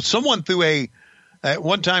stuff. Someone threw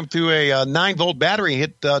one time threw a 9-volt battery,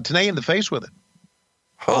 hit Tenay in the face with it.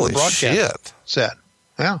 Holy shit! Set.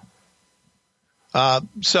 Yeah.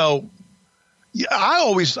 So I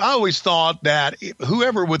always thought that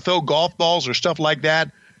whoever would throw golf balls or stuff like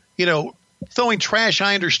that, throwing trash,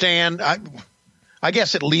 I understand. I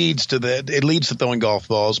guess it leads to throwing golf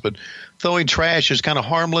balls, but throwing trash is kind of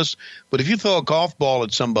harmless. But if you throw a golf ball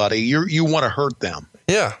at somebody, you want to hurt them.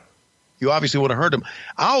 Yeah. You obviously want to hurt them.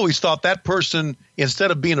 I always thought that person,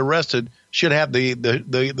 instead of being arrested, should have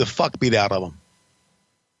the fuck beat out of them.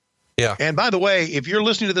 Yeah. And by the way, if you're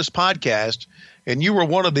listening to this podcast and you were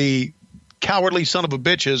one of the cowardly son of a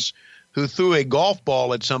bitches who threw a golf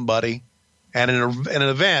ball at somebody at an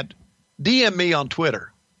event, DM me on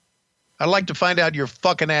Twitter. I'd like to find out your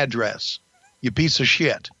fucking address, you piece of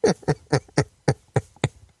shit.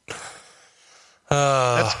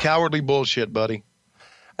 That's That's cowardly bullshit, buddy.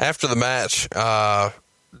 After the match,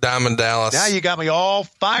 Diamond Dallas. Now you got me all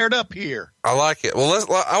fired up here. I like it. Well,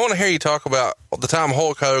 I want to hear you talk about the time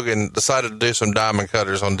Hulk Hogan decided to do some diamond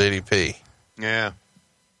cutters on DDP. Yeah.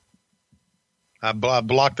 I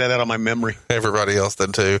blocked that out of my memory. Everybody else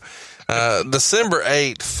did too. December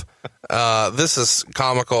 8th. This is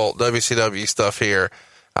comical WCW stuff here.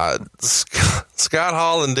 Scott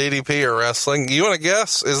Hall and DDP are wrestling. You want to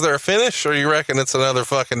guess? Is there a finish, or you reckon it's another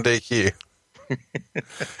fucking DQ?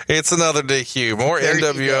 It's another DQ. More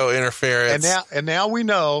NWO interference. And now we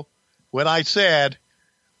know when I said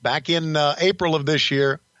back in April of this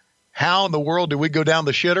year, how in the world do we go down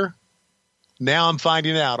the shitter? Now I'm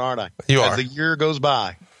finding out, aren't I? You As are. the year goes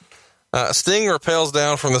by. Sting rappels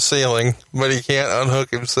down from the ceiling, but he can't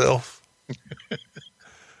unhook himself.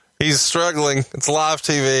 He's struggling. It's live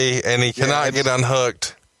TV, and he cannot get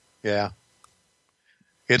unhooked. Yeah.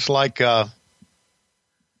 It's like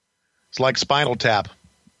Spinal Tap.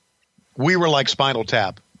 We were like Spinal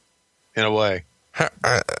Tap, in a way.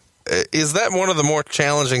 Is that one of the more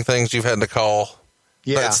challenging things you've had to call?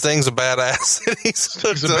 Yeah. That Sting's a badass. He's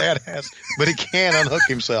a badass, but he can't unhook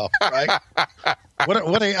himself, right?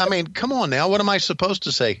 I mean, come on now. What am I supposed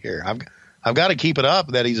to say here? I've got to keep it up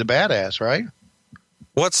that he's a badass, right?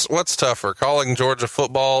 What's tougher, calling Georgia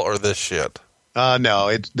football or this shit? No,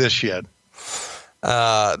 it's this shit.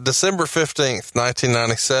 December 15th,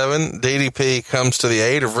 1997, DDP comes to the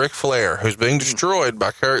aid of Ric Flair, who's being destroyed by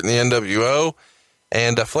Kurt in the NWO.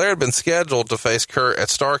 And Flair had been scheduled to face Kurt at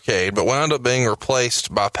Starrcade, but wound up being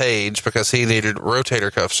replaced by Page because he needed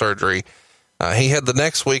rotator cuff surgery. He had the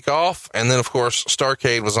next week off, and then, of course,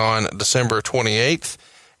 Starrcade was on December 28th.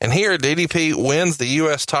 And here, DDP wins the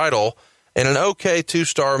U.S. title in an okay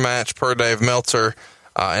 2-star match per Dave Meltzer,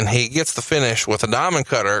 and he gets the finish with a diamond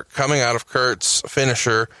cutter coming out of Kurt's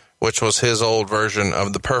finisher, which was his old version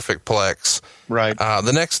of the Perfect Plex. Right.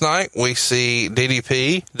 The next night, we see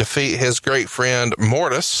DDP defeat his great friend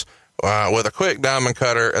Mortis with a quick diamond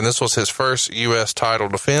cutter, and this was his first U.S. title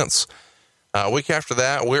defense. A week after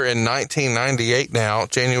that, we're in 1998 now,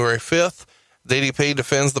 January 5th. DDP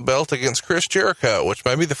defends the belt against Chris Jericho, which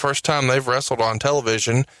may be the first time they've wrestled on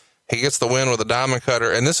television. He gets the win with a diamond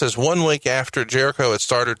cutter, and this is 1 week after Jericho had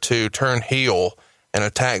started to turn heel and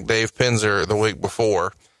attack Dave Penzer the week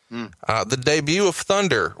before. The debut of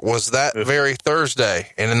Thunder was that very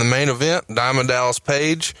Thursday, and in the main event, Diamond Dallas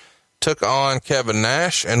Page took on Kevin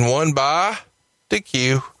Nash and won by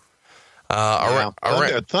DQ.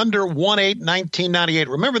 Thunder 1/8/1998.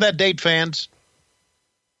 Remember that date, fans?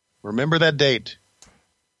 Remember that date.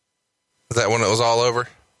 Is that when it was all over?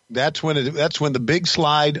 That's when the big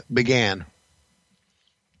slide began.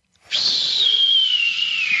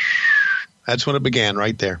 That's when it began,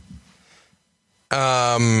 right there.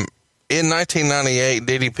 In 1998,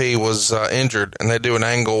 DDP was injured, and they do an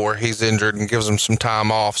angle where he's injured and gives him some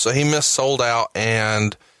time off. So he missed Sold Out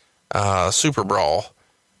and Super Brawl,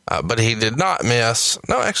 but he did not miss.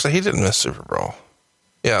 No, actually, he didn't miss Super Brawl.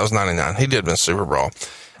 Yeah, it was 99. He did miss Super Brawl.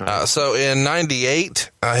 So in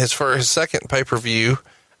 98, his second pay-per-view,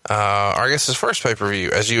 or I guess his first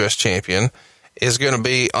pay-per-view as U.S. champion, is going to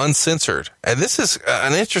be uncensored. And this is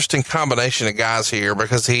an interesting combination of guys here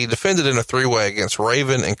because he defended in a 3-way against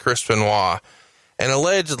Raven and Chris Benoit. And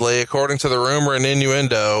allegedly, according to the rumor and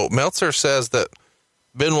innuendo, Meltzer says that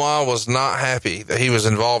Benoit was not happy that he was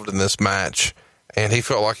involved in this match. And he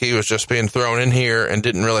felt like he was just being thrown in here and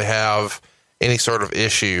didn't really have any sort of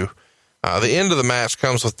issue. The end of the match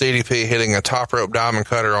comes with DDP hitting a top rope diamond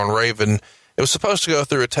cutter on Raven. It was supposed to go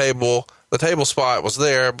through a table. The table spot was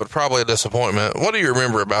there, but probably a disappointment. What do you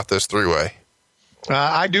remember about this 3-way?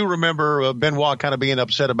 I do remember Benoit kind of being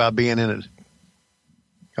upset about being in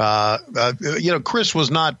it. Chris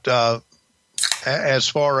was not as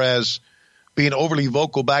far as being overly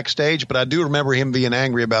vocal backstage, but I do remember him being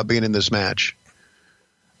angry about being in this match.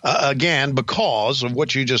 Again, because of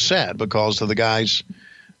what you just said, because of the guys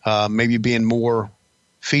maybe being more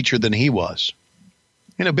featured than he was.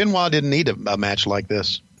 Benoit didn't need a match like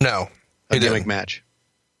this. No. A gimmick match.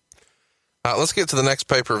 Let's get to the next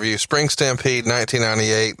pay-per-view. Spring Stampede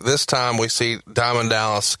 1998. This time we see Diamond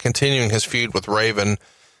Dallas continuing his feud with Raven.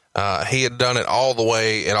 He had done it all the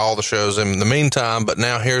way in all the shows in the meantime, but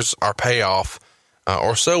now here's our payoff,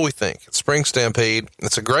 or so we think. It's Spring Stampede.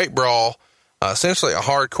 It's a great brawl, essentially a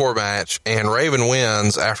hardcore match, and Raven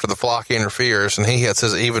wins after the Flock interferes, and he hits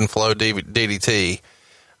his even flow DDT.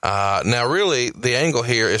 Now, really, the angle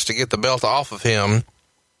here is to get the belt off of him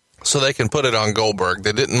so they can put it on Goldberg.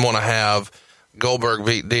 They didn't want to have Goldberg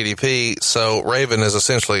beat DDP, so Raven is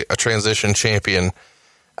essentially a transition champion.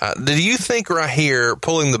 Do you think right here,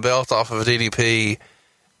 pulling the belt off of DDP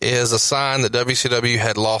is a sign that WCW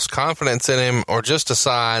had lost confidence in him, or just a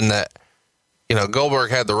sign that, you know,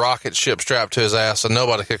 Goldberg had the rocket ship strapped to his ass and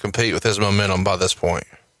nobody could compete with his momentum by this point?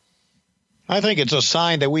 I think it's a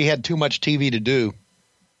sign that we had too much TV to do,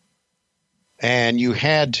 and you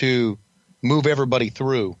had to move everybody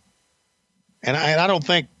through. And I don't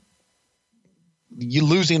think you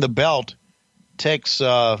losing the belt takes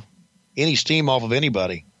any steam off of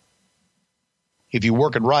anybody if you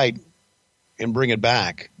work it right and bring it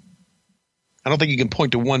back. I don't think you can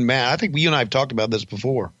point to one match. I think you and I have talked about this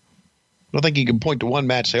before. I don't think you can point to one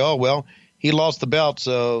match and say, oh, well, he lost the belt,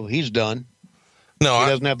 so he's done. No, he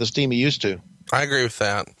doesn't have the steam he used to. I agree with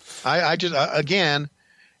that. I just, again,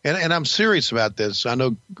 and I'm serious about this. I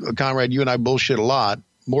know, Conrad, you and I bullshit a lot.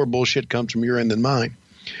 More bullshit comes from your end than mine.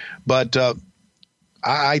 But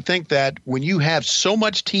I think that when you have so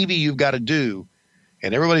much TV you've got to do,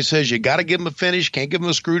 and everybody says you got to give them a finish, can't give them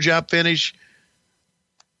a screw job finish,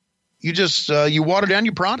 you just you water down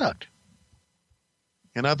your product.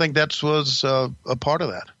 And I think that was a part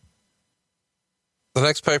of that. The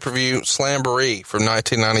next pay-per-view, Slamboree from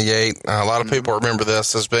 1998. A lot of people remember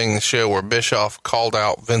this as being the show where Bischoff called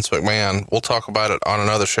out Vince McMahon. We'll talk about it on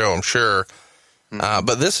another show, I'm sure.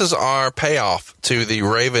 But this is our payoff to the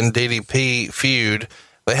Raven DDP feud.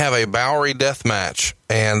 They have a Bowery death match.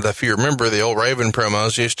 And if you remember, the old Raven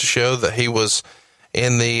promos used to show that he was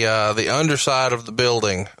in the underside of the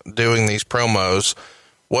building doing these promos.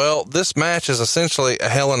 Well, this match is essentially a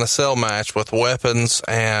Hell in a Cell match with weapons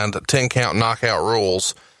and 10-count knockout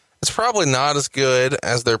rules. It's probably not as good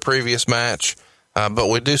as their previous match, but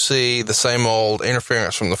we do see the same old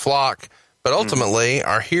interference from the flock. But ultimately,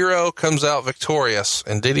 our hero comes out victorious,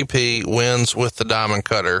 and DDP wins with the Diamond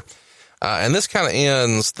Cutter. And this kind of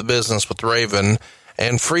ends the business with Raven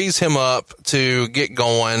and frees him up to get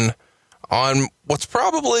going on what's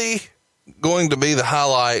probably going to be the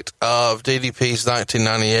highlight of DDP's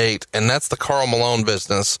 1998, and that's the Karl Malone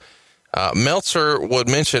business. Meltzer would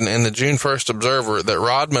mention in the June 1st Observer that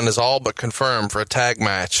Rodman is all but confirmed for a tag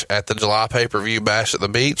match at the July pay-per-view Bash at the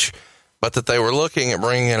Beach, but that they were looking at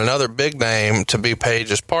bringing in another big name to be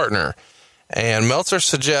Page's partner. And Meltzer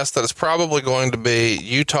suggests that it's probably going to be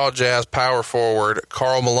Utah Jazz power forward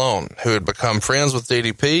Karl Malone, who had become friends with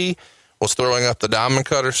DDP, was throwing up the Diamond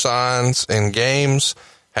Cutter signs in games,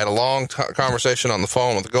 had a long conversation on the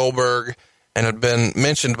phone with Goldberg, and had been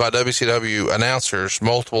mentioned by WCW announcers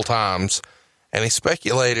multiple times. And he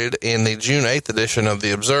speculated in the June 8th edition of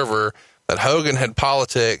the Observer that Hogan had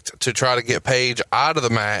politicked to try to get Page out of the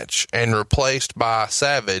match and replaced by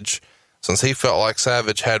Savage, since he felt like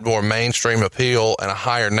Savage had more mainstream appeal and a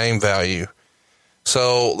higher name value.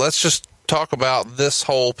 So let's just talk about this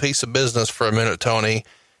whole piece of business for a minute, Tony.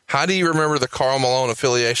 How do you remember the Karl Malone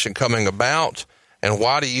affiliation coming about? And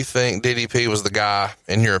why do you think DDP was the guy,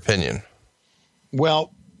 in your opinion?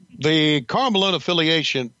 Well, the Karl Malone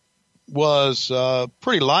affiliation was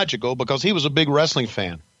pretty logical because he was a big wrestling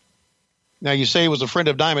fan. Now, you say he was a friend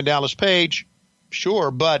of Diamond Dallas Page,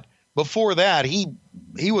 sure, but before that, he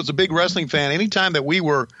was a big wrestling fan. Anytime that we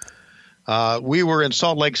were in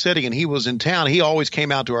Salt Lake City and he was in town, he always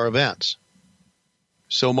came out to our events.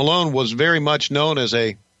 So Malone was very much known as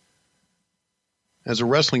a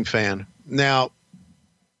wrestling fan. Now,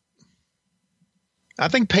 I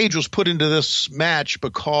think Page was put into this match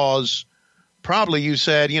because probably you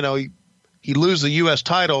said, you know, he loses the U.S.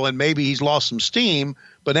 title and maybe he's lost some steam,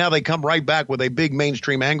 but now they come right back with a big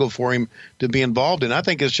mainstream angle for him to be involved in. I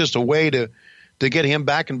think it's just a way to get him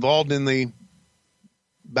back involved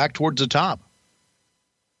back towards the top.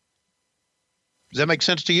 Does that make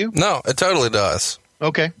sense to you? No, it totally does.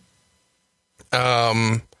 Okay.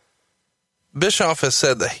 Bischoff has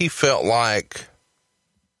said that he felt like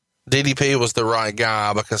DDP was the right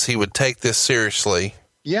guy because he would take this seriously.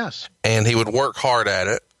 Yes. And he would work hard at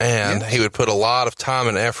it, and he would put a lot of time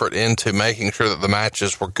and effort into making sure that the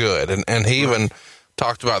matches were good. And he even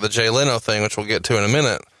talked about the Jay Leno thing, which we'll get to in a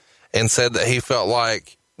minute, and said that he felt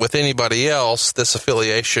like with anybody else, this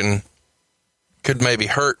affiliation could maybe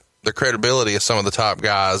hurt the credibility of some of the top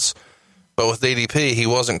guys. But with DDP, he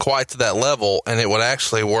wasn't quite to that level, and it would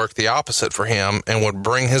actually work the opposite for him and would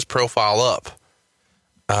bring his profile up.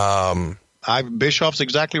 Bischoff's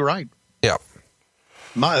exactly right. Yeah.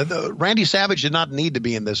 Randy Savage did not need to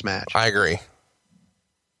be in this match. I agree.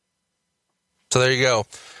 So there you go.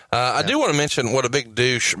 I do want to mention what a big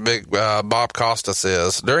douche Bob Costas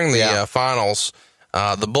is. During the finals,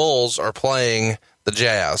 the Bulls are playing the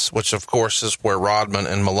Jazz, which of course is where Rodman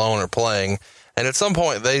and Malone are playing. And at some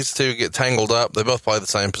point, these two get tangled up. They both play the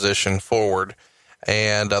same position, forward.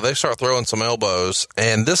 And they start throwing some elbows.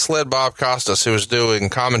 And this led Bob Costas, who was doing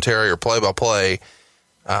commentary or play-by-play,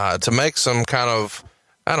 to make some kind of,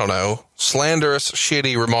 I don't know, slanderous,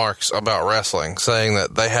 shitty remarks about wrestling, saying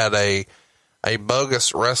that they had a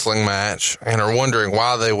bogus wrestling match and are wondering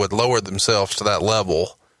why they would lower themselves to that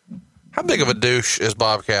level. How big of a douche is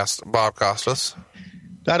Bob Costas?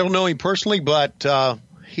 I don't know him personally, but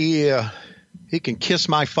he can kiss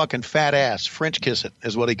my fucking fat ass. French kiss it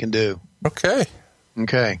is what he can do. Okay.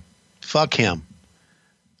 Fuck him.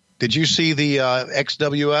 Did you see the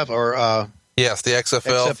XWF or yes, the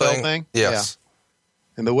XFL thing? Yes.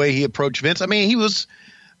 Yeah. And the way he approached Vince. I mean,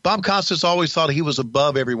 Bob Costas always thought he was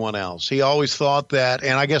above everyone else. He always thought that,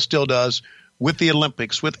 and I guess still does, with the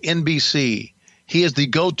Olympics, with NBC. He is the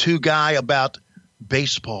go-to guy about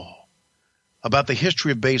baseball, about the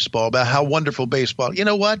history of baseball, about how wonderful baseball. You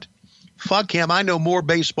know what? Fuck him. I know more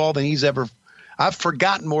baseball than I've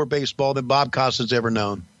forgotten more baseball than Bob Costas ever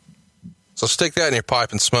known. So stick that in your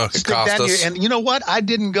pipe and smoke it, Costas. And you know what? I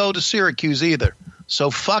didn't go to Syracuse either. So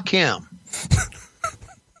fuck him.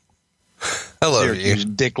 I love Syracuse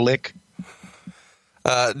you. Dick lick.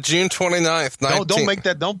 June 29th. Don't make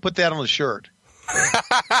that. Don't put that on the shirt.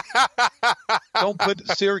 Don't put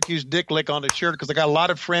Syracuse Dick lick on the shirt because I got a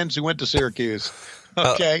lot of friends who went to Syracuse.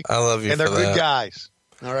 Okay. I love you. And they're for good that. guys.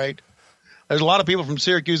 All right. There's a lot of people from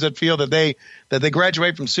Syracuse that feel that they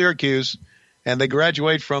graduate from Syracuse and they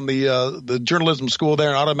graduate from the journalism school there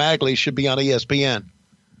and automatically should be on ESPN.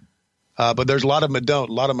 But there's a lot of them that don't.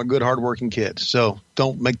 A lot of them are good, hardworking kids. So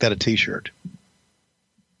don't make that a T-shirt.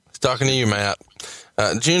 Talking to you, Matt.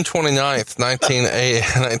 June 29th,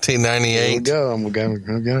 1998. Here we go.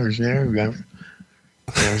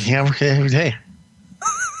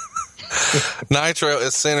 Nitro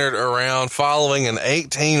is centered around following an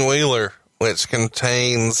 18-wheeler, which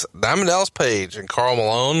contains Diamond Dallas Page and Karl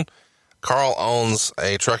Malone. Karl owns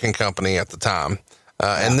a trucking company at the time.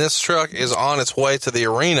 And this truck is on its way to the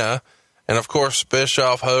arena. And, of course,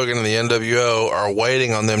 Bischoff, Hogan, and the NWO are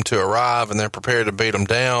waiting on them to arrive, and they're prepared to beat them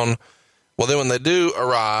down. Well, then when they do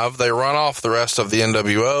arrive, they run off the rest of the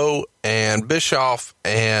NWO, and Bischoff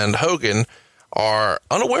and Hogan are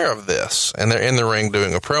unaware of this, and they're in the ring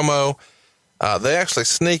doing a promo. They actually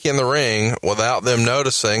sneak in the ring without them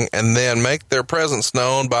noticing and then make their presence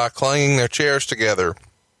known by clanging their chairs together.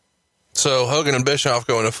 So Hogan and Bischoff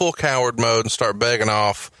go into full coward mode and start begging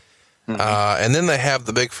off. And then they have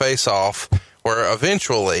the big face-off where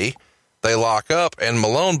eventually they lock up, and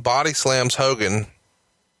Malone body slams Hogan,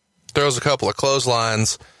 throws a couple of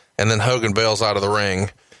clotheslines, and then Hogan bails out of the ring.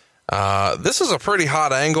 This is a pretty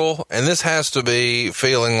hot angle, and this has to be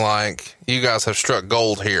feeling like you guys have struck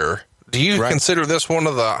gold here. Do you consider this one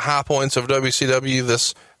of the high points of WCW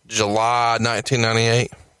this July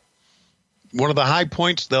 1998? One of the high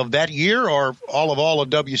points of that year or all of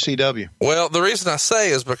WCW? Well, the reason I say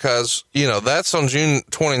is because, that's on June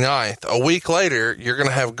 29th. A week later, you're going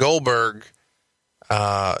to have Goldberg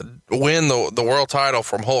win the world title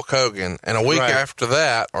from Hulk Hogan. And a week after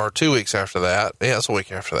that, or 2 weeks after that, it's a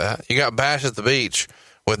week after that, you got Bash at the Beach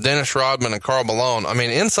with Dennis Rodman and Karl Malone. I mean,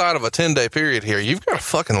 inside of a 10-day period here, you've got a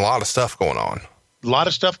fucking lot of stuff going on. A lot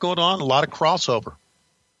of stuff going on, a lot of crossover.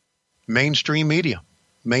 Mainstream media.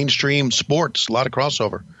 Mainstream sports, a lot of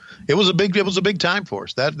crossover. It was a big time for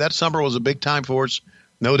us. That summer was a big time for us,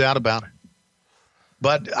 no doubt about it.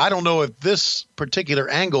 But I don't know if this particular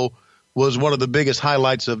angle was one of the biggest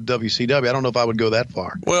highlights of WCW. I don't know if I would go that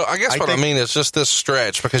far. Well, I guess what I mean is just this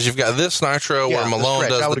stretch, because you've got this Nitro where Malone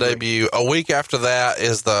does the debut. A week after that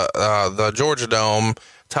is the Georgia Dome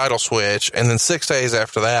title switch, and then 6 days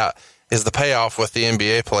after that is the payoff with the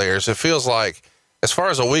NBA players. It feels like, as far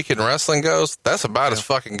as a week in wrestling goes, that's about as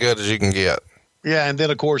fucking good as you can get. Yeah, and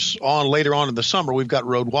then, of course, later on in the summer, we've got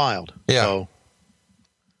Road Wild. Yeah. So,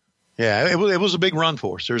 yeah, it was a big run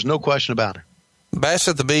for us. There's no question about it. Bash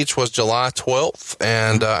at the Beach was July 12th,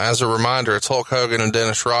 and as a reminder, it's Hulk Hogan and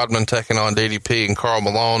Dennis Rodman taking on DDP and Karl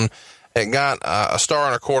Malone. It got a 1.25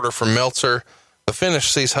 stars from Meltzer. The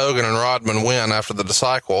finish sees Hogan and Rodman win after the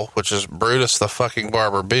Disciple, which is Brutus the fucking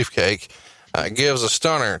Barber Beefcake, gives a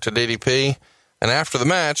stunner to DDP. And after the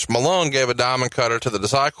match, Malone gave a diamond cutter to the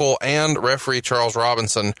Disciple and referee Charles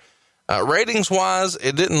Robinson. Ratings-wise,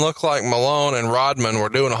 it didn't look like Malone and Rodman were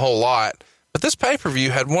doing a whole lot, but this pay-per-view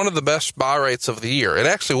had one of the best buy rates of the year. It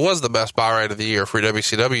actually was the best buy rate of the year for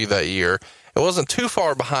WCW that year. It wasn't too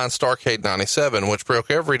far behind Starrcade 97, which broke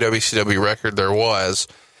every WCW record there was.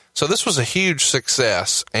 So this was a huge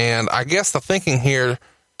success, and I guess the thinking here,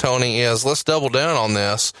 Tony, is let's double down on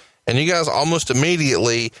this, and you guys almost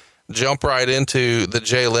immediately jump right into the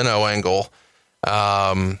Jay Leno angle.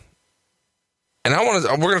 And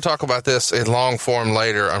we're going to talk about this in long form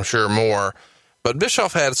later, I'm sure more, But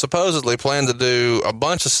Bischoff had supposedly planned to do a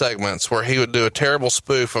bunch of segments where he would do a terrible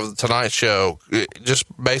spoof of the Tonight Show, just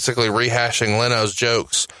basically rehashing Leno's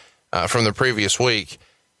jokes from the previous week.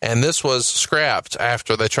 And this was scrapped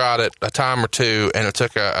after they tried it a time or two, and it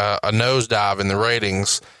took a nosedive in the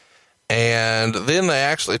ratings. And then they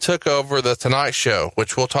actually took over the Tonight Show,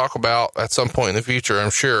 which we'll talk about at some point in the future, I'm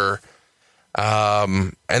sure.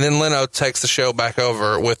 And then Leno takes the show back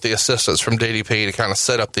over with the assistance from DDP to kind of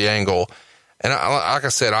set up the angle. And like I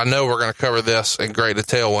said, I know we're going to cover this in great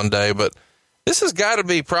detail one day, but this has got to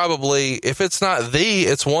be probably, if it's not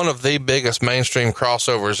it's one of the biggest mainstream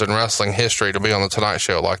crossovers in wrestling history to be on the Tonight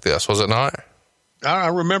Show like this, was it not? I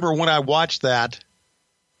remember when I watched that.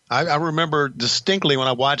 I remember distinctly when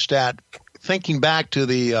I watched that, thinking back to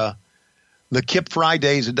the Kip Fry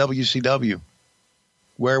days at WCW,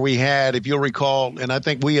 where we had, if you'll recall, and I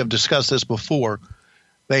think we have discussed this before,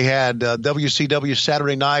 they had WCW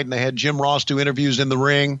Saturday Night, and they had Jim Ross do interviews in the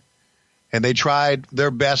ring, and they tried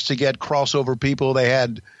their best to get crossover people. They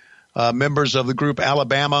had members of the group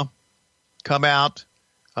Alabama come out.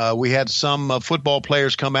 We had some football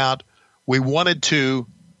players come out. We wanted to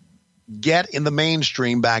get in the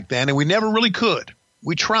mainstream back then, and we never really could.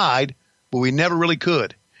 We tried, but we never really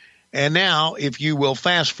could. And now, if you will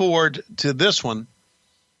fast forward to this one,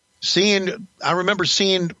 I remember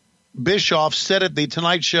seeing Bischoff sit at the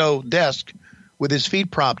Tonight Show desk with his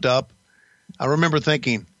feet propped up. I remember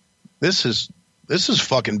thinking, this is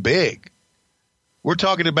fucking big. We're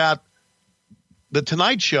talking about the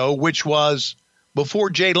Tonight Show, which was before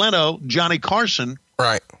Jay Leno, Johnny Carson,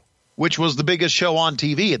 right, which was the biggest show on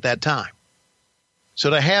TV at that time. So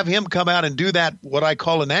to have him come out and do that, what I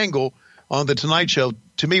call an angle on the Tonight Show,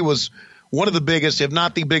 to me was one of the biggest, if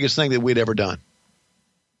not the biggest thing that we'd ever done.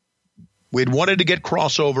 We'd wanted to get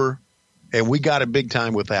crossover, and we got it big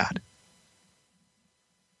time with that.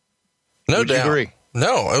 No doubt. Would you agree?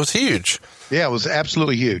 No, it was huge. Yeah, it was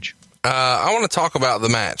absolutely huge. I want to talk about the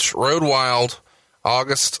match. Road Wild,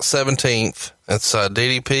 August 17th. It's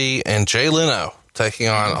DDP and Jay Leno taking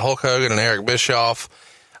on Hulk Hogan and Eric Bischoff.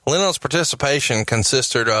 Leno's participation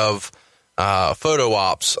consisted of photo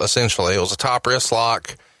ops, essentially. It was a top wrist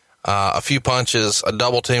lock, a few punches, a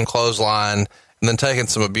double team clothesline, and then taking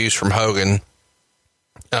some abuse from Hogan.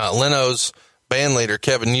 Leno's band leader,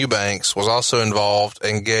 Kevin Eubanks, was also involved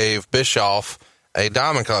and gave Bischoff a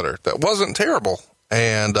diamond cutter that wasn't terrible.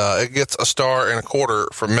 And it gets a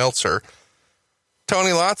 1.25 from Meltzer.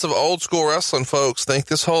 Tony, lots of old school wrestling folks think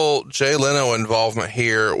this whole Jay Leno involvement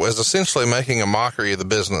here was essentially making a mockery of the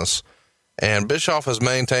business. And Bischoff has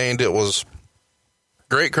maintained it was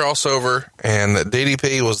great crossover and that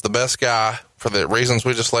DDP was the best guy for the reasons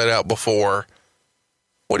we just laid out before.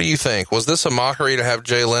 What do you think? Was this a mockery to have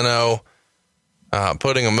Jay Leno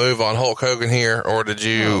putting a move on Hulk Hogan here, or did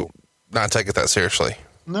you not take it that seriously?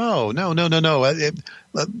 No.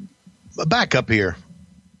 Back up here,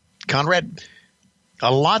 Conrad.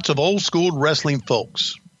 Lots of old school wrestling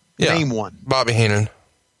folks. Yeah. Name one. Bobby Heenan.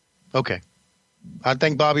 Okay. I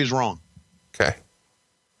think Bobby's wrong. Okay.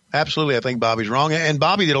 Absolutely, I think Bobby's wrong. And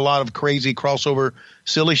Bobby did a lot of crazy crossover,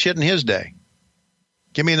 silly shit in his day.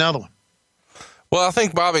 Give me another one. Well, I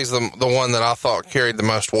think Bobby's the one that I thought carried the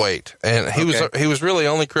most weight. And he was really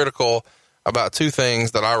only critical about two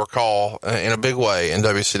things that I recall in a big way in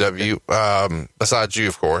WCW, besides you,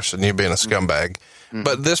 of course, and you being a scumbag. Mm-hmm.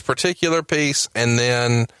 But this particular piece, and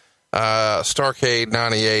then Starrcade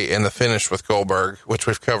 98 and the finish with Goldberg, which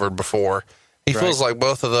we've covered before, he feels like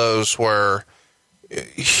both of those were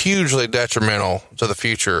hugely detrimental to the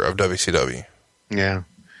future of WCW. Yeah.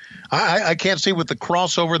 I can't see with the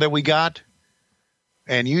crossover that we got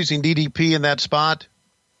and using DDP in that spot,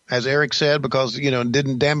 as Eric said, because,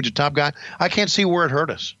 didn't damage the top guy. I can't see where it hurt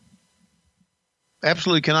us.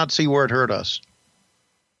 Absolutely cannot see where it hurt us.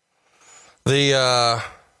 The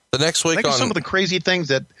next week think of some of the crazy things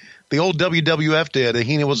that the old WWF did that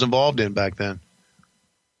Heenan was involved in back then.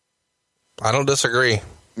 I don't disagree.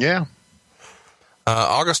 Yeah.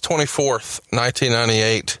 August 24th,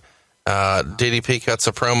 1998, DDP cuts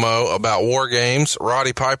a promo about War Games.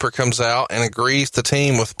 Roddy Piper comes out and agrees to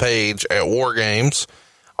team with Page at War Games.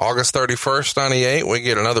 August 31st, 98, we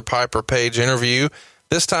get another Piper-Page interview.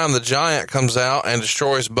 This time the Giant comes out and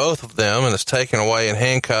destroys both of them and is taken away in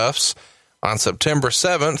handcuffs. On September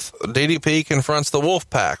 7th, DDP confronts the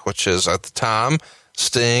Wolfpack, which is at the time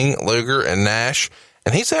Sting, Luger, and Nash.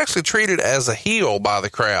 And he's actually treated as a heel by the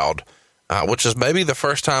crowd, which is maybe the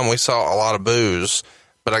first time we saw a lot of boos.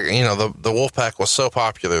 But, the Wolfpack was so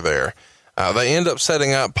popular there. They end up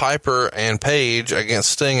setting up Piper and Page against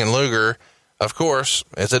Sting and Luger. Of course,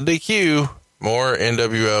 it's a DQ, more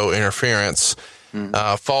NWO interference.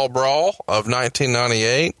 Fall Brawl of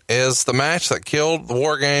 1998 is the match that killed the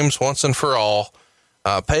War Games once and for all.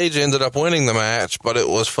 Paige ended up winning the match, but it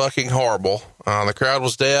was fucking horrible. The crowd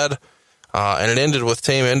was dead, and it ended with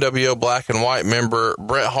Team NWO Black and White member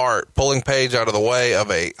Bret Hart pulling Paige out of the way of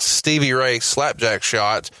a Stevie Ray slapjack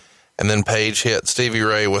shot, and then Paige hit Stevie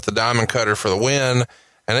Ray with the diamond cutter for the win,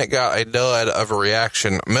 and it got a dud of a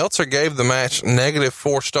reaction. Meltzer gave the match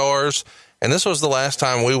 -4 stars, and this was the last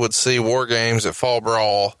time we would see War Games at Fall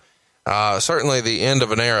Brawl. Certainly the end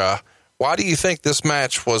of an era. Why do you think this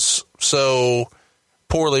match was so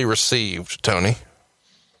poorly received, Tony?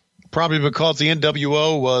 Probably because the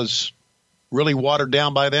NWO was really watered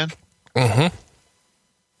down by then. Mm-hmm.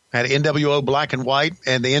 Had NWO Black and White,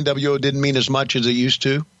 and the NWO didn't mean as much as it used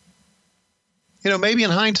to. You know, maybe in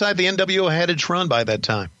hindsight, the NWO had its run by that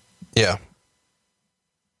time. Yeah.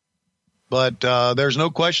 But there's no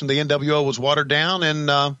question the NWO was watered down,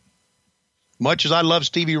 and much as I love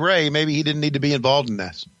Stevie Ray, maybe he didn't need to be involved in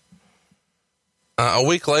this. A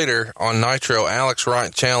week later on Nitro, Alex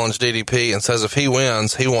Wright challenged DDP and says if he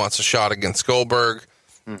wins, he wants a shot against Goldberg.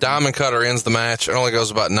 Diamond Cutter ends the match. It only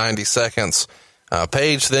goes about 90 seconds.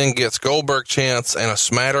 Paige then gets Goldberg chants and a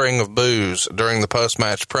smattering of boos during the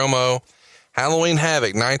post-match promo. Halloween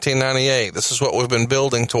Havoc 1998. This is what we've been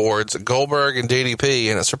building towards, Goldberg and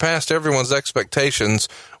DDP, and it surpassed everyone's expectations.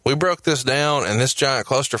 We broke this down in this giant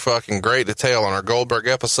clusterfuck in great detail on our Goldberg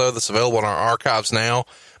episode that's available in our archives now.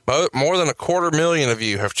 More than 250,000 of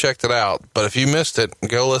you have checked it out, but if you missed it,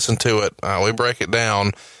 go listen to it. We break it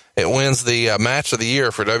down. It wins the match of the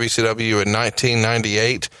year for WCW in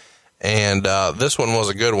 1998, and this one was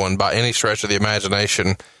a good one by any stretch of the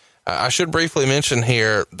imagination. I should briefly mention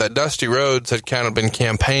here that Dusty Rhodes had kind of been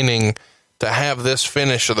campaigning to have this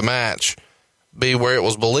finish of the match be where it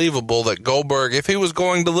was believable that Goldberg, if he was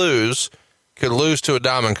going to lose, could lose to a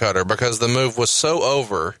diamond cutter because the move was so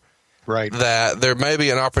over, right, that there may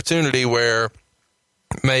be an opportunity where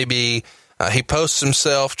maybe he posts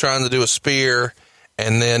himself trying to do a spear,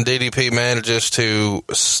 and then DDP manages to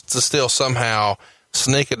still somehow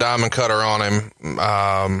sneak a diamond cutter on him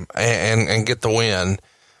and get the win.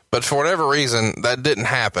 But for whatever reason, that didn't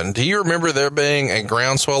happen. Do you remember there being a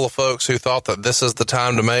groundswell of folks who thought that this is the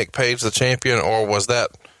time to make Paige the champion, or was that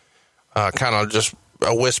kind of just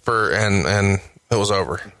a whisper and it was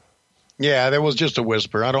over? Yeah, there was just a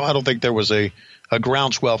whisper. I don't think there was a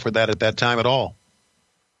groundswell for that at that time at all.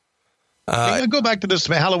 Go back to this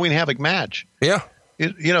Halloween Havoc match. Yeah.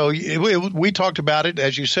 We talked about it,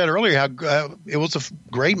 as you said earlier, how it was a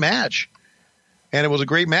great match. And it was a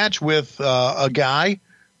great match with a guy,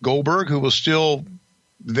 Goldberg, who was still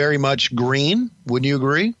very much green. Wouldn't you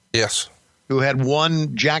agree? Yes. Who had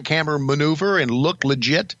one jackhammer maneuver and looked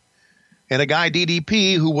legit. And a guy,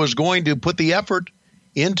 DDP, who was going to put the effort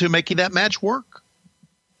into making that match work.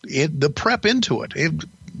 The prep into it.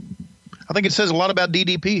 I think it says a lot about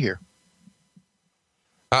DDP here.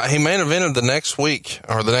 He main evented the next week,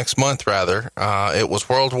 or the next month, rather. It was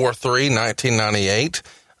World War III, 1998.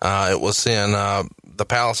 It was in the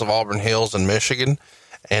Palace of Auburn Hills in Michigan.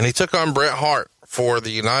 And he took on Bret Hart for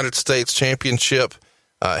the United States Championship.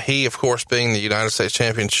 He, of course, being the United States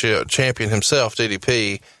champion himself,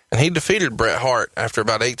 DDP. And he defeated Bret Hart after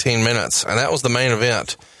about 18 minutes. And that was the main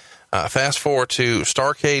event. Fast forward to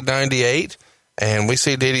Starrcade 98. And we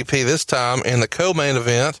see DDP this time in the co-main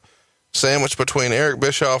event, sandwiched between Eric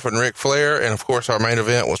Bischoff and Ric Flair. And, of course, our main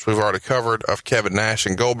event, which we've already covered, of Kevin Nash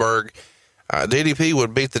and Goldberg. DDP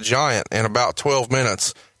would beat the Giant in about 12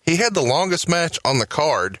 minutes. He had the longest match on the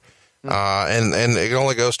card, and it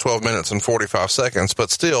only goes 12 minutes and 45 seconds. But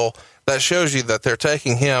still, that shows you that they're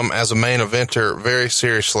taking him as a main eventer very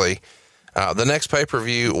seriously. The next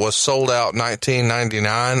pay-per-view was Sold Out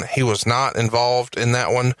 1999. He was not involved in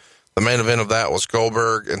that one. The main event of that was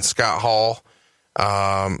Goldberg and Scott Hall.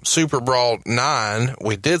 Super Brawl 9,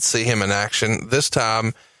 we did see him in action, this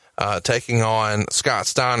time taking on Scott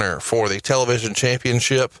Steiner for the television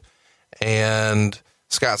championship, and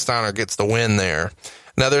Scott Steiner gets the win there.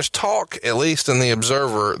 Now, there's talk, at least in the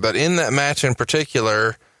Observer, that in that match in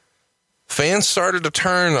particular, fans started to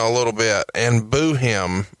turn a little bit and boo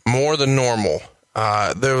him more than normal.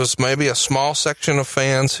 There was maybe a small section of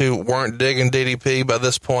fans who weren't digging DDP by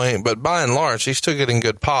this point, but by and large, he's still getting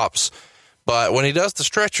good pops. But when he does the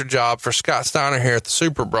stretcher job for Scott Steiner here at the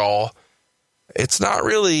Super Brawl, it's not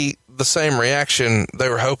really the same reaction they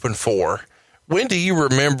were hoping for. When do you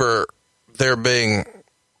remember there being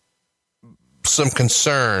some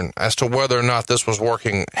concern as to whether or not this was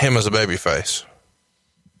working him as a babyface?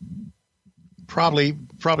 Probably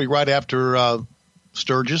right after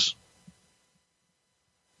Sturgis.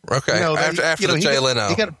 Okay, after the Jay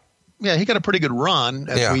Leno. he got a pretty good run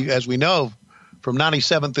as we know from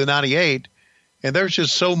 97 through 98. And there's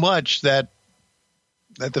just so much that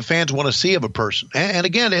the fans want to see of a person. And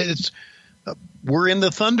again, we're in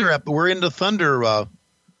the Thunder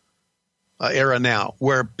era now,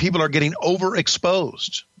 where people are getting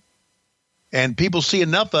overexposed, and people see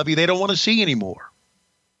enough of you they don't want to see anymore.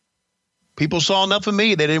 People saw enough of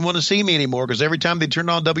me; they didn't want to see me anymore, because every time they turned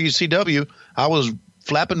on WCW, I was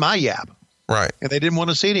flapping my yap, right? And they didn't want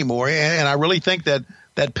to see anymore. And I really think that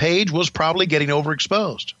Page was probably getting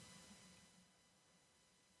overexposed.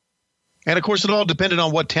 And of course, it all depended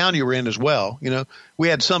on what town you were in as well. You know, we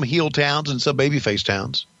had some heel towns and some babyface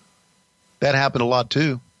towns. That happened a lot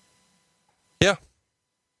too. Yeah.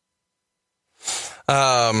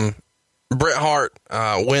 Bret Hart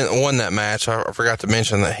won that match. I forgot to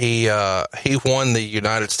mention that he won the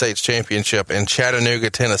United States Championship in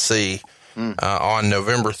Chattanooga, Tennessee, on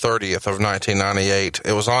November 30th of 1998.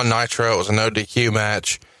 It was on Nitro. It was a no DQ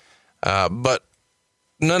match, but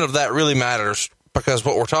none of that really matters, because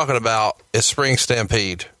what we're talking about is Spring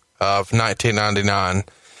Stampede of 1999.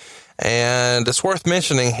 And it's worth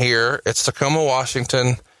mentioning here, it's Tacoma,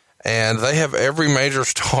 Washington, and they have every major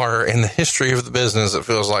star in the history of the business, it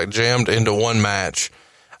feels like, jammed into one match.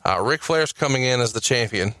 Ric Flair's coming in as the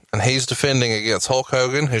champion, and he's defending against Hulk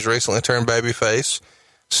Hogan, who's recently turned babyface,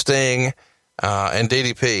 Sting, and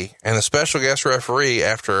DDP. And the special guest referee,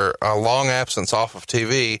 after a long absence off of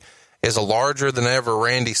TV, is a larger-than-ever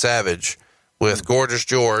Randy Savage, with Gorgeous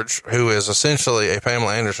George, who is essentially a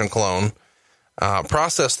Pamela Anderson clone.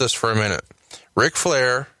 Process this for a minute. Ric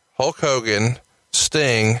Flair, Hulk Hogan,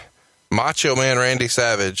 Sting, Macho Man Randy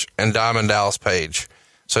Savage, and Diamond Dallas Page.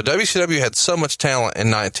 So WCW had so much talent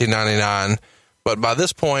in 1999, but by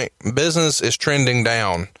this point, business is trending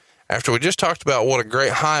down. After we just talked about what a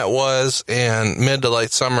great high it was in mid to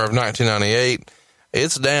late summer of 1998,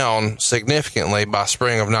 it's down significantly by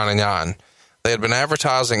spring of 99. They had been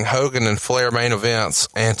advertising Hogan and Flair main events,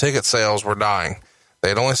 and ticket sales were dying. They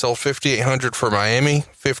had only sold 5,800 for Miami,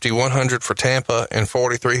 5,100 for Tampa, and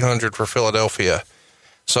 4,300 for Philadelphia.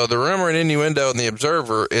 So the rumor and innuendo in the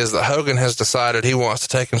Observer is that Hogan has decided he wants to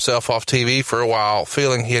take himself off TV for a while,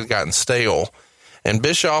 feeling he had gotten stale. And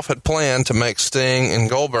Bischoff had planned to make Sting and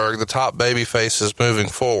Goldberg the top baby faces moving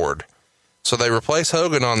forward. So they replaced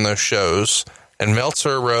Hogan on those shows, and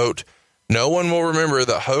Meltzer wrote, "No one will remember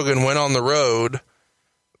that Hogan went on the road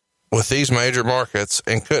with these major markets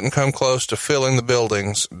and couldn't come close to filling the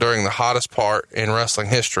buildings during the hottest part in wrestling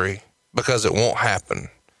history, because it won't happen."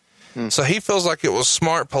 So he feels like it was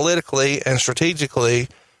smart politically and strategically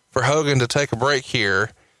for Hogan to take a break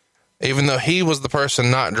here, even though he was the person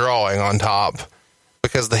not drawing on top,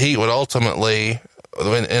 because the heat would ultimately,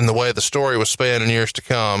 in the way the story was spanned in years to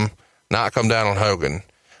come, not come down on Hogan.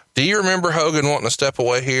 Do you remember Hogan wanting to step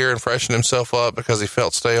away here and freshen himself up because he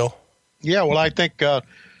felt stale? Yeah, well, I think,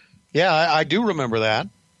 I do remember that.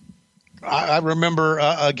 I remember,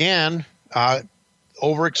 again,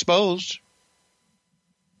 overexposed.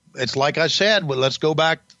 It's like I said, well, let's go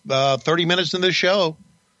back 30 minutes in this show.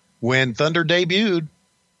 When Thunder debuted,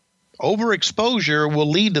 overexposure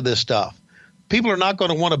will lead to this stuff. People are not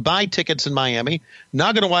going to want to buy tickets in Miami,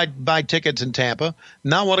 not going to buy tickets in Tampa,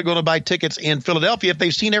 not want to go to buy tickets in Philadelphia if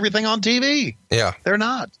they've seen everything on TV. Yeah. They're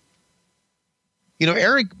not. You know,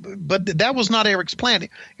 Eric, but that was not Eric's plan.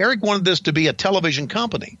 Eric wanted this to be a television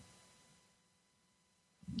company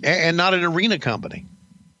and not an arena company.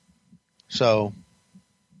 So,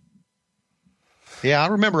 yeah, I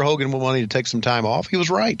remember Hogan wanting to take some time off. He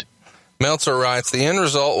was right. Meltzer writes, the end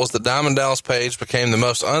result was that Diamond Dallas Page became the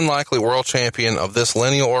most unlikely world champion of this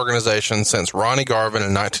lineal organization since Ronnie Garvin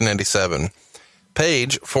in 1987.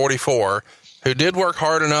 Page, 44, who did work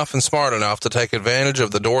hard enough and smart enough to take advantage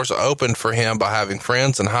of the doors opened for him by having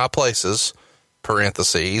friends in high places,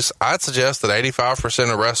 parentheses, I'd suggest that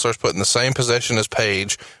 85% of wrestlers put in the same position as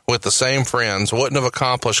Page with the same friends wouldn't have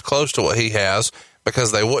accomplished close to what he has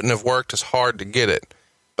because they wouldn't have worked as hard to get it.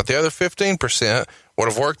 But the other 15% would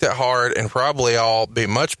have worked that hard and probably all be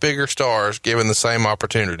much bigger stars given the same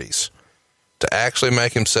opportunities to actually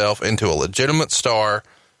make himself into a legitimate star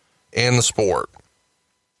in the sport.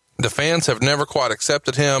 The fans have never quite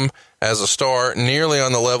accepted him as a star nearly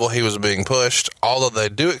on the level he was being pushed, although they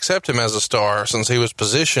do accept him as a star since he was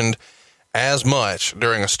positioned as much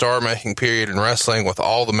during a star-making period in wrestling with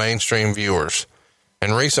all the mainstream viewers.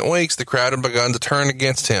 In recent weeks, the crowd had begun to turn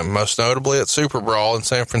against him, most notably at Super Brawl in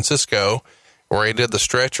San Francisco, where he did the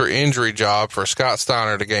stretcher injury job for Scott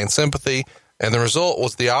Steiner to gain sympathy, and the result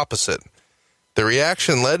was the opposite. The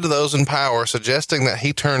reaction led to those in power suggesting that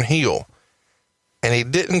he turn heel, and he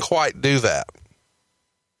didn't quite do that.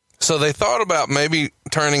 So they thought about maybe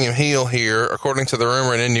turning him heel here, according to the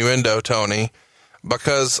rumor and innuendo, Tony,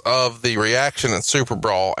 because of the reaction at Super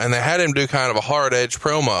Brawl. And they had him do kind of a hard edge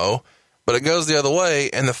promo, but it goes the other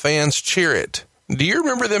way and the fans cheer it. Do you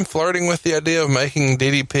remember them flirting with the idea of making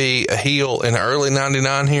DDP a heel in early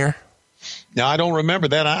 99 here? Now, I don't remember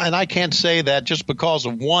that, and I can't say that just because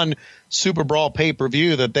of one Super Brawl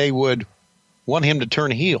pay-per-view that they would want him to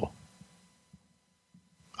turn heel.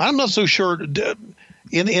 I'm not so sure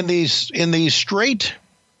in these straight,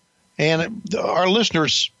 and our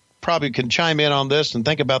listeners probably can chime in on this and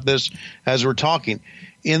think about this as we're talking.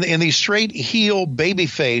 In the straight heel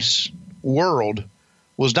babyface world,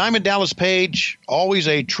 was Diamond Dallas Page always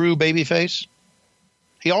a true babyface?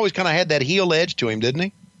 He always kind of had that heel edge to him, didn't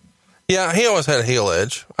he? Yeah, he always had a heel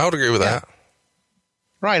edge. I would agree with that.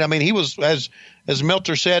 Right. I mean, he was, as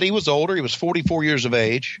Meltzer said, he was older. He was 44 years of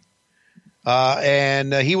age.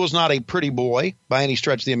 And he was not a pretty boy by any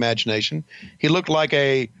stretch of the imagination. He looked like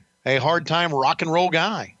a hard time rock and roll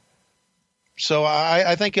guy. So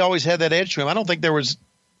I think he always had that edge to him. I don't think there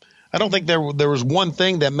was one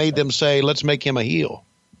thing that made them say, let's make him a heel.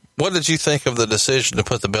 What did you think of the decision to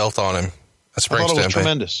put the belt on him at Spring I thought it was Stampede?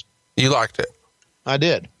 tremendous. You liked it? I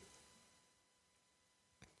did.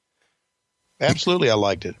 Absolutely, I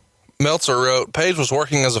liked it. Meltzer wrote, Page was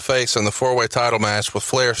working as a face in the four-way title match with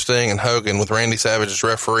Flair, Sting, and Hogan with Randy Savage as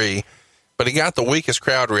referee, but he got the weakest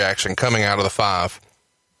crowd reaction coming out of the five.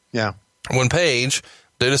 Yeah. When Page,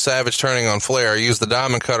 due to Savage turning on Flair, used the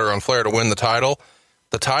diamond cutter on Flair to win the title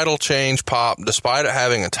change pop, despite it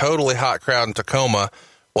having a totally hot crowd in Tacoma,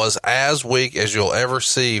 was as weak as you'll ever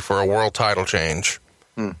see for a world title change.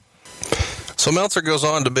 So Meltzer goes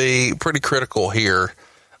on to be pretty critical here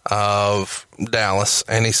of Dallas,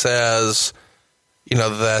 and he says,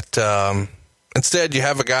 that instead you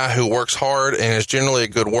have a guy who works hard and is generally a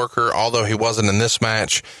good worker, although he wasn't in this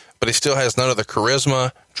match, but he still has none of the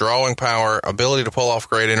charisma, drawing power, ability to pull off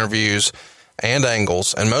great interviews and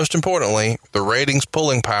angles, and most importantly, the ratings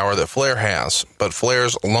pulling power that Flair has. But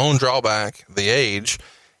Flair's lone drawback, the age,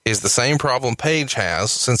 is the same problem Page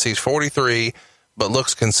has, since he's 43, but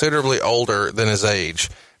looks considerably older than his age.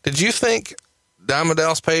 Did you think Diamond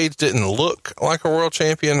Dallas Page didn't look like a world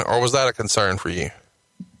champion, or was that a concern for you?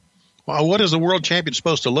 Well, what is a world champion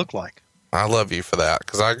supposed to look like? I love you for that,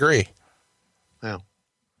 because I agree. Yeah.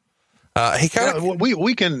 He kind of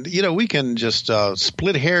we can just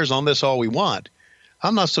split hairs on this all we want.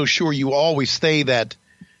 I'm not so sure you always say that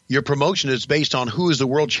your promotion is based on who is the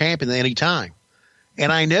world champion at any time.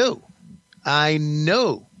 And I know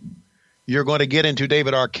you're going to get into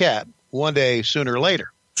David Arquette one day sooner or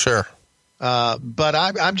later. Sure. But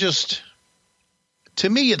I'm just, to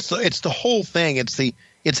me, it's the whole thing.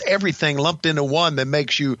 It's everything lumped into one that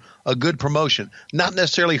makes you a good promotion. Not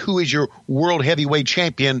necessarily who is your world heavyweight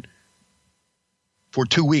champion for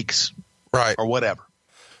 2 weeks, right, or whatever.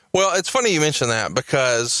 Well, it's funny you mention that,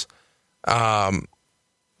 because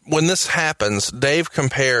when this happens, Dave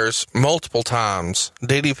compares multiple times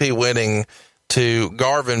DDP winning to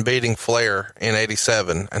Garvin beating Flair in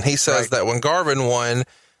 '87, and he says that when Garvin won,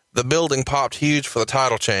 the building popped huge for the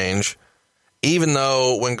title change, even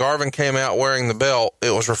though when Garvin came out wearing the belt,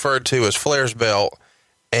 it was referred to as Flair's belt,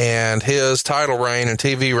 and his title reign and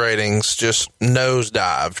TV ratings just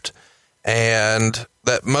nosedived, and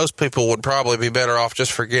that most people would probably be better off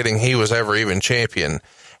just forgetting he was ever even champion.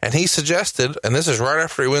 And he suggested, and this is right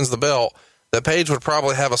after he wins the belt, that Page would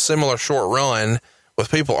probably have a similar short run,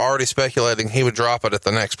 with people already speculating he would drop it at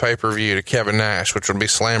the next pay-per-view to Kevin Nash, which would be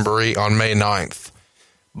Slamboree on May 9th.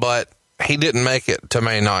 But he didn't make it to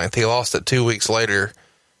May 9th. He lost it 2 weeks later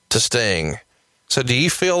to Sting. So do you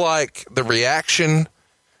feel like the reaction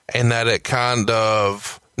and that it kind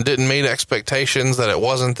of didn't meet expectations, that it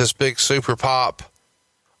wasn't this big super pop,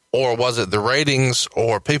 or was it the ratings,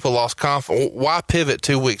 or people lost confidence? Why pivot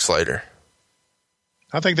 2 weeks later?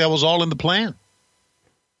 I think that was all in the plan.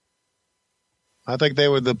 I think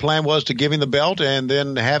the plan was to give him the belt and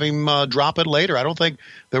then have him drop it later. I don't think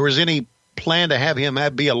there was any plan to have him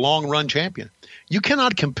be a long-run champion. You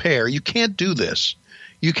cannot compare. You can't do this.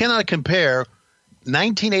 You cannot compare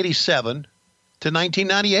 1987 to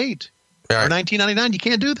 1998 or 1999. You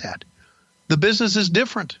can't do that. The business is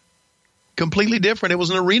different, completely different. It was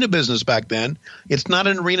an arena business back then. It's not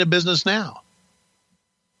an arena business now.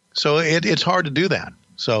 So it's hard to do that.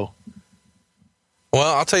 So,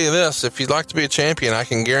 well, I'll tell you this. If you'd like to be a champion, I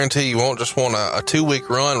can guarantee you won't just want a 2 week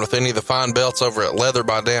run with any of the fine belts over at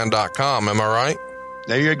leatherbydan.com. Am I right?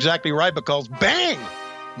 Now, you're exactly right, because bang,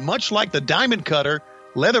 much like the diamond cutter,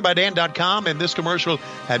 leatherbydan.com and this commercial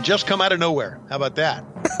have just come out of nowhere. How about that?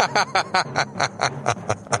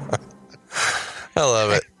 I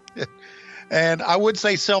love it. And I would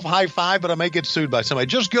say self-high five, but I may get sued by somebody.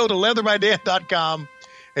 Just go to leatherbydan.com,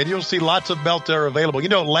 and you'll see lots of belts that are available. You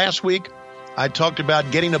know, last week I talked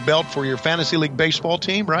about getting a belt for your fantasy league baseball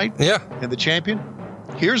team, right? Yeah. And the champion.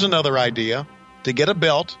 Here's another idea to get a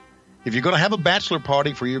belt. If you're going to have a bachelor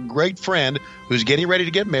party for your great friend who's getting ready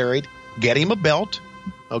to get married, get him a belt,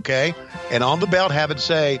 okay? And on the belt, have it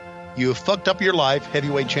say, "You have fucked up your life,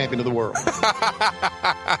 heavyweight champion of the world."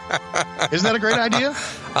 Isn't that a great idea?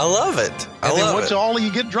 I love it. And then once all of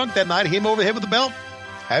you get drunk that night, hit him over the head with the belt,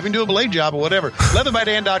 have him do a blade job or whatever.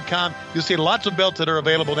 Leatherbydan.com. You'll see lots of belts that are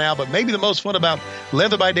available now, but maybe the most fun about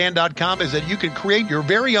leatherbydan.com is that you can create your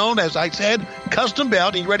very own, as I said, custom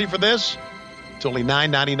belt. Are you ready for this? It's only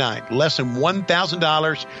 $9.99, less than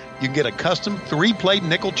 $1,000. You can get a custom 3-plate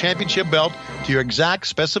nickel championship belt to your exact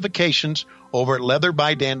specifications over at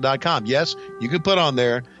leatherbydan.com. Yes, you can put on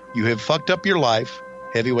there, "You have fucked up your life,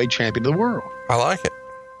 heavyweight champion of the world." I like it.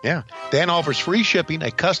 Yeah. Dan offers free shipping, a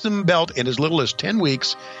custom belt in as little as 10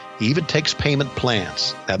 weeks. He even takes payment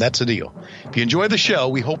plans. Now, that's the deal. If you enjoy the show,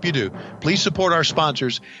 we hope you do. Please support our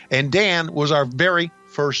sponsors. And Dan was our very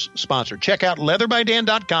first sponsor. Check out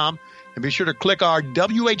leatherbydan.com and be sure to click our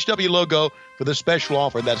WHW logo for the special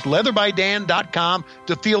offer. That's leatherbydan.com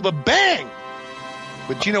to feel the bang.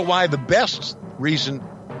 But you know why the best reason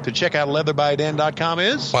to check out leatherbydan.com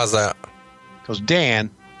is? Why's that? Because Dan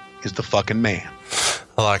is the fucking man.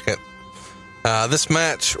 I like it. This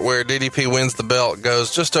match where DDP wins the belt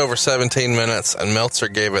goes just over 17 minutes, and Meltzer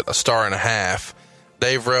gave it a 1.5 stars.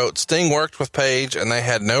 Dave wrote, "Sting worked with Page, and they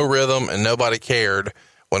had no rhythm, and nobody cared.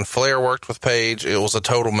 When Flair worked with Page, it was a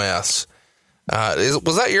total mess."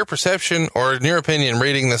 Was that your perception, or in your opinion,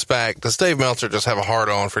 reading this back, does Dave Meltzer just have a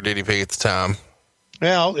hard-on for DDP at the time?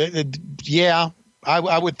 Well, yeah,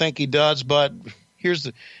 I would think he does, but here's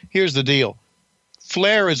the deal.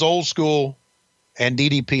 Flair is old school, and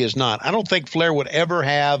DDP is not. I don't think Flair would ever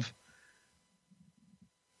have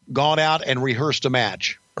gone out and rehearsed a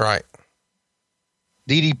match. Right.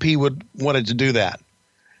 DDP wanted to do that.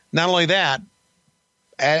 Not only that,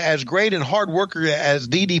 as great and hard worker as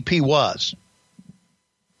DDP was,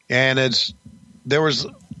 and there was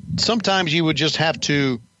sometimes you would just have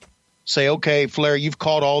to say, "Okay, Flair, you've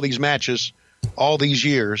called all these matches all these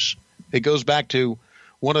years." It goes back to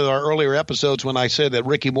one of our earlier episodes when I said that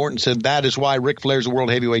Ricky Morton said that is why Ric Flair's the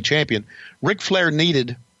world heavyweight champion. Ric Flair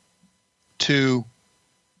needed to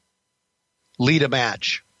lead a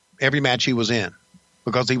match, every match he was in,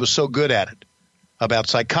 because he was so good at it, about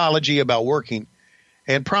psychology, about working.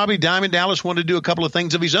 And probably Diamond Dallas wanted to do a couple of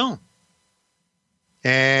things of his own.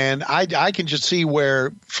 And I can just see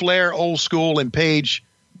where Flair, old school, and Page,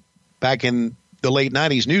 back in the late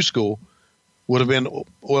 90s, new school, would have been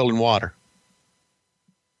oil and water.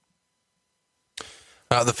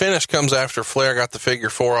 The finish comes after Flair got the figure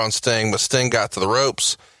 4 on Sting, but Sting got to the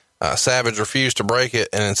ropes. Savage refused to break it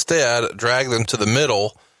and instead dragged them to the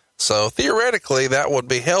middle. So theoretically, that would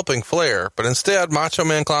be helping Flair. But instead, Macho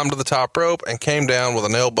Man climbed to the top rope and came down with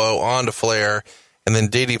an elbow onto Flair. And then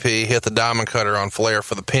DDP hit the diamond cutter on Flair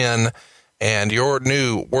for the pin. And your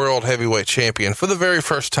new world heavyweight champion for the very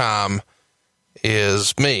first time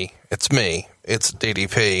is me. It's me. It's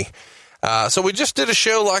DDP. So we just did a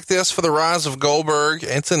show like this for the Rise of Goldberg.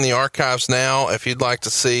 It's in the archives now if you'd like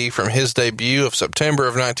to see from his debut of September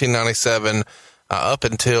of 1997 up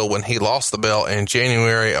until when he lost the belt in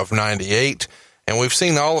January of 98. And we've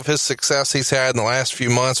seen all of his success he's had in the last few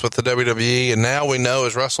months with the WWE, and now we know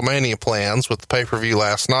his WrestleMania plans with the pay-per-view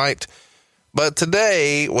last night. But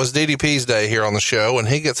today was DDP's day here on the show, and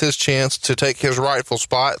he gets his chance to take his rightful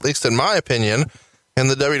spot, at least in my opinion, in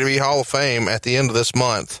the WWE Hall of Fame at the end of this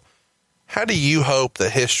month. How do you hope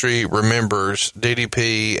that history remembers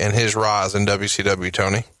DDP and his rise in WCW,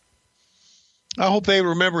 Tony? I hope they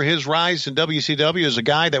remember his rise in WCW as a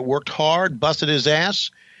guy that worked hard, busted his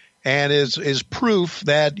ass, and is proof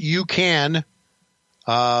that you can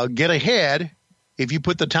get ahead if you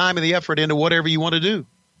put the time and the effort into whatever you want to do.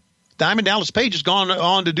 Diamond Dallas Page has gone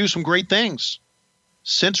on to do some great things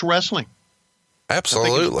since wrestling.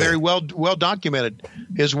 Absolutely. I think it's very well documented.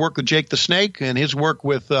 His work with Jake the Snake and his work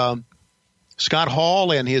with Scott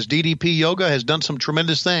Hall and his DDP yoga has done some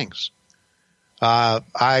tremendous things.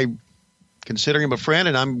 I consider him a friend,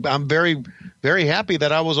 and I'm very, very happy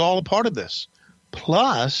that I was all a part of this.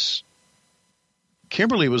 Plus,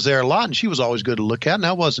 Kimberly was there a lot, and she was always good to look at,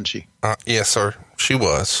 now wasn't she? Yes, sir. She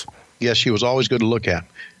was. Yes, she was always good to look at.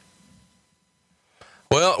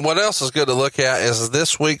 Well, what else is good to look at is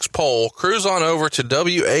this week's poll. Cruise on over to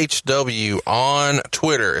WHW on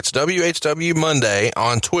Twitter. It's WHW Monday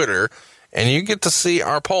on Twitter, and you get to see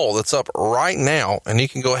our poll that's up right now, and you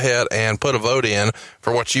can go ahead and put a vote in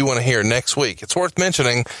for what you want to hear next week. It's worth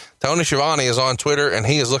mentioning Tony Schiavone is on Twitter, and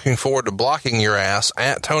he is looking forward to blocking your ass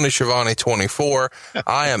at Tony Schiavone 24.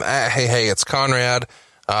 I am at Hey, it's Conrad.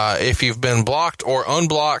 If you've been blocked or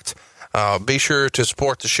unblocked, be sure to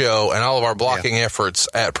support the show and all of our blocking efforts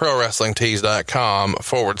at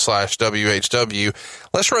ProWrestlingTees.com/WHW.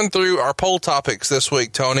 Let's run through our poll topics this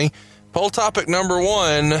week, Tony. Poll topic number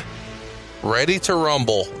 1, Ready to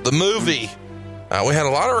Rumble, the movie. We had a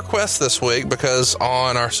lot of requests this week because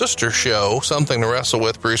on our sister show, Something to Wrestle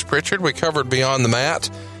with Bruce Pritchard, we covered Beyond the Mat,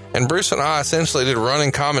 and Bruce and I essentially did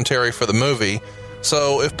running commentary for the movie.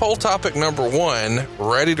 So if poll topic number 1,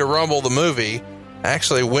 Ready to Rumble, the movie,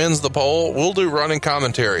 actually wins the poll, we'll do running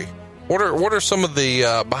commentary. What are some of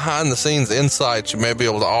the behind the scenes insights you may be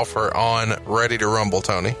able to offer on Ready to Rumble,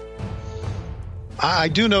 Tony? I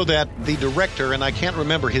do know that the director, and I can't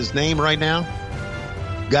remember his name right now,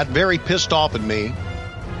 got very pissed off at me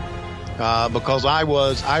because I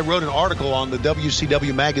wrote an article on the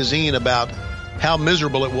WCW magazine about how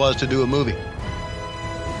miserable it was to do a movie.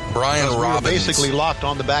 Brian Robbins. We were basically locked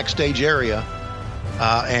on the backstage area.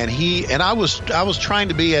 And I was trying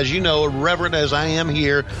to be, as you know, irreverent as I am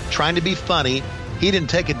here, trying to be funny. He didn't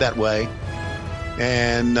take it that way.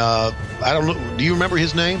 And I don't know. Do you remember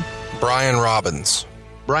his name? Brian Robbins.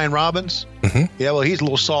 Brian Robbins? Mm-hmm. Yeah, well, he's a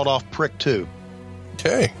little sawed-off prick, too.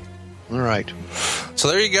 Okay. All right. So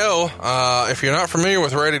there you go. If you're not familiar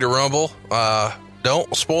with Ready to Rumble,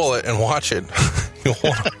 don't spoil it and watch it.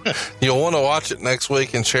 You'll want to watch it next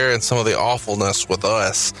week and share in some of the awfulness with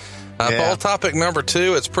us. Poll topic number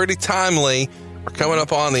 2, it's pretty timely. We're coming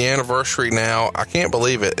up on the anniversary now. I can't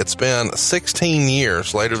believe it. It's been 16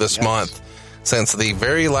 years later this month since the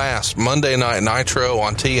very last Monday Night Nitro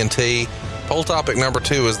on TNT. Poll topic number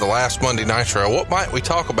 2 is the last Monday Nitro. What might we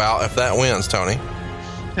talk about if that wins, Tony?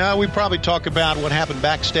 We'd probably talk about what happened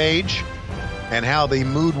backstage and how the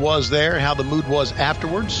mood was there, how the mood was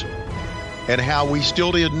afterwards, and how we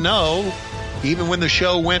still didn't know, even when the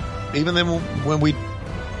show went, even then when we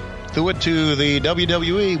threw it to the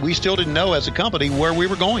WWE, we still didn't know as a company where we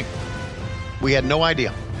were going. We had no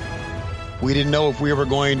idea. We didn't know if we were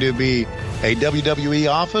going to be a WWE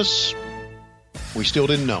office. We still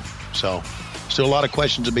didn't know. So, still a lot of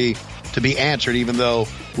questions to be answered, even though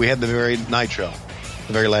we had the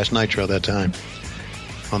very last Nitro that time,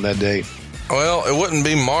 on that date. Well, it wouldn't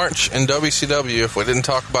be March in WCW if we didn't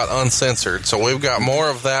talk about Uncensored. So we've got more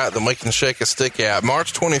of that than we can shake a stick at.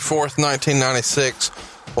 March 24th, 1996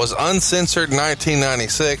 was Uncensored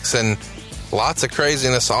 1996, and lots of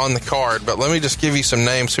craziness on the card. But let me just give you some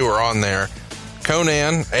names who are on there.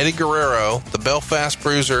 Conan, Eddie Guerrero, the Belfast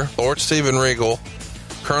Bruiser, Lord Steven Regal,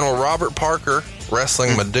 Colonel Robert Parker,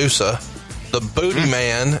 wrestling Medusa, the Booty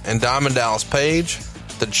Man and Diamond Dallas Page,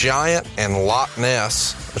 the Giant and Loch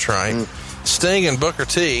Ness, that's right, Sting and Booker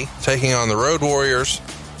T taking on the Road Warriors,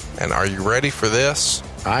 and are you ready for this?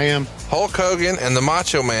 I am. Hulk Hogan and the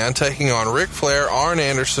Macho Man taking on Ric Flair, Arn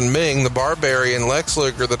Anderson, Ming, the Barbarian, Lex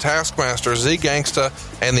Luger, the Taskmaster, Z-Gangsta,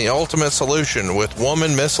 and the Ultimate Solution with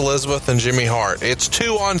Woman, Miss Elizabeth, and Jimmy Hart. It's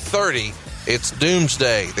 2 on 30. It's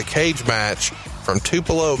Doomsday, the cage match from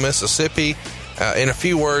Tupelo, Mississippi. In a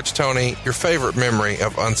few words, Tony, your favorite memory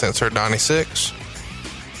of Uncensored 96?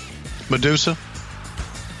 Medusa.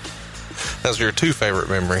 Those are your 2 favorite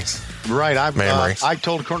memories. Right. Memories. I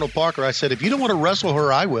told Colonel Parker, I said, if you don't want to wrestle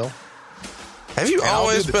her, I will. Have you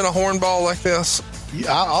always been a hornball like this?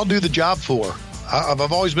 Yeah, I'll do the job for her.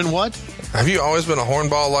 I've always been what? Have you always been a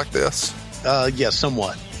hornball like this? Yes,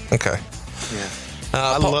 somewhat. Okay. Yeah.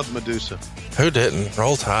 I love Medusa. Who didn't?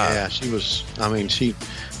 Roll Tide. Yeah, she was,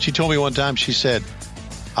 she told me one time, she said,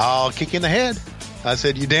 I'll kick you in the head. I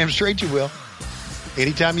said, you damn straight you will.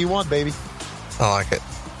 Anytime you want, baby. I like it.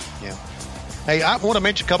 Yeah. Hey, I want to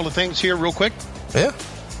mention a couple of things here real quick. Yeah.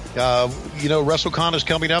 WrestleCon is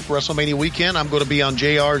coming up, WrestleMania weekend. I'm going to be on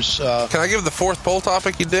JR's... Can I give the 4th poll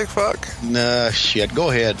topic, you dick fuck? Shit,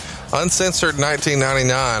 go ahead. Uncensored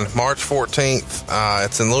 1999, March 14th.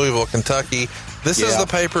 It's in Louisville, Kentucky. This is the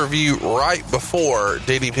pay-per-view right before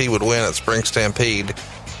DDP would win at Spring Stampede.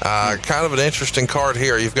 Kind of an interesting card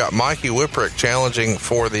here. You've got Mikey Whipwreck challenging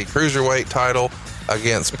for the Cruiserweight title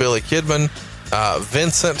against Billy Kidman.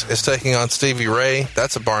 Vincent is taking on Stevie Ray.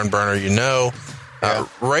 That's a barn burner, you know.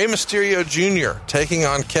 Rey Mysterio Jr. taking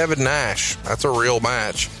on Kevin Nash. That's a real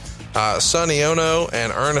match. Sonny Ono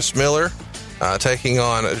and Ernest Miller taking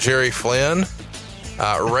on Jerry Flynn.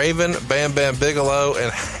 Raven, Bam Bam Bigelow,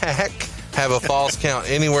 and Hack have a Falls Count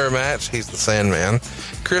Anywhere match. He's the Sandman.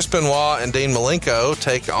 Chris Benoit and Dean Malenko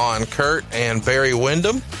take on Kurt and Barry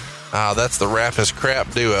Windham. That's the Rap is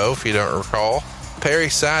Crap duo, if you don't recall. Perry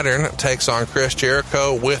Saturn takes on Chris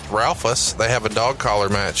Jericho with Ralphus. They have a dog collar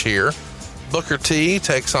match here. Booker T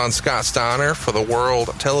takes on Scott Steiner for the World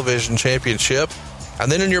Television Championship.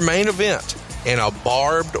 And then in your main event, in a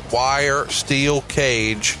barbed wire steel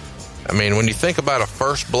cage, I mean, when you think about a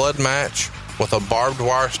first blood match with a barbed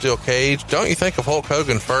wire steel cage, don't you think of Hulk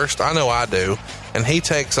Hogan first? I know I do. And he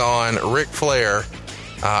takes on Ric Flair,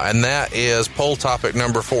 and that is poll topic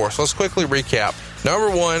number 4. So let's quickly recap.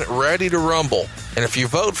 Number 1, Ready to Rumble. And if you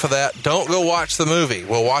vote for that, don't go watch the movie.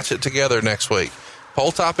 We'll watch it together next week.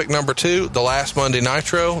 Poll topic number 2, The Last Monday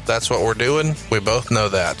Nitro. That's what we're doing. We both know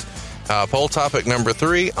that. Poll topic number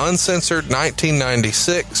 3, Uncensored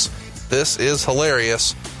 1996. This is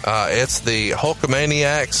hilarious. It's the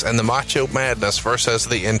Hulkamaniacs and the Macho Madness versus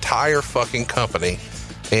the entire fucking company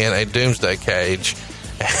in a doomsday cage.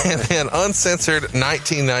 And then Uncensored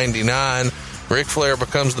 1999, Ric Flair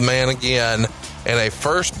becomes the man again in a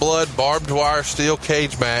first blood barbed wire steel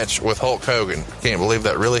cage match with Hulk Hogan. Can't believe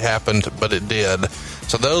that really happened, but it did.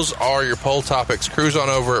 So those are your poll topics. Cruise on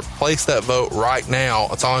over, place that vote right now.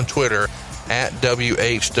 It's on Twitter at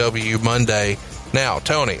WHW Monday. Now,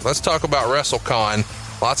 Tony, let's talk about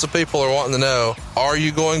WrestleCon. Lots of people are wanting to know, are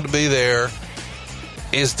you going to be there?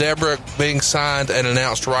 Is Deborah being signed and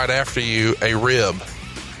announced right after you a rib?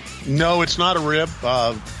 No, it's not a rib.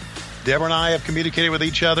 Deborah and I have communicated with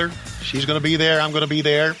each other. She's going to be there. I'm going to be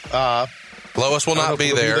there. Lois will not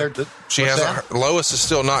be there. Lois is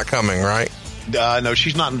still not coming, right? No,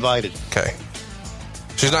 she's not invited. Okay.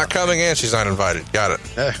 She's not coming and she's not invited. Got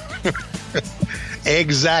it.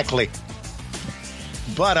 Exactly.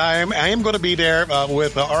 But I am going to be there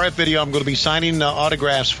with RF Video. I'm going to be signing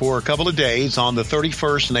autographs for a couple of days on the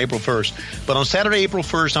 31st and April 1st. But on Saturday, April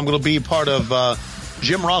 1st, I'm going to be part of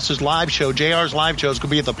Jim Ross's live show, JR's live show. It's going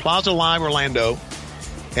to be at the Plaza Live Orlando.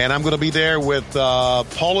 And I'm going to be there with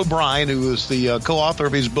Paul O'Brien, who is the co-author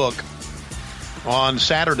of his book, on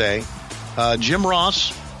Saturday. Jim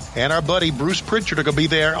Ross and our buddy Bruce Pritchard are going to be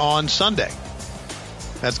there on Sunday.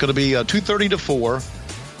 That's going to be 2:30 to 4.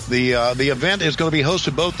 The event is going to be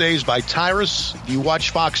hosted both days by Tyrus. If you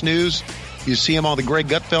watch Fox News, you see him on the Greg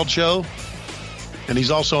Gutfeld Show. And he's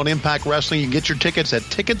also on Impact Wrestling. You can get your tickets at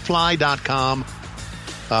ticketfly.com.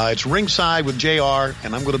 It's ringside with JR,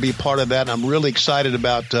 and I'm going to be part of that. I'm really excited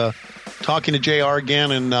about talking to JR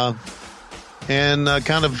again and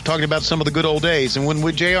kind of talking about some of the good old days. And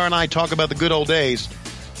when JR and I talk about the good old days,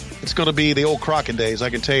 it's going to be the old Crockett days. I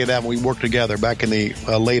can tell you that, when we worked together back in the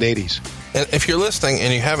late 80s. And if you're listening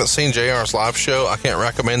and you haven't seen JR's live show, I can't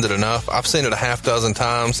recommend it enough. I've seen it a half dozen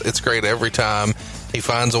times. It's great every time. He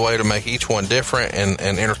finds a way to make each one different and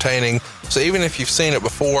entertaining. So even if you've seen it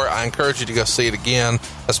before, I encourage you to go see it again,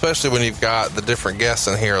 especially when you've got the different guests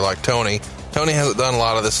in here like Tony. Tony hasn't done a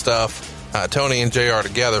lot of this stuff. Tony and JR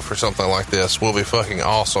together for something like this will be fucking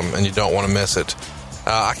awesome, and you don't want to miss it.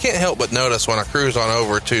 I can't help but notice when I cruise on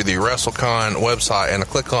over to the WrestleCon website and I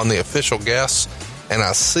click on the official guests, and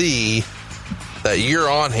I see that you're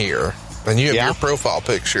on here, and you have your profile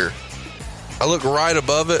picture. I look right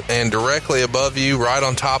above it, and directly above you, right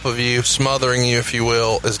on top of you, smothering you, if you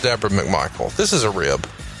will, is Deborah McMichael. This is a rib.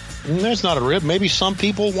 That's not a rib. Maybe some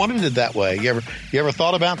people wanted it that way. You ever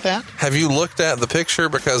thought about that? Have you looked at the picture?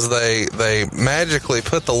 Because they magically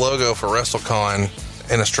put the logo for WrestleCon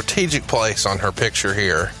in a strategic place on her picture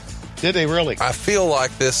here. Did they really? I feel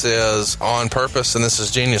like this is on purpose, and this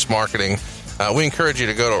is genius marketing. We encourage you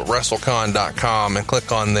to go to WrestleCon.com and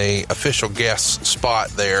click on the official guest spot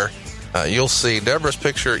there. You'll see Deborah's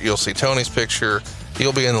picture. You'll see Tony's picture.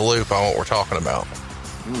 You'll be in the loop on what we're talking about.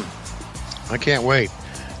 I can't wait.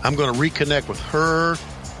 I'm going to reconnect with her,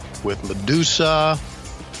 with Medusa.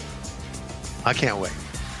 I can't wait.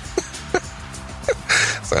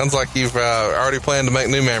 Sounds like you've already planned to make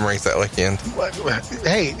new memories that weekend.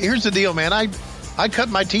 Hey, here's the deal, man. I cut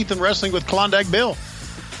my teeth in wrestling with Klondike Bill.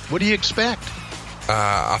 What do you expect?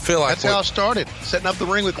 I feel like that's how I started, setting up the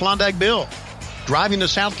ring with Klondike Bill, driving to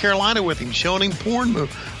South Carolina with him, showing him porn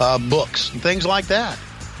books and things like that.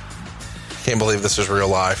 Can't believe this is real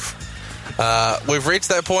life. We've reached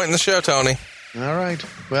that point in the show, Tony. All right.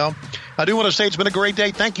 Well, I do want to say it's been a great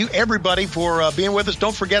day. Thank you, everybody, for being with us.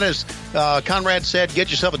 Don't forget, as Conrad said, get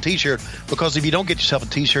yourself a T-shirt, because if you don't get yourself a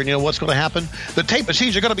T-shirt, you know what's going to happen? The tape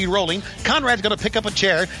machines are going to be rolling. Conrad's going to pick up a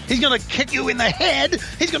chair. He's going to kick you in the head.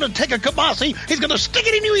 He's going to take a kabasi. He's going to stick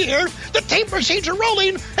it in your ear. The tape machines are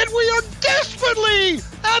rolling, and we are desperately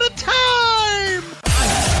out of time.